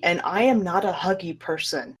huggy, and I am not a huggy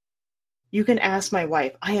person. You can ask my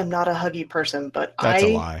wife. I am not a huggy person, but That's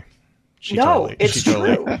a lie. It's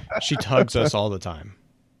true. She hugs us all the time.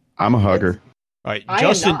 I'm a hugger. All right,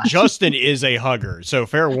 Justin is a hugger, so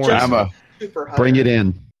fair warning. I'm a super hugger. Bring it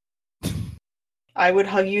in. I would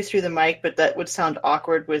hug you through the mic, but that would sound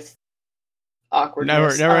awkward with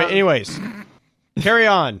awkwardness. Never. Anyways, carry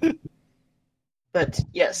on. But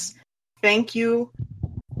yes, thank you,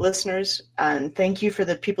 listeners, and thank you for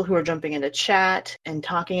the people who are jumping into chat and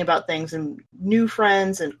talking about things, and new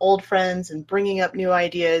friends and old friends, and bringing up new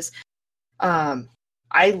ideas.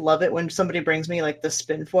 I love it when somebody brings me like the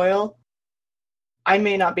spin foil. I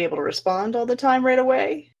may not be able to respond all the time right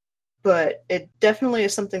away, but it definitely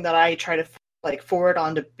is something that I try to like forward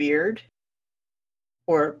onto Beard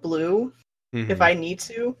or Blue if I need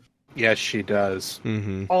to. Yes, she does.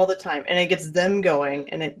 All the time. And it gets them going,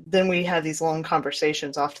 and then we have these long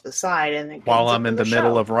conversations off to the side. And while I'm in the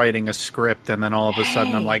middle of writing a script, and then all of a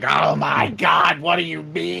sudden I'm like, oh my God, what do you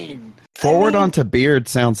mean? Forward onto Beard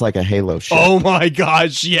sounds like a Halo ship. Oh my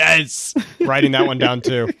gosh, yes! Writing that one down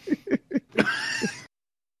too.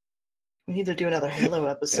 We need to do another Halo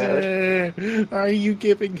episode. Are you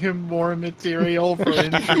giving him more material for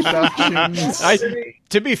introductions?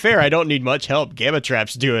 To be fair, I don't need much help. Gamma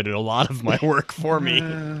Trap's doing a lot of my work for me.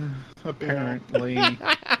 Apparently.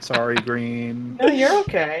 Sorry, Green. No, you're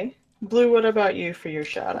okay. Blue, what about you for your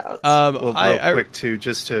shout-outs? Real quick, too,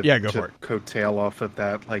 just to for it. coattail off of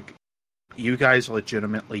that, like, you guys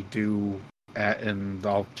legitimately do, and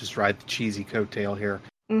I'll just ride the cheesy coattail here,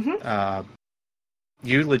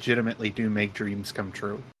 you legitimately do make dreams come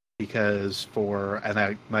true, because and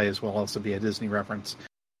that might as well also be a Disney reference,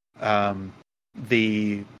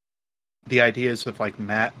 the ideas of like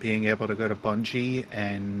Matt being able to go to Bungie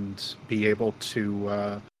and be able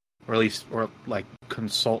to or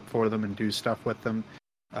consult for them and do stuff with them,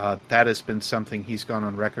 that has been something he's gone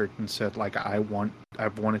on record and said, like, I've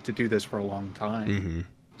wanted to do this for a long time.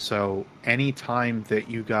 So anytime that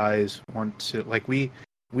you guys want to, like, we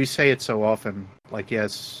say it so often, like,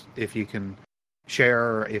 yes, if you can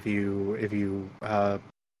share, if you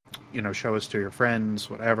show us to your friends,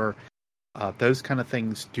 whatever. Those kind of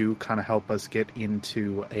things do kind of help us get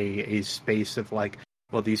into a space of like,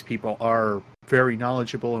 well, these people are very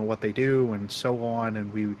knowledgeable in what they do and so on,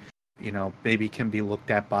 and we, maybe can be looked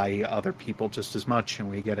at by other people just as much, and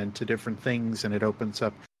we get into different things, and it opens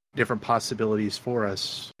up different possibilities for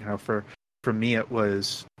us. For me, it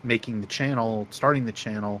was making the channel, starting the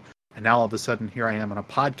channel, and now all of a sudden here I am on a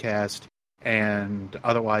podcast, and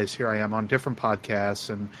otherwise here I am on different podcasts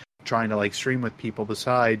and trying to like stream with people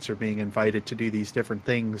besides, or being invited to do these different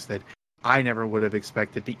things that I never would have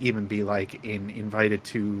expected to even be like invited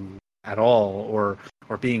to at all, or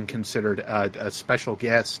being considered a special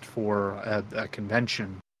guest for a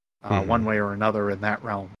convention, one way or another in that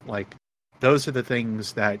realm. Like, those are the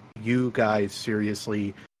things that you guys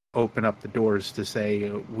seriously open up the doors to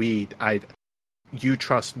say, you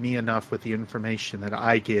trust me enough with the information that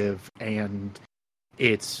I give, and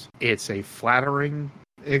it's a flattering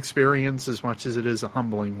experience as much as it is a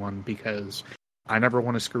humbling one, because I never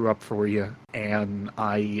want to screw up for you, and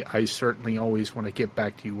I certainly always want to get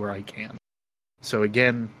back to you where I can. So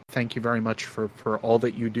again, thank you very much for all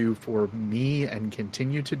that you do for me and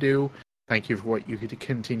continue to do. Thank you for what you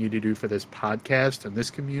continue to do for this podcast and this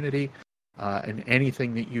community. And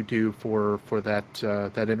anything that you do for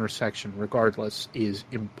that intersection, regardless, is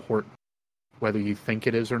important. Whether you think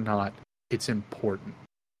it is or not, it's important.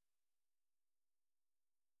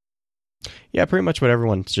 Yeah, pretty much what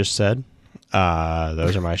everyone's just said.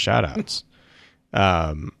 Those are my shout-outs.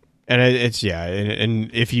 And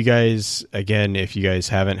and if you guys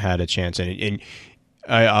haven't had a chance, and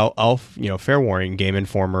I'll fair warning, Game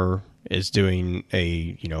Informer is doing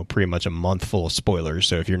a pretty much a month full of spoilers.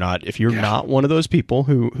 So if you're not one of those people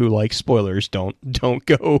who like spoilers, don't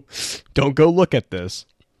go look at this.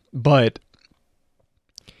 But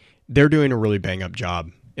they're doing a really bang up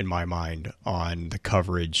job in my mind on the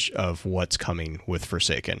coverage of what's coming with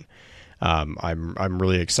Forsaken. I'm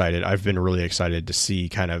really excited. I've been really excited to see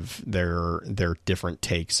kind of their different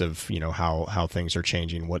takes of how things are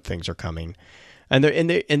changing, what things are coming, and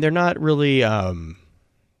they're not really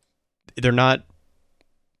they're not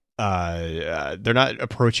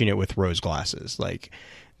approaching it with rose glasses. Like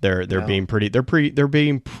they're being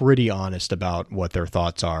pretty honest about what their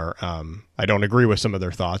thoughts are. I don't agree with some of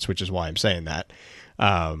their thoughts, which is why I'm saying that.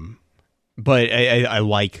 But I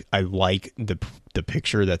like the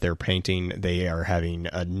picture that they're painting. They are having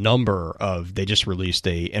a number of. They just released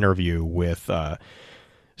a interview with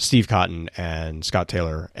Steve Cotton and Scott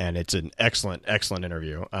Taylor, and it's an excellent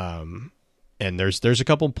interview. And there's a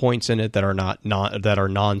couple points in it that are not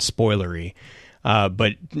non-spoilery,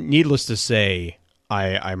 but needless to say,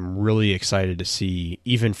 I'm really excited to see,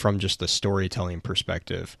 even from just the storytelling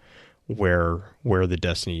perspective, where the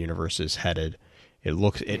Destiny universe is headed.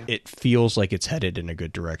 It feels like it's headed in a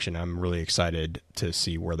good direction. I'm really excited to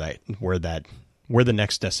see where the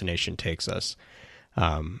next destination takes us.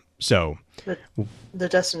 So the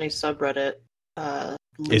Destiny subreddit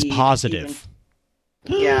is positive.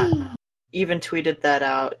 Even tweeted that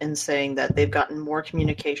out and saying that they've gotten more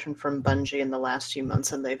communication from Bungie in the last few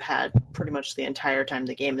months than they've had pretty much the entire time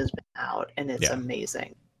the game has been out, and it's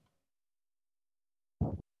amazing.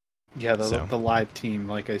 Yeah, the live team,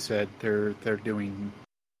 like I said, they're doing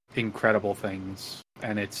incredible things,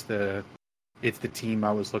 and it's the team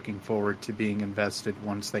I was looking forward to being invested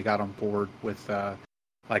once they got on board with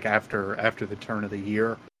after the turn of the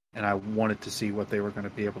year, and I wanted to see what they were going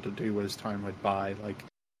to be able to do as time went by. Like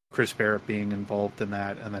Chris Barrett being involved in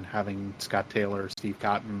that, and then having Scott Taylor, Steve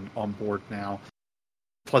Cotton on board now,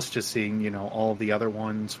 plus just seeing all the other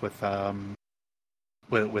ones with Lars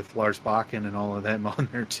Bakken and all of them on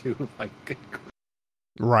there too. Like,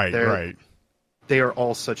 right. They are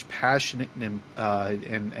all such passionate and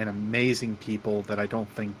amazing people that I don't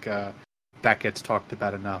think that gets talked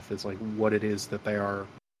about enough. Is like what it is that they're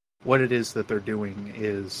doing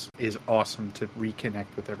is awesome to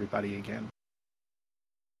reconnect with everybody again.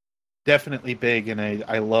 Definitely big, and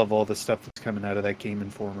I love all the stuff that's coming out of that Game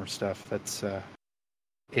Informer stuff. That's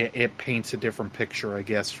it paints a different picture, I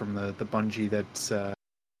guess, from the Bungie that's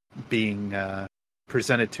being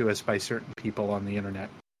presented to us by certain people on the internet.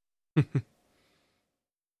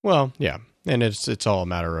 Well, yeah, and it's all a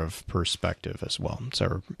matter of perspective as well.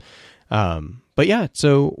 So, but yeah,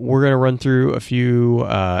 so we're gonna run through a few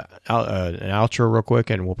an outro real quick,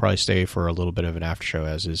 and we'll probably stay for a little bit of an after show,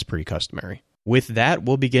 as is pretty customary. With that,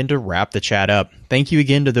 we'll begin to wrap the chat up. Thank you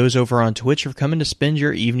again to those over on Twitch for coming to spend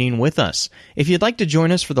your evening with us. If you'd like to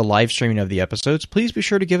join us for the live streaming of the episodes, please be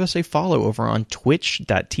sure to give us a follow over on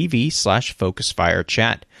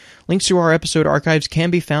twitch.tv/FocusFireChat. Links to our episode archives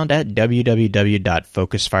can be found at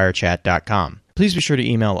www.focusfirechat.com. Please be sure to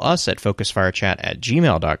email us at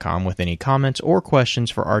focusfirechat@gmail.com with any comments or questions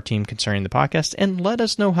for our team concerning the podcast, and let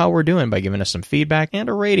us know how we're doing by giving us some feedback and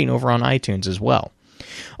a rating over on iTunes as well.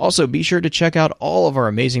 Also, be sure to check out all of our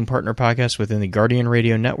amazing partner podcasts within the Guardian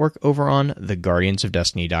Radio Network over on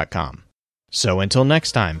theguardiansofdestiny.com. So until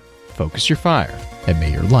next time, focus your fire, and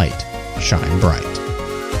may your light shine bright.